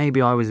night.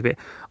 Maybe I was a bit...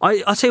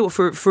 I'll tell you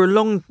what, for a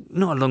long...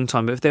 Not a long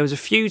time, but if there was a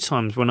few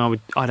times when I'd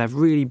have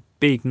really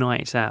big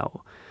nights out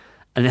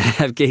and then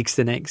have gigs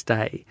the next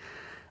day.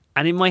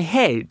 And in my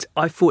head,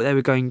 I thought they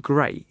were going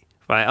great.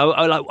 Right?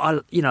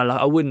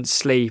 I wouldn't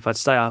sleep. I'd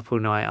stay up all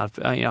night.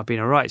 I'd be in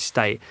a right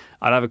state.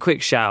 I'd have a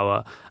quick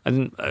shower.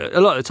 And a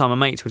lot of the time, my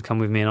mates would come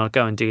with me and I'd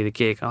go and do the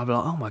gig. And I'd be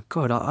like, oh my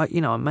God,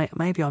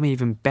 maybe I'm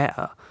even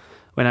better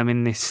when I'm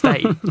in this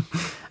state.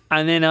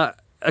 And then...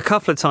 a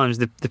couple of times,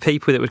 the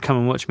people that would come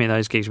and watch me at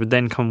those gigs would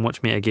then come and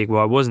watch me at a gig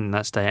where I wasn't in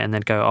that state, and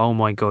they'd go, "Oh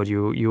my God,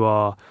 you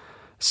are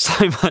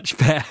so much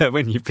better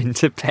when you've been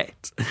to bed."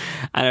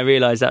 And I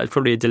realised that was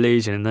probably a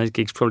delusion, and those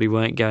gigs probably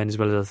weren't going as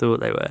well as I thought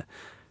they were.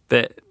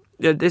 But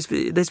there's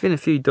been a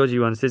few dodgy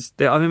ones.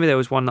 I remember there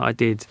was one that I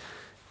did,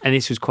 and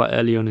this was quite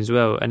early on as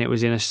well, and it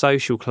was in a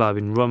social club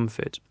in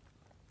Romford,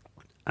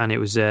 and it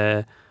was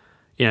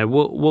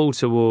wall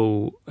to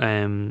wall,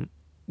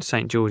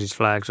 St George's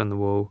flags on the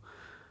wall.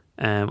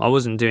 I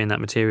wasn't doing that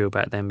material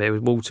back then, but it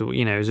was Walter.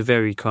 It was a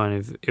very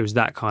it was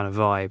that kind of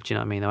vibe. Do you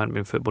know what I mean? I hadn't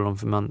been football on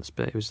for months,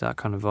 but it was that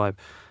kind of vibe.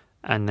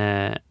 And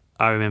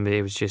I remember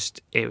it was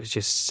just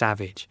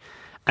savage.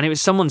 And it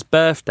was someone's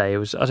birthday. It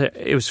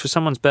was for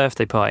someone's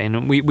birthday party,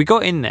 and we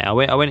got in there.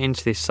 I went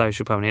into this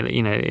social pub, and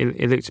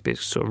it looked a bit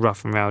sort of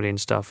rough and rowdy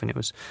and stuff, and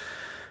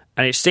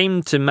it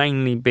seemed to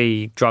mainly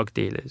be drug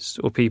dealers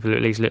or people who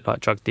at least looked like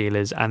drug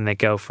dealers and their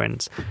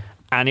girlfriends.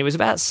 And it was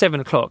about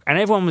 7 o'clock, and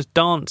everyone was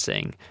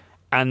dancing.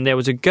 And there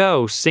was a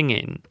girl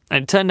singing,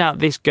 and it turned out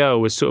this girl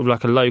was sort of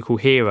like a local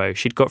hero.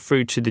 She'd got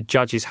through to the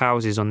judges'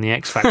 houses on the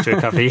X Factor a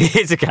couple of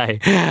years ago,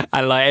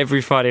 and like every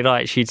Friday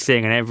night she'd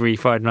sing, and every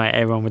Friday night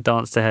everyone would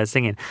dance to her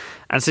singing.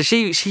 And so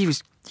she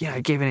was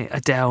giving it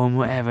Adele and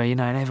whatever, and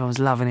everyone was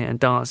loving it and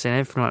dancing and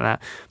everything like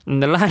that.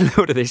 And the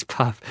landlord of this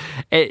pub,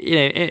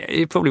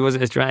 it probably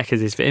wasn't as dramatic as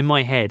this, but in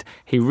my head,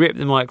 he ripped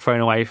the microphone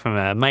away from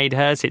her, made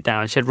her sit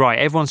down, and said, "Right,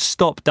 everyone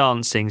stop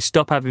dancing,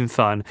 stop having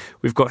fun.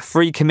 We've got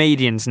 3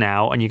 comedians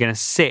now, and you're going to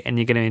sit and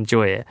you're going to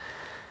enjoy it."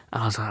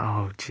 And I was like,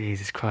 oh,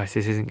 Jesus Christ,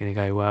 this isn't going to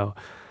go well.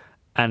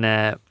 And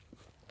I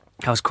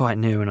was quite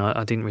new, and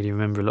I didn't really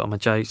remember a lot of my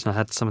jokes, and I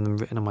had some of them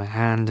written on my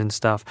hand and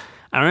stuff.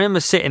 And I remember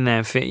sitting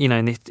there,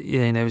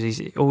 and there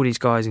was all these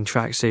guys in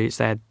tracksuits.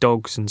 They had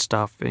dogs and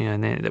stuff,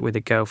 and with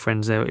their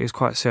girlfriends. It was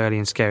quite surly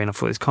and scary, and I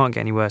thought, this can't get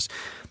any worse.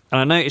 And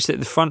I noticed that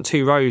the front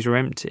 2 rows were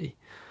empty.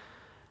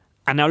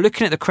 And now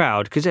looking at the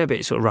crowd, because they're a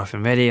bit sort of rough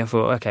and ready, I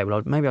thought, okay,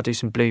 well, maybe I'll do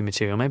some blue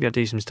material. Maybe I'll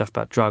do some stuff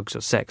about drugs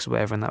or sex or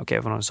whatever, and that'll get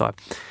everyone on side.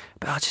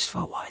 But I just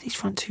thought, why are these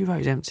front 2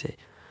 rows empty?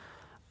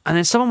 And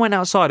then someone went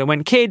outside and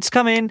went, "Kids,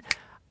 come in."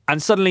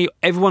 And suddenly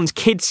everyone's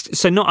kids.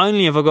 So not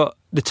only have I got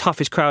the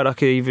toughest crowd I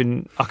could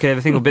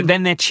ever think of, but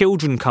then their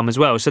children come as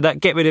well. So that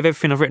get rid of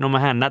everything I've written on my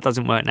hand. That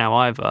doesn't work now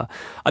either.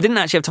 I didn't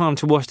actually have time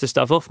to wash the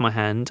stuff off my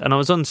hand, and I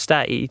was on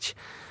stage,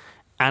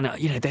 and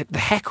the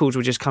heckles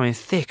were just coming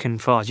thick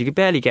and fast. You could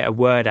barely get a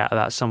word out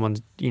about someone,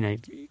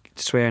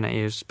 swearing at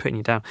you, just putting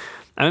you down.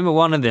 I remember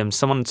one of them,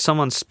 someone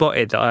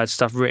spotted that I had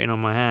stuff written on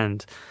my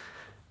hand,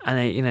 and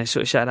they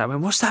sort of shouted out,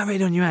 "What's that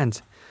written on your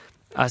hand?"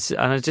 I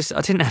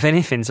didn't have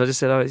anything, so I just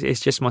said, "Oh, it's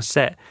just my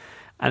set."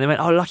 And they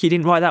went, "Oh, lucky you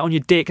didn't write that on your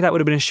dick. That would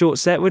have been a short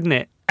set, wouldn't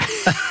it?"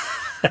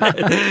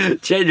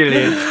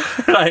 Genuinely,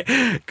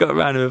 got a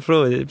round of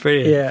applause. It's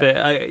brilliant. Yeah. But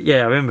I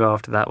remember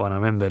after that one, I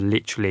remember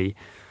literally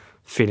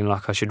feeling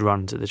like I should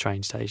run to the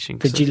train station.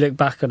 Did you look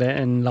back at it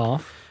and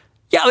laugh?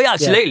 Yeah,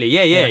 absolutely.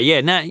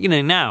 Yeah. Now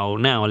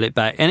I look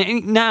back,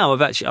 and now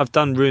I've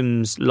done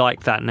rooms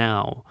like that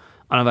now,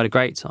 and I've had a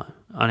great time.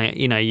 And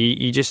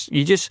you just.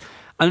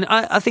 And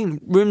I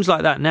think rooms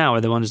like that now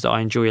are the ones that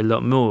I enjoy a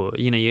lot more.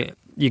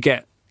 You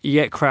get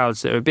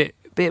crowds that are a bit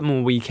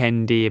more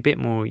weekendy, a bit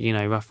more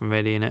rough and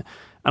ready in it,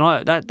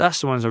 and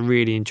that's the ones I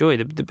really enjoy.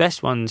 The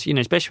best ones,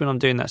 especially when I'm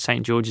doing that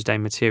St George's Day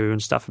material and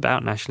stuff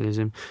about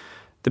nationalism.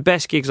 The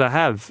best gigs I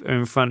have are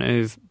in front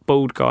of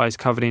bald guys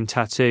covered in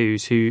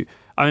tattoos. Who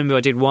I remember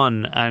I did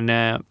one, and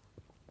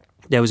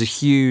there was a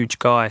huge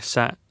guy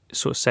sat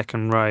sort of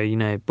second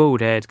row,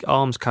 bald head,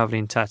 arms covered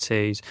in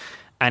tattoos.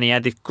 And he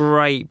had this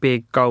great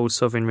big gold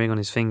sovereign ring on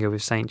his finger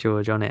with St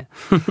George on it.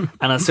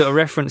 And I sort of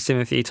referenced him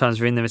a few times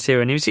in the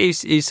material, and he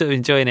was sort of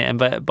enjoying it. And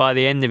by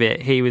the end of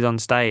it, he was on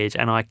stage,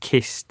 and I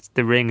kissed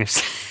the ring of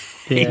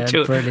St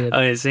George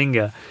on his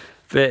finger.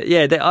 But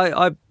yeah,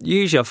 I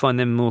usually find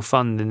them more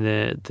fun than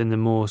the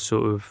more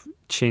sort of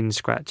chin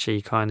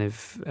scratchy kind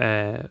of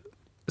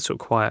sort of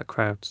quiet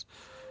crowds.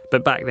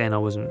 But back then, I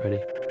wasn't ready.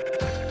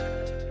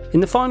 In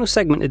the final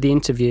segment of the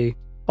interview,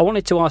 I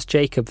wanted to ask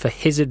Jacob for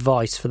his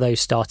advice for those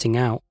starting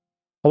out.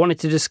 I wanted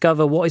to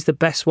discover what is the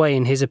best way,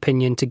 in his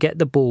opinion, to get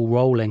the ball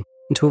rolling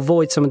and to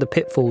avoid some of the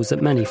pitfalls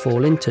that many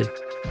fall into.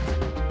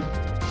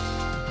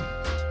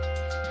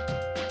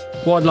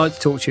 What I'd like to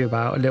talk to you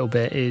about a little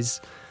bit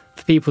is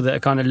for people that are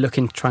kind of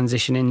looking to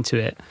transition into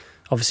it.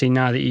 Obviously,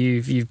 now that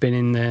you've been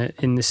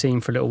in the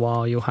scene for a little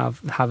while, you'll have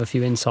a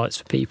few insights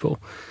for people.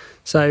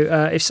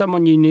 So if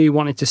someone you knew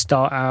wanted to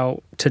start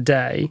out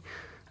today,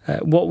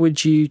 What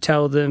would you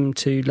tell them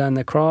to learn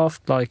their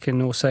craft, like,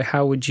 and also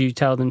how would you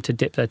tell them to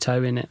dip their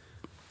toe in it,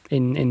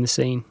 in the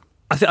scene?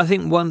 I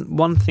think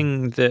one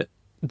thing that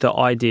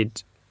I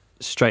did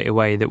straight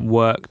away that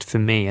worked for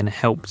me and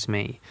helped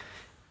me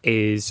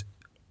is,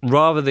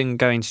 rather than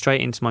going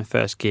straight into my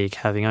first gig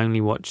having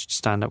only watched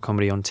stand-up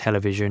comedy on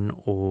television,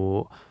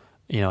 or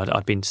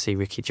I'd been to see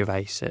Ricky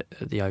Gervais at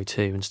the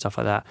O2 and stuff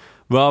like that,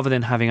 rather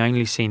than having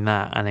only seen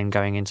that and then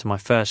going into my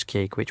first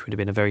gig, which would have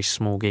been a very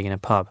small gig in a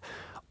pub,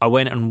 I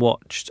went and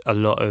watched a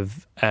lot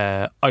of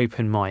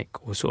open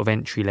mic or sort of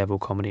entry-level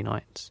comedy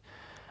nights,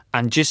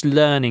 and just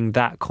learning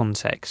that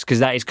context, because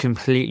that is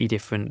completely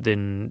different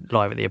than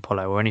Live at the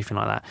Apollo or anything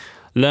like that.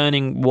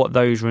 Learning what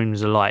those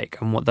rooms are like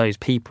and what those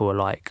people are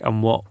like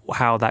and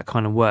how that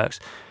kind of works,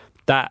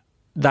 that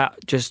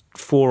just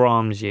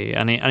forearms you.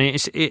 And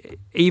it's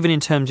even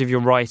in terms of your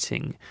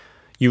writing,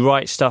 you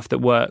write stuff that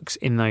works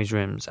in those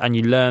rooms, and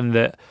you learn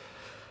that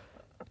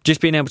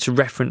just being able to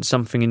reference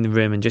something in the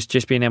room and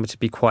just being able to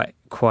be quite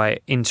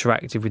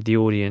interactive with the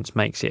audience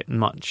makes it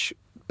much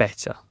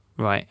better,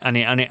 right? And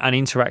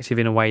interactive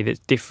in a way that's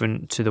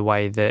different to the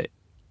way that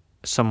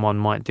someone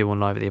might do on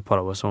Live at the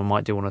Apollo or someone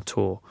might do on a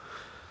tour.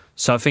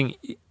 So I think,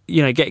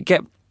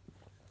 get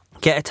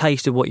a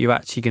taste of what you're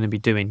actually going to be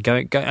doing.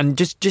 Go and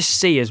just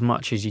see as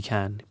much as you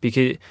can,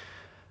 because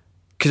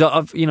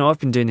I've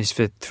been doing this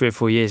for 3 or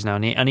 4 years now,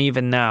 and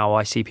even now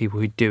I see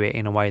people who do it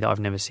in a way that I've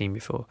never seen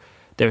before.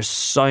 There are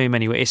so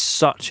many ways. It's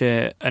such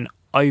an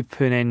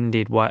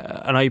open-ended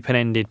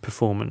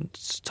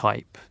performance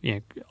type,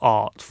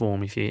 art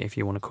form, if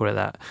you want to call it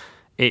that.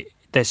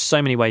 There's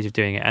so many ways of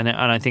doing it, and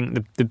I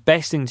think the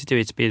best thing to do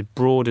is to be as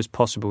broad as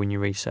possible in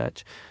your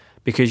research,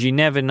 because you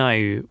never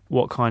know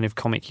what kind of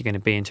comic you're going to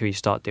be until you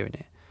start doing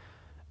it.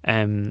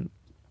 And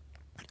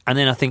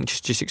then I think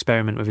just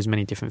experiment with as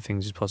many different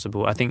things as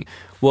possible. I think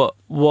what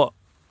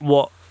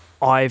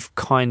I've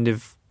found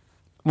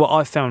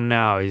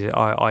now is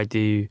I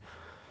do,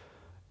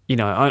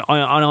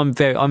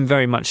 I'm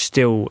very much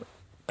still,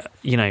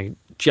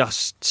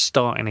 just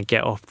starting to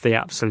get off the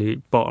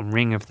absolute bottom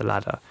ring of the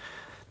ladder.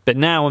 But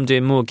now I'm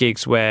doing more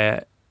gigs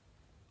where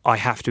I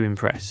have to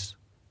impress.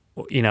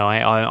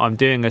 I'm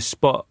doing a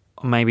spot,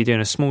 maybe doing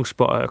a small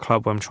spot at a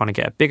club where I'm trying to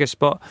get a bigger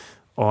spot,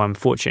 or I'm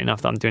fortunate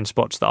enough that I'm doing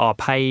spots that are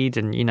paid,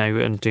 and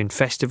and doing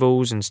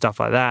festivals and stuff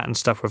like that, and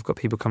stuff where I've got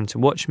people coming to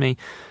watch me.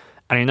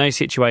 And in those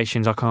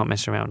situations, I can't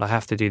mess around. I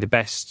have to do the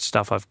best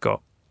stuff I've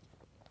got,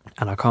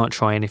 and I can't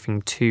try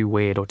anything too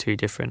weird or too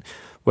different.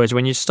 Whereas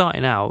when you're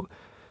starting out,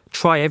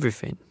 try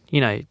everything.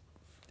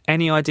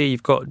 Any idea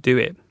you've got, do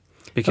it.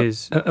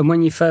 Because and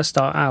when you first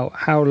start out,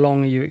 how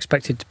long are you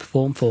expected to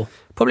perform for?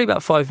 Probably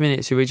about 5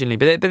 minutes originally,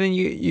 but then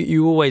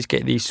you always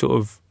get these sort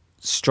of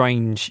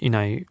strange,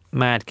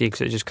 mad gigs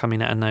that just come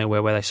in out of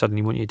nowhere where they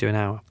suddenly want you to do an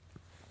hour,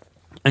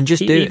 and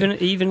just do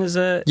it. Even as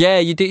a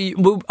you do.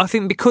 Well, I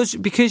think because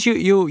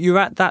you're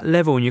at that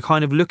level and you're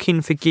kind of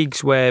looking for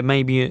gigs where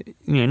maybe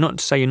not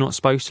to say you're not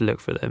supposed to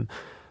look for them,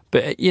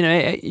 but at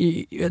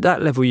that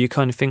level you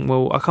kind of think,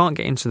 well, I can't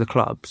get into the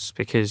clubs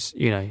because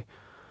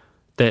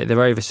they're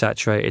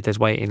oversaturated, there's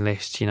waiting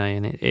lists,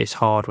 and it's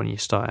hard when you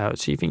start out.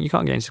 So you think you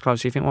can't get into the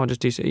clubs, so you think, well, I'll just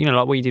do,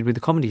 like what you did with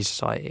the Comedy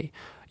Society.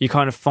 You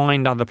kind of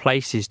find other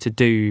places to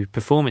do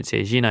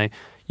performances. You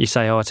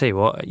say, oh, I tell you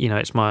what,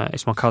 it's my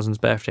cousin's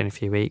birthday in a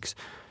few weeks.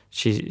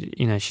 She's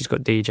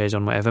got DJs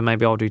on, whatever.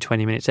 Maybe I'll do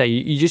 20 minutes there.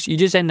 You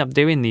just end up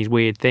doing these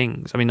weird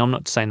things. I mean, I'm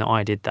not saying that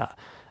I did that,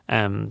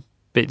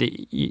 but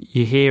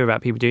you hear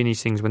about people doing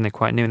these things when they're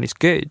quite new, and it's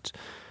good.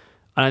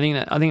 And I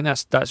think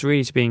that's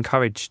really to be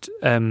encouraged.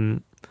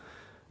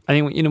 I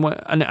think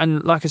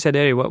and like I said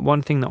earlier,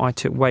 one thing that I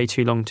took way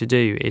too long to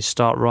do is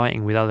start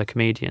writing with other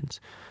comedians,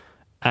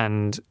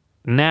 and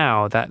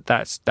now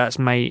that's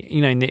made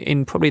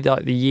in probably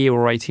like the year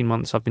or 18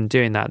 months I've been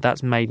doing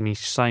that's made me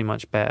so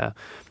much better.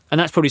 And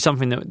that's probably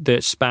something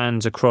that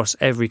spans across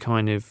every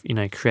kind of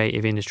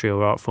creative industry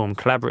or art form.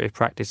 Collaborative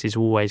practice is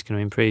always going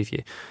to improve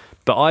you,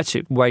 but I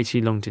took way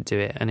too long to do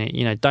it.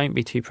 And don't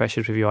be too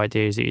precious with your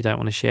ideas that you don't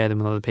want to share them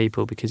with other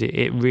people, because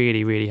it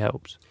really, really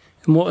helps.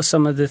 And what are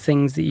some of the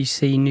things that you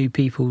see new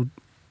people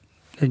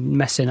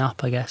messing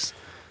up, I guess?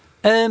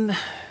 I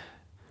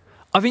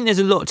think there's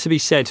a lot to be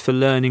said for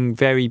learning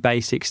very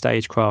basic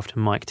stagecraft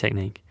and mic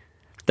technique.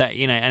 That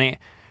and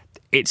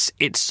it's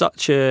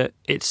such a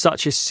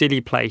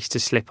silly place to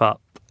slip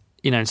up.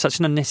 It's such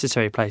an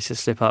unnecessary place to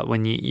slip up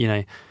when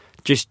you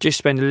just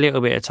spend a little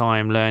bit of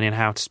time learning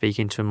how to speak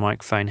into a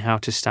microphone, how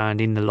to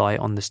stand in the light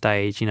on the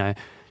stage.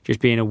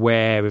 Just being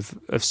aware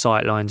of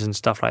sight lines and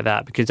stuff like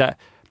that, because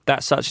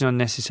that's such an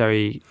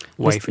unnecessary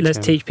way for it. Let's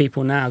teach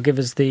people now. Give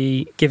us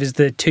the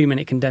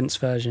 2-minute condensed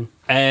version.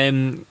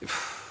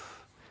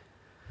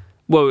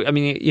 Well, I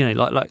mean,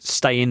 like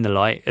stay in the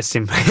light, as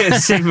simple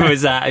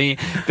as that. I mean,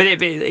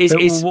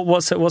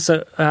 what's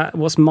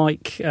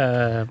mic?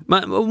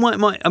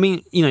 I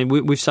mean,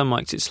 with some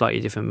mics it's slightly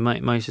different.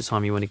 Most of the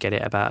time, you want to get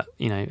it about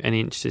an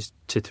inch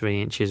to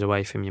 3 inches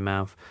away from your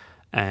mouth.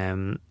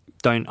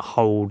 Don't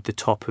hold the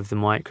top of the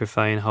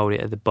microphone. Hold it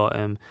at the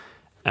bottom.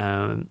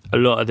 A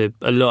lot of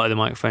the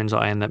microphones that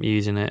I end up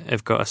using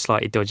have got a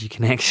slightly dodgy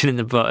connection in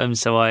the bottom.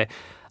 So I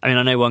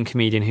know one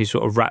comedian who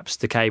sort of wraps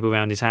the cable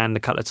around his hand a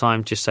couple of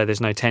times just so there's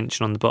no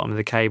tension on the bottom of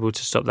the cable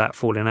to stop that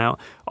falling out.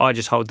 I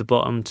just hold the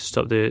bottom to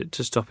stop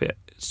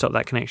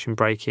that connection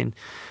breaking.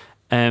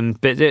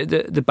 But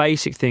the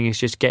basic thing is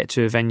just get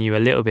to a venue a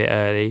little bit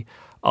early.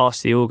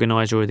 Ask the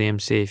organizer or the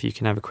MC if you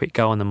can have a quick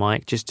go on the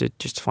mic just to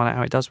find out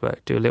how it does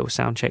work. Do a little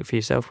sound check for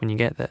yourself when you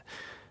get there.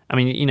 I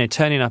mean,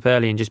 turning up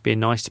early and just being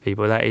nice to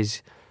people,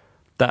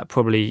 that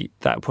probably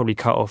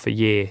cut off a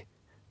year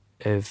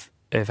of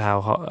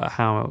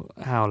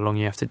how long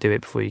you have to do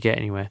it before you get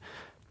anywhere,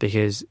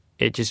 because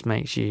it just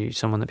makes you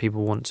someone that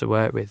people want to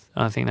work with.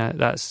 I think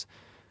that's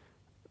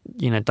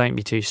don't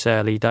be too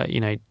surly.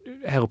 Don't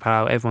help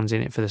out. Everyone's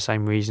in it for the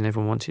same reason.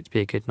 Everyone wants it to be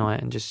a good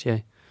night, and just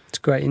It's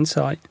great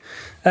insight.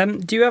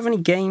 Do you have any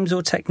games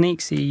or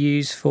techniques that you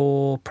use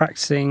for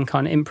practicing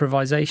kind of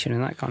improvisation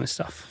and that kind of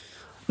stuff?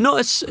 Not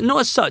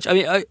as such. I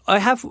mean, I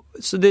have.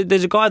 So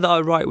there's a guy that I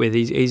write with.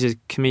 He's a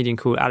comedian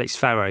called Alex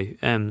Farrow.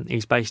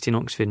 He's based in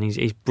Oxford, and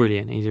he's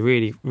brilliant. He's a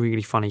really,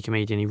 really funny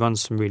comedian. He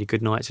runs some really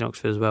good nights in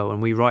Oxford as well,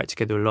 and we write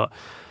together a lot.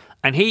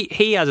 And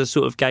he has a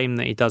sort of game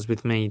that he does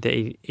with me that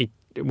he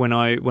when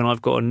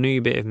I've got a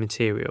new bit of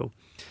material,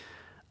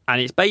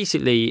 and it's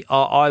basically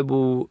I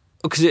will,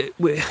 because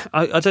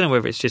I don't know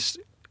whether it's just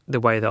the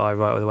way that I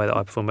write or the way that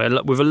I perform,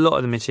 but with a lot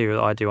of the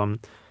material that I do,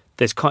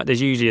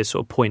 there's usually a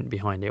sort of point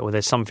behind it, or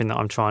there's something that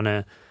I'm trying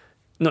to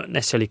not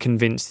necessarily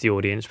convince the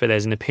audience, but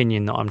there's an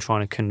opinion that I'm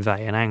trying to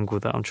convey, an angle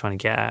that I'm trying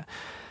to get at.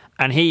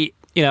 And he,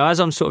 as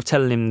I'm sort of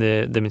telling him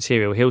the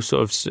material, he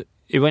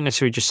won't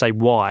necessarily just say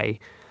why,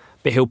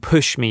 but he'll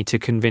push me to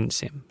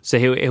convince him. So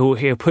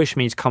he'll push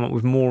me to come up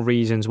with more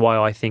reasons why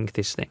I think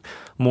this thing,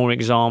 more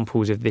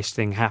examples of this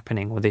thing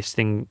happening or this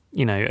thing,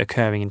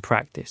 occurring in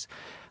practice.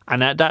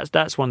 And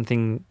that's one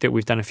thing that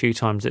we've done a few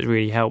times that's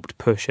really helped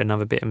push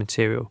another bit of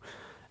material.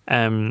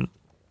 And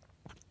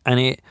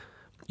it,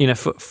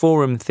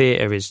 forum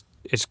theatre is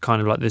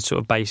kind of like the sort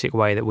of basic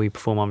way that we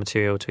perform our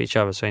material to each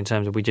other. So in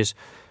terms of we just,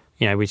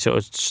 we sort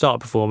of start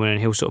performing and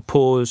he'll sort of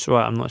pause,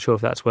 right, I'm not sure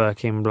if that's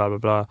working, blah, blah,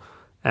 blah.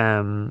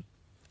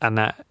 And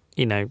that,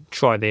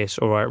 try this,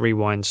 all right,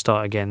 rewind,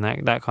 start again,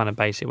 that kind of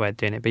basic way of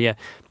doing it. But yeah,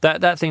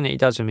 that thing that he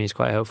does with me is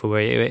quite helpful,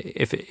 where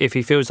if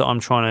he feels that I'm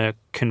trying to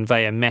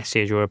convey a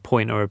message or a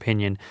point or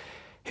opinion,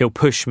 he'll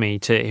push me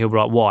he'll be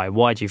like,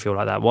 why do you feel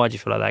like that? Why do you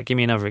feel like that? Give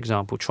me another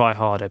example, try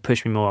harder,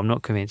 push me more, I'm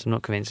not convinced,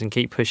 and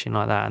keep pushing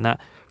like that. And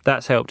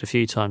that's helped a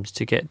few times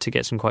to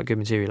get some quite good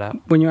material out.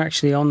 When you're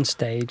actually on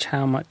stage,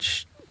 how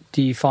much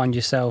do you find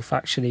yourself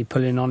actually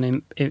pulling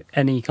on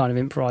any kind of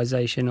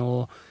improvisation,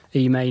 or are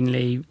you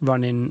mainly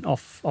running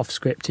off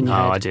script in your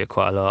head? No, I do it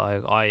quite a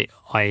lot.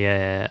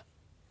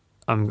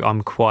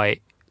 I'm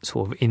quite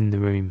sort of in the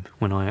room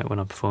when I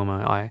perform.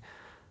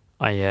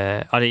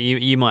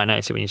 You might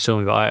notice it when you saw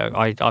me, but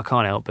I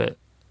can't help but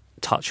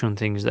touch on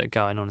things that are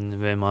going on in the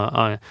room.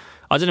 I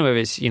don't know whether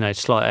it's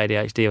slight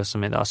ADHD or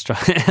something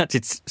that I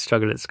did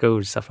struggle at school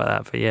and stuff like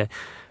that. But yeah,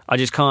 I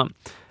just can't.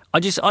 I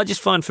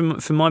just find from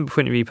my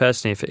point of view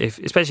personally, if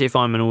especially if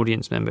I'm an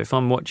audience member, if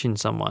I'm watching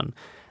someone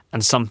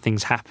and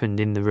something's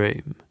happened in the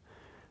room,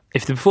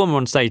 if the performer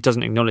on stage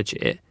doesn't acknowledge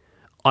it,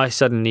 I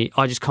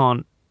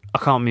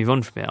can't move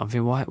on from it. I'm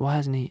thinking, why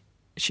hasn't he?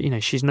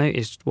 She's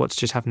noticed what's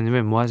just happened in the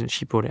room. Why hasn't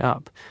she brought it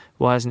up?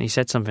 Why hasn't he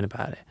said something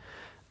about it?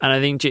 And I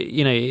think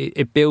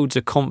it builds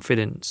a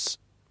confidence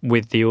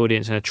with the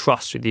audience and a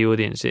trust with the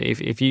audience.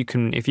 If you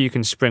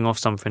can spring off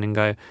something and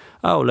go,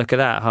 oh, look at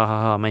that, ha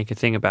ha ha, make a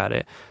thing about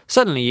it.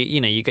 Suddenly,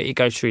 you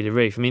go through the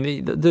roof. I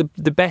mean,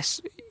 the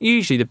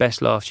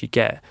best laughs you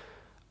get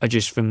are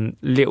just from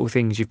little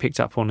things you picked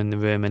up on in the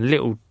room and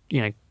little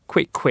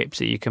quick quips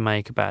that you can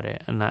make about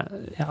it. And that.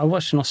 Yeah, I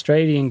watched an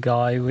Australian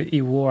guy.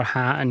 He wore a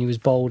hat and he was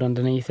bald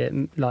underneath it.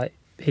 Like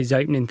his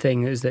opening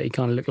thing was that he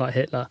kind of looked like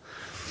Hitler,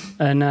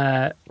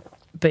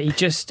 but he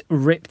just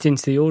ripped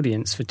into the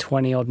audience for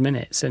 20 odd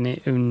minutes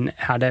and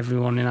had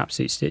everyone in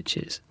absolute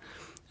stitches.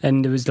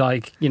 And there was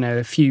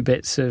a few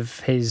bits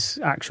of his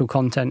actual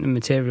content and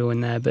material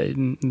in there, but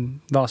the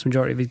vast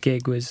majority of his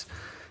gig was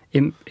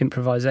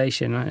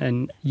improvisation.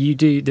 And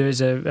there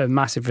is a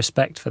massive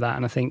respect for that.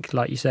 And I think,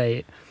 like you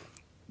say,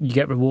 you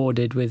get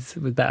rewarded with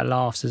better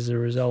laughs as a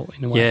result,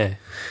 in a way.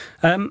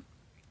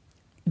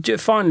 Yeah.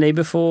 Finally,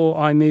 before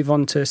I move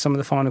on to some of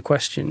the final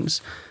questions,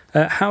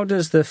 how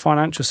does the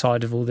financial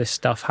side of all this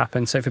stuff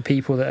happen? So for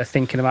people that are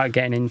thinking about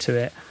getting into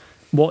it,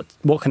 what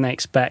can they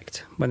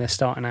expect when they're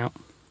starting out?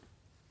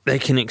 They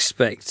can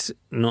expect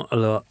not a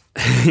lot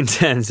in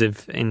terms of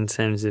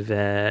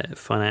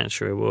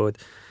financial reward.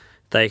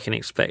 They can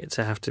expect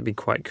to have to be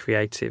quite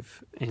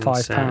creative.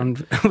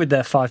 £5 with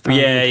their £5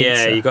 pizza.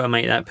 Yeah, you got to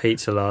make that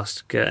pizza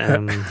last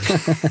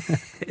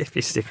if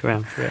you stick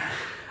around for it.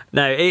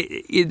 No,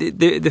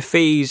 the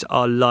fees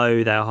are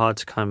low. They're hard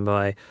to come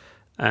by.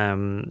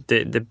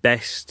 The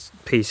best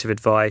piece of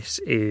advice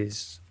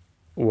is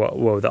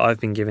that I've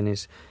been given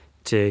is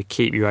to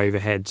keep your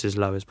overheads as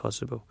low as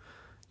possible.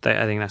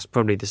 I think that's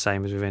probably the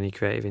same as with any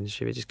creative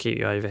industry. But just keep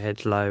your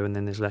overheads low, and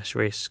then there's less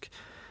risk.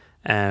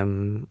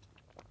 And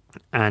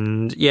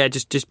yeah,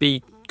 just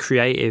be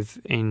creative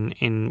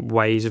in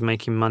ways of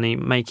making money,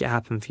 make it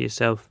happen for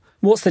yourself.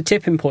 What's the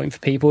tipping point for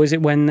people? Is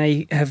it when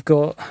they have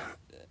got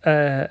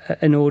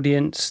an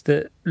audience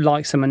that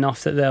likes them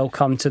enough that they'll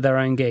come to their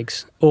own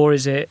gigs, or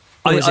is it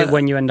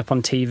when you end up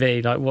on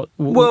TV? Like what?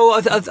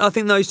 Well, I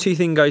think those two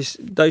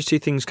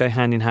things go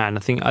hand in hand.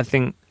 I was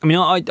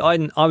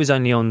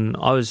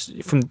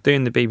from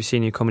doing the BBC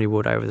New Comedy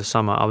Award over the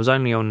summer. I was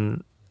on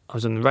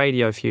the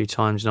radio a few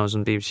times, and I was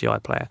on BBC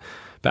iPlayer.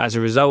 But as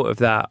a result of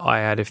that, I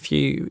had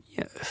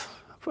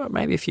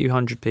maybe a few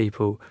hundred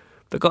people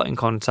that got in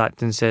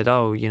contact and said,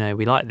 "Oh,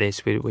 we like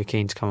this. We're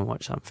keen to come and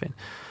watch something."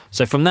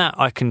 So from that,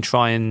 I can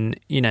try and,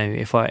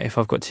 if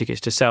I've got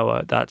tickets to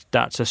sell,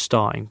 that's a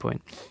starting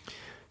point.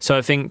 So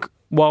I think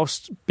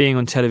whilst being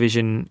on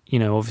television,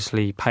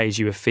 obviously pays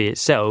you a fee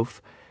itself,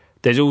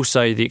 there's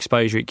also the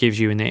exposure it gives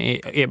you, and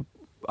it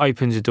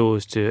opens the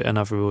doors to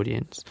another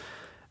audience.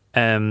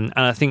 And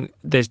I think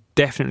there's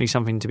definitely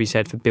something to be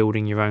said for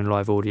building your own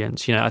live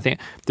audience. I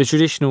think the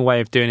traditional way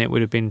of doing it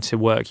would have been to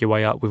work your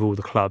way up with all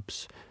the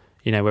clubs,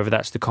 whether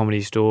that's the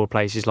Comedy Store,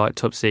 places like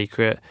Top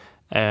Secret,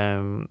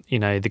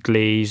 the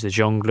Glees, the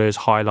Jongleurs,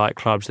 highlight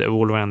clubs that are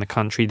all around the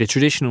country. The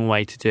traditional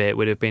way to do it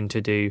would have been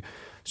to do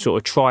sort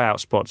of tryout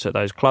spots at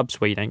those clubs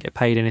where you don't get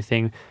paid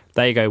anything.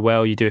 They go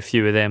well, you do a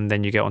few of them,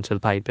 then you get onto the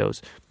paid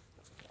bills.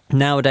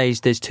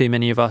 Nowadays, there's too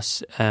many of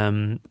us.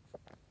 There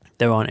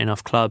aren't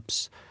enough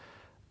clubs,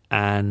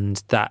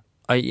 and that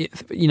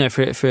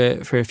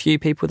for a few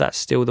people, that's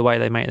still the way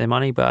they make their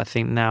money. But I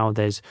think now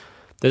there's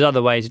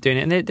other ways of doing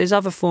it, and there's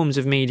other forms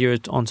of media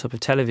on top of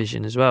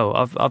television as well.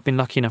 I've been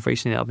lucky enough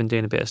recently that I've been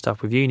doing a bit of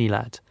stuff with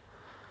Unilad,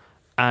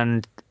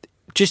 and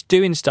just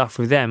doing stuff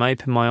with them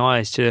opened my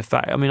eyes to the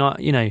fact. I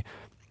mean,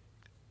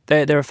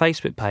 they're a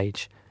Facebook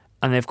page,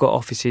 and they've got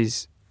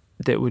offices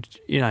that would,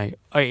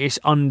 it's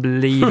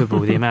unbelievable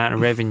the amount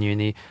of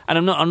revenue and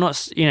I'm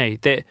not,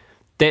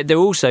 they're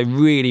also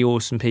really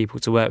awesome people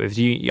to work with.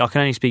 I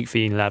can only speak for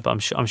Unilad,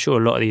 but I'm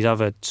sure a lot of these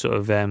other sort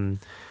of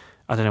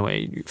I don't know,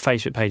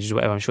 Facebook pages or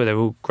whatever, I'm sure they're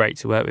all great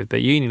to work with. But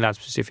Unilad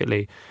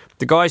specifically,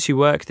 the guys who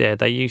work there,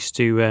 they used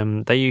to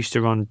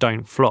run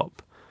Don't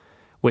Flop,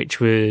 which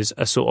was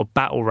a sort of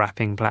battle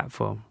rapping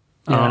platform.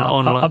 Yeah,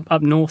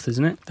 up north,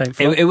 isn't it? Don't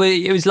Flop.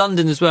 It was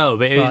London as well,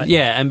 but right.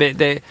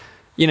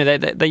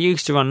 They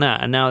used to run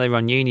that, and now they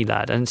run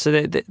Unilad. And so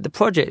the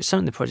project, some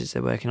of the projects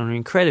they're working on are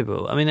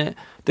incredible. I mean,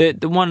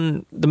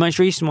 the most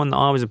recent one that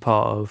I was a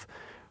part of,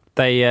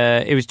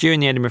 it was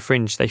during the Edinburgh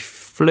Fringe. They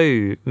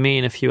flew me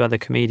and a few other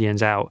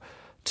comedians out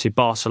to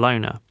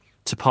Barcelona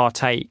to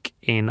partake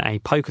in a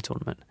poker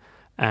tournament.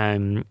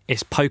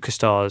 It's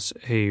PokerStars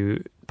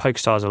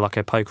are like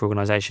a poker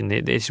organisation.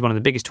 This is one of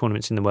the biggest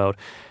tournaments in the world.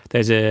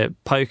 There's a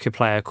poker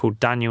player called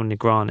Daniel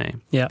Negreanu.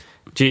 Yeah.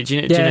 Do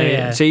you know?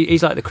 Yeah. So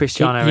he's like the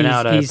Cristiano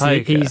Ronaldo of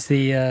poker. He's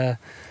the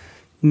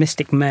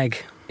Mystic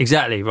Meg.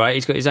 Exactly, right.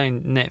 He's got his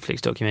own Netflix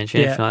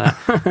documentary, anything like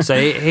that. So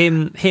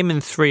him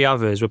and three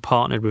others were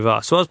partnered with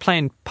us. So I was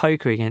playing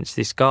poker against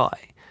this guy,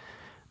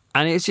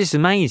 and it's just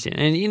amazing.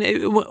 And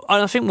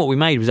I think what we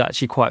made was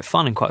actually quite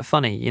fun and quite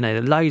funny.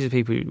 Loads of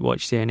people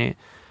watched it,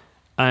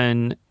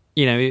 and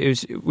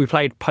we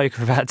played poker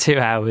for about 2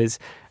 hours.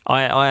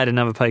 I had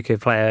another poker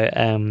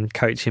player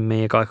coaching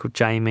me, a guy called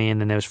Jamie,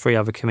 and then there was 3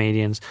 other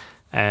comedians.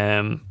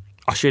 I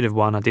should have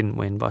won. I didn't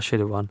win, but I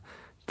should have won.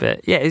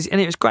 But yeah,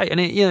 it was great, and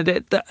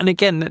and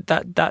again,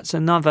 that's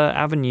another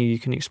avenue you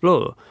can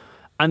explore.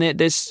 And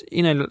there's,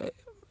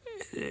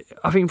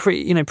 I think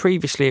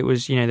previously it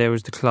was, there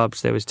was the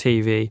clubs, there was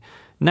TV.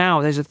 Now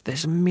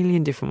there's a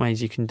million different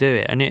ways you can do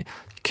it, and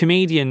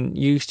comedian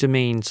used to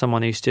mean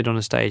someone who stood on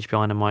a stage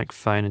behind a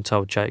microphone and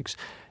told jokes.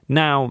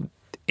 Now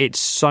it's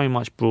so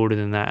much broader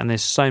than that, and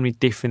there's so many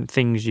different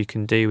things you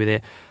can do with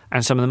it.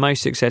 And some of the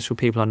most successful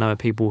people I know are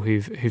people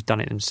who've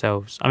done it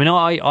themselves. I mean,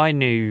 I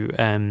knew.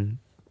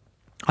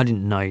 I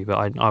didn't know,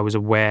 but I was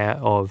aware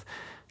of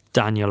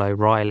Daniel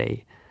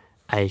O'Reilly,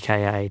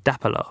 a.k.a.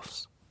 Dapper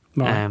Laughs.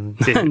 Right.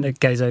 That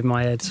goes over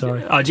my head,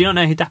 sorry. Oh, do you not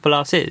know who Dapper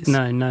Laughs is?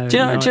 No. Do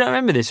you not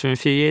remember this from a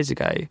few years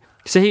ago?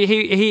 So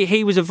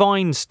he was a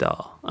Vine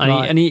star,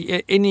 and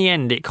he in the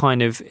end it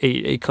kind of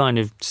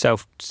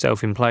self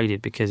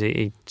imploded because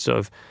he sort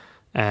of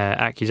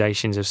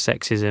accusations of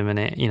sexism, and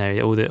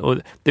all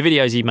the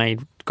videos he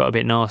made got a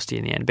bit nasty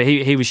in the end. But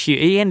he was huge.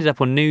 He ended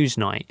up on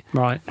Newsnight,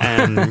 right?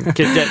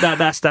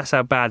 That's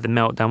how bad the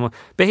meltdown was.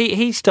 But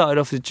he started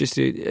off as just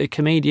a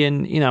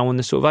comedian, on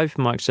the sort of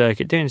open mic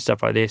circuit, doing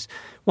stuff like this.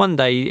 One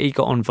day he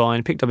got on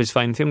Vine, picked up his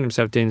phone, filmed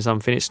himself doing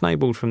something. It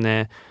snowballed from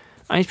there,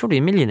 and he's probably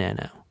a millionaire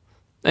now.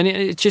 And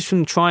it's just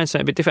from trying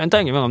something a bit different. And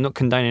don't get me wrong, I'm not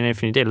condoning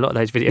everything he did. A lot of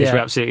those videos were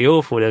absolutely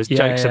awful. There was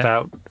jokes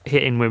about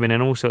hitting women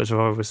and all sorts of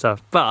horrible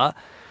stuff. But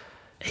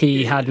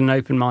he had an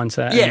open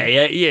mindset.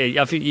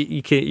 Yeah. I think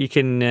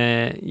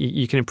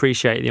you can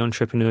appreciate the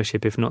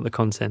entrepreneurship, if not the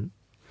content.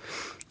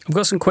 I've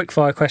got some quick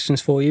fire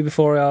questions for you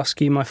before I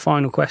ask you my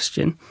final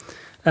question.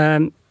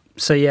 I'll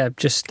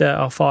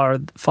fire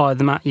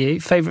them at you.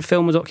 Favourite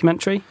film or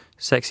documentary?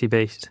 Sexy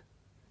Beast,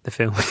 the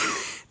film.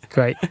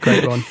 Great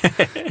one.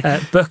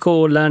 Book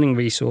or learning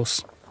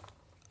resource?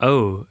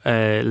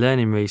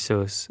 Learning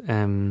resource.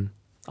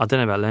 I don't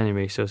know about learning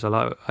resource.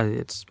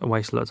 It's a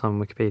waste a lot of time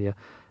on Wikipedia.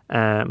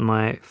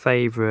 My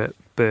favourite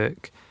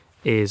book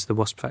is The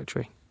Wasp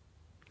Factory.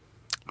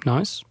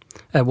 Nice.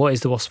 What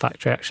is The Wasp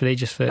Factory, actually,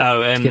 just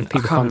to give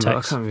people context? I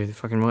can't remember the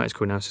fucking what it's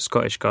called now. It's a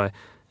Scottish guy.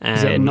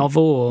 Is it a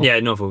novel? Or? Yeah,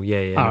 a novel.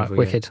 Yeah. All novel,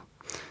 right,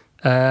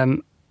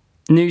 wicked.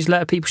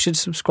 Newsletter people should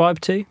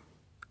subscribe to?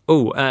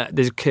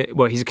 He's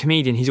a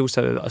comedian. He's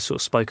also a sort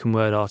of spoken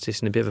word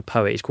artist and a bit of a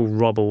poet. He's called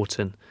Rob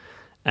Orton.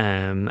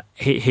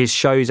 His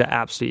shows are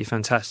absolutely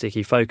fantastic.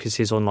 He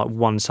focuses on like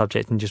one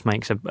subject and just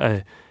makes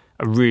a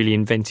really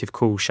inventive,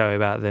 cool show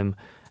about them.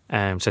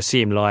 So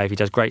see him live. He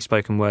does great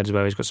spoken word as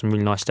well. He's got some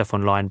really nice stuff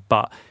online.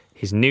 But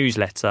his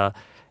newsletter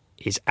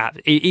is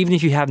even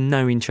if you have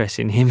no interest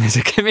in him as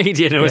a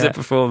comedian or as a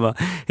performer,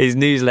 his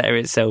newsletter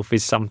itself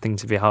is something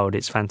to behold.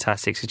 It's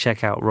fantastic. So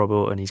check out Rob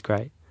Orton. He's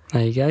great.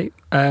 There you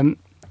go.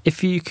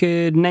 If you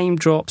could name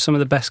drop some of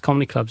the best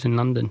comedy clubs in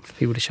London for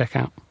people to check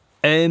out.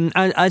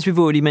 As we've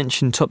already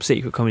mentioned, Top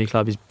Secret Comedy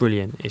Club is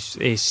brilliant. It's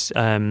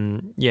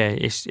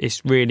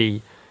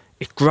really,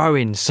 it's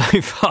growing so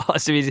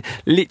fast. I mean, it's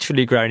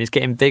literally growing. It's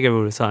getting bigger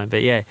all the time.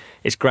 But yeah,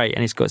 it's great,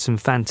 and it's got some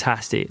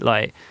fantastic,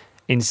 like,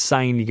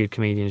 insanely good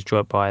comedians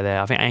drop by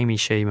there. I think Amy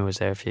Schumer was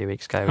there a few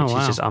weeks ago, which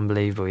is just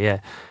unbelievable.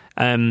 Yeah.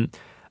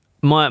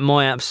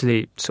 My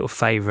absolute sort of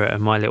favourite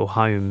and my little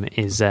home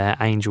is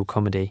Angel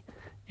Comedy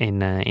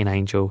in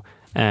Angel.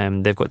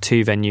 They've got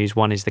two venues.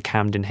 One is the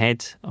Camden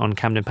Head on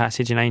Camden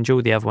Passage in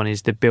Angel. The other one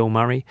is the Bill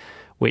Murray,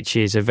 which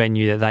is a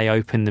venue that they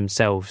open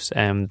themselves.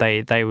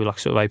 They were like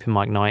sort of open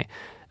mic night.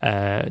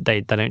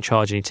 They don't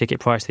charge any ticket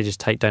price. They just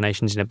take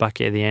donations in a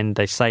bucket at the end.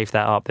 They save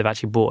that up. They've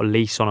actually bought a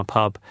lease on a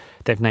pub.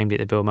 They've named it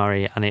the Bill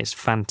Murray, and it's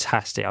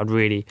fantastic. I'd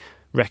really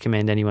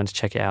recommend anyone to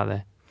check it out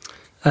there.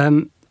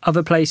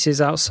 Other places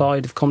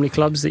outside of comedy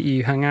clubs that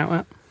you hang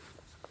out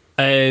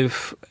at?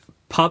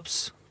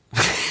 Pubs.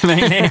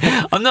 Mainly.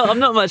 I'm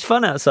not much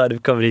fun outside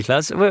of comedy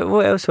clubs.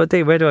 What else do I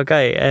do? Where do I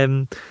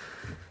go?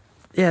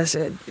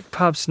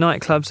 Pubs,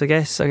 nightclubs, I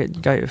guess. I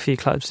go to a few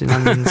clubs in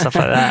London and stuff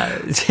like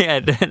that.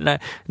 Yeah,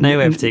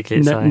 nowhere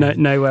particularly.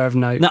 Nowhere of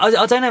note. No,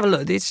 I don't have a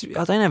look.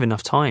 I don't have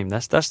enough time.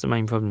 That's the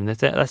main problem.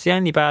 That's the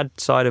only bad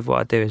side of what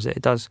I do, is that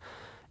it does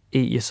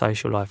eat your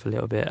social life a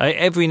little bit.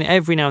 Every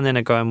now and then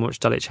I go and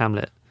watch Dulwich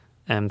Hamlet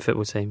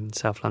football team in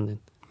South London.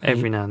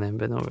 Every now and then,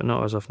 but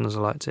not as often as I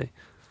like to.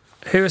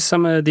 Who are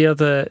some of the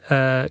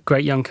other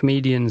great young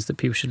comedians that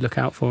people should look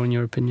out for, in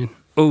your opinion?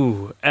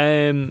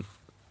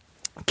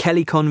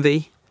 Kelly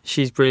Convey,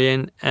 she's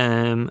brilliant.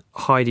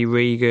 Heidi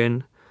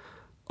Regan,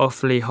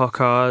 Offaly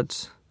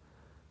Hockard.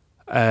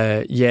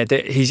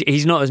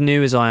 He's not as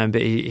new as I am,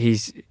 but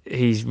he's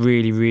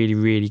really, really,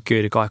 really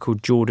good. A guy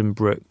called Jordan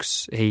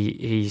Brooks.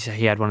 He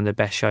had one of the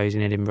best shows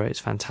in Edinburgh. It's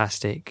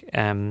fantastic.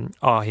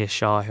 Ahia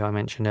Shah, who I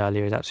mentioned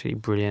earlier, is absolutely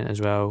brilliant as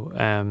well.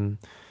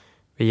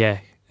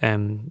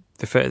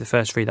 The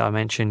first three that I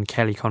mentioned,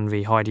 Kelly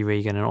Convey, Heidi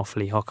Regan and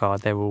Offaly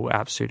Hockard, they're all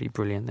absolutely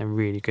brilliant. They're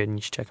really good and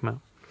you should check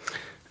them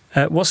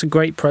out. What's a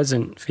great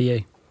present for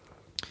you?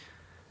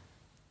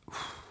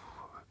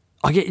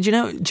 Do you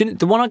know,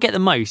 the one I get the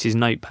most is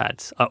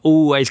notepads. I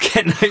always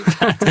get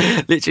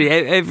notepads. Literally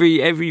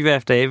every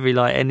birthday,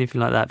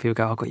 anything like that, people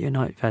go, I've got you a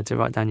notepad to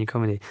write down your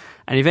comedy.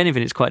 And if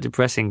anything, it's quite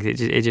depressing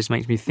because it just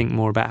makes me think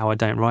more about how I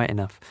don't write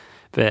enough.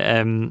 But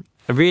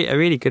a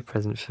really good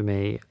present for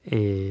me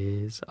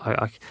is...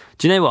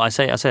 do you know what I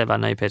say about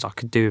notepads? I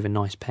could do with a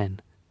nice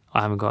pen.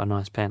 I haven't got a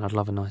nice pen. I'd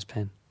love a nice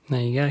pen.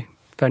 There you go.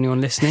 For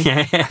anyone listening.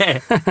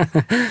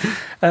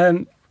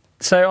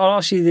 So I'll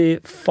ask you the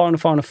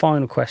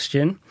final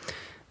question,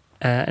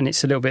 and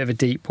it's a little bit of a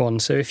deep one.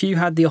 So if you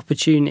had the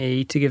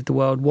opportunity to give the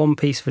world one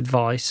piece of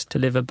advice to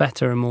live a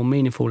better and more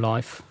meaningful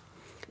life,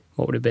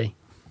 what would it be?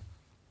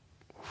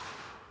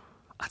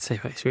 I'd say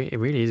it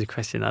really is a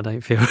question I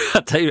don't feel I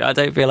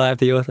have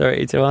the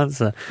authority to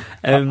answer.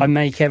 I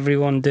make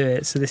everyone do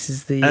it, so this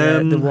is the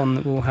one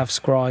that we'll have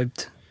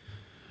scribed.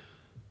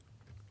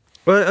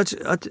 Well,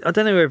 I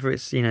don't know whether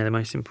it's the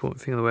most important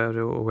thing in the world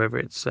or whether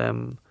it's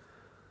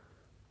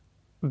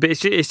but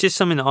it's just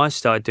something that I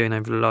started doing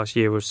over the last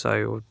year or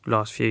so, or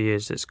last few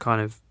years, that's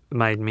kind of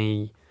made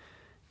me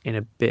in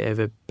a bit of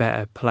a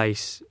better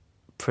place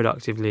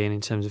productively and in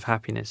terms of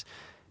happiness,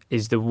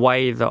 is the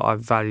way that I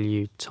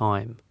value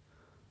time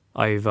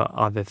over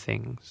other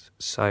things.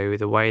 So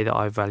the way that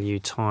I value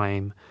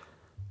time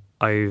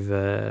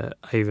over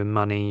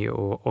money,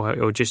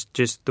 or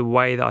just the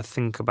way that I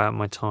think about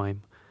my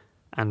time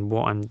and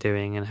what I'm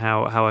doing and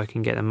how I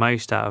can get the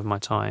most out of my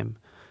time,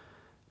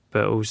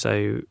 but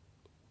also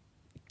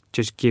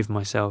just give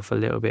myself a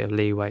little bit of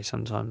leeway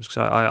sometimes,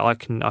 because I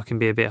can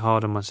be a bit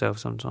hard on myself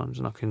sometimes,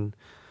 and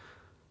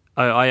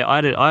I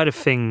had a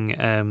thing.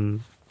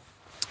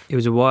 It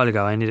was a while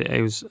ago. I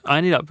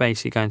ended up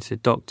basically going to the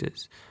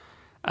doctors,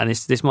 and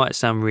this might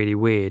sound really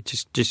weird.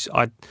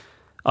 I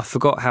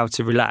forgot how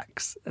to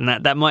relax, and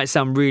that might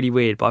sound really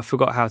weird, but I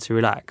forgot how to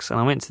relax, and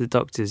I went to the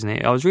doctors,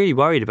 and I was really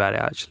worried about it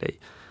actually.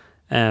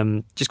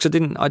 Just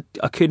because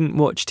I couldn't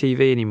watch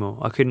TV anymore.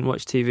 I couldn't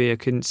watch TV. I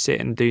couldn't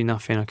sit and do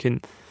nothing.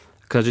 Because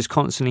I just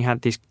constantly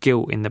had this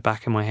guilt in the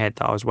back of my head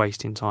that I was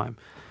wasting time.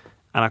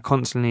 And I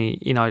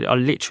constantly, I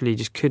literally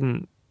just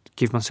couldn't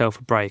give myself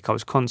a break. I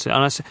was constant,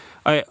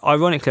 and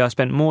ironically, I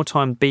spent more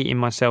time beating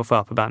myself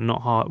up about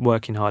not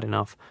working hard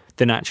enough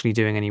than actually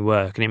doing any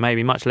work, and it made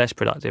me much less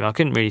productive. I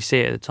couldn't really see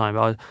it at the time,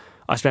 but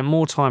I spent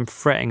more time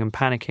fretting and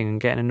panicking and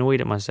getting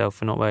annoyed at myself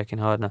for not working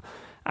hard enough.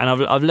 And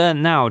I've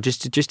learned now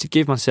just to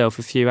give myself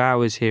a few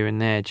hours here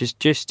and there, just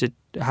to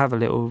have a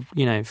little,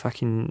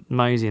 fucking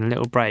mosey and a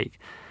little break.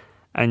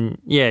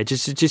 And yeah,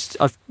 it's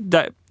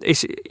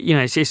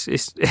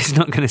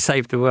not going to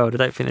save the world. I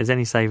don't think there's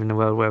any saving the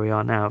world where we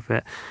are now.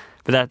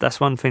 But that's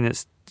one thing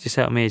that's just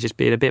helped me, just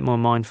being a bit more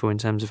mindful in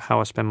terms of how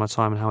I spend my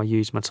time and how I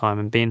use my time,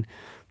 and being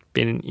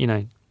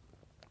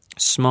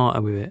smarter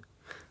with it.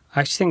 I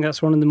actually think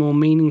that's one of the more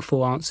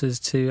meaningful answers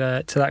to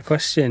that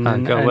question. Oh,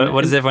 God,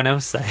 what does everyone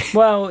else say?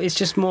 Well, it's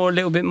just a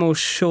little bit more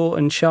short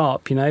and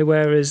sharp,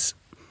 whereas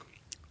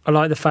I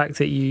like the fact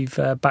that you've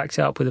backed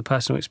it up with a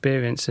personal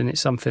experience, and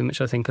it's something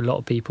which I think a lot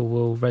of people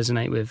will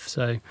resonate with.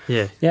 So,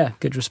 yeah,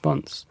 good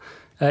response.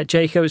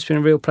 Jacob, it's been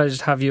a real pleasure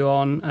to have you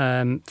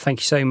on. Thank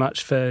you so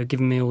much for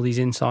giving me all these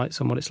insights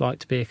on what it's like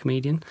to be a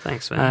comedian.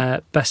 Thanks,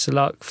 man. Best of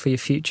luck for your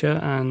future,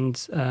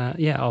 and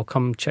I'll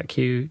come check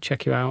you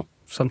out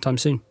sometime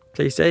soon.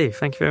 Please do.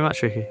 Thank you very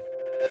much, Ricky.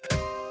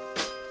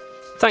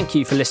 Thank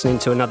you for listening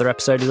to another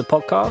episode of the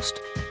podcast.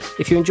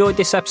 If you enjoyed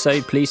this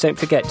episode, please don't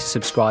forget to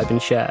subscribe and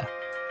share.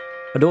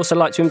 I'd also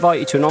like to invite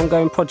you to an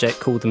ongoing project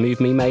called the Move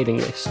Me mailing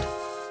list.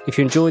 If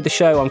you enjoyed the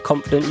show, I'm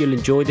confident you'll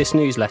enjoy this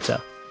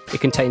newsletter.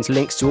 It contains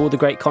links to all the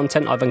great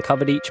content I've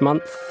uncovered each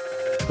month,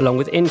 along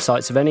with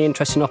insights of any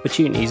interesting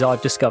opportunities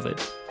I've discovered.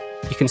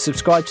 You can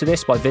subscribe to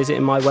this by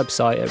visiting my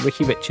website at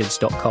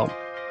rickyrichards.com.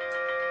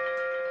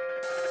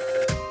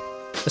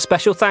 A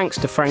special thanks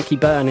to Frankie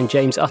Byrne and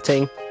James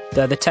Utting.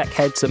 They're the tech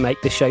heads that make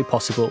this show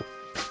possible.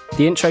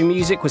 The intro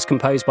music was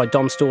composed by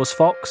Dom Stores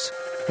Fox,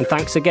 and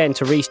thanks again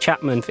to Rhys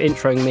Chapman for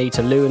introing me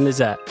to Lou and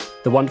Lizette,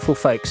 the wonderful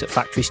folks at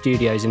Factory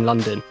Studios in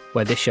London,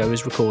 where this show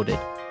is recorded.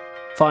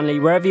 Finally,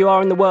 wherever you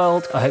are in the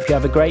world, I hope you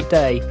have a great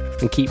day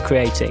and keep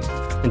creating.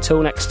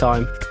 Until next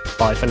time,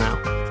 bye for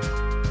now.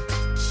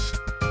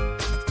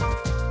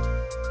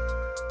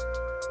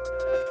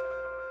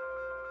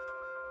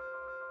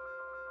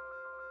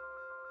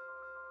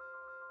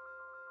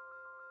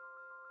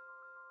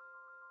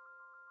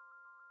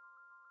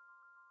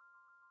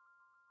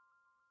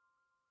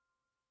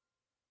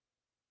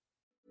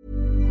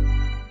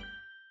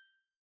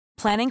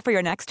 Planning for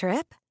your next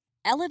trip?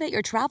 Elevate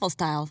your travel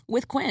style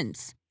with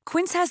Quince.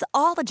 Quince has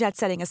all the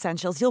jet-setting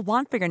essentials you'll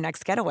want for your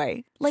next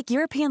getaway, like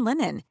European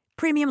linen,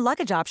 premium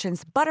luggage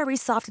options, buttery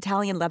soft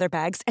Italian leather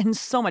bags, and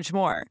so much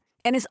more.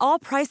 And is all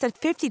priced at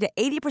 50 to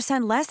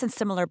 80% less than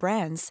similar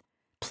brands.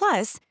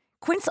 Plus,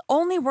 Quince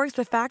only works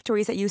with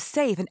factories that use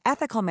safe and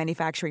ethical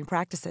manufacturing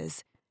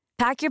practices.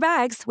 Pack your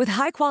bags with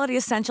high-quality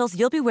essentials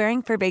you'll be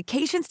wearing for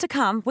vacations to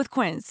come with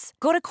Quince.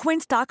 Go to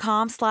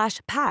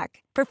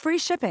quince.com/pack for free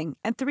shipping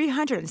and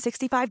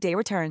 365-day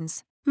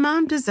returns.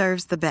 Mom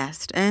deserves the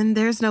best, and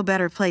there's no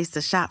better place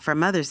to shop for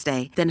Mother's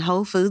Day than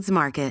Whole Foods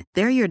Market.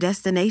 They're your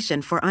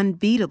destination for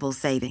unbeatable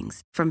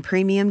savings, from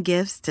premium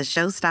gifts to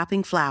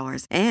show-stopping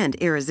flowers and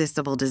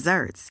irresistible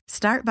desserts.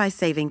 Start by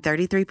saving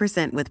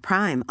 33% with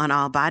Prime on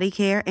all body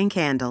care and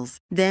candles.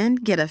 Then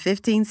get a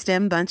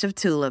 15-stem bunch of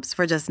tulips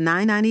for just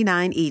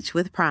 $9.99 each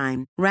with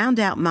Prime. Round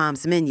out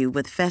Mom's menu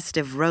with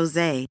festive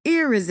rosé,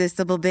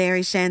 irresistible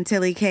berry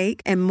chantilly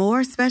cake, and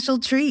more special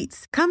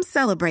treats. Come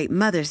celebrate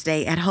Mother's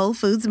Day at Whole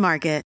Foods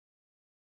Market.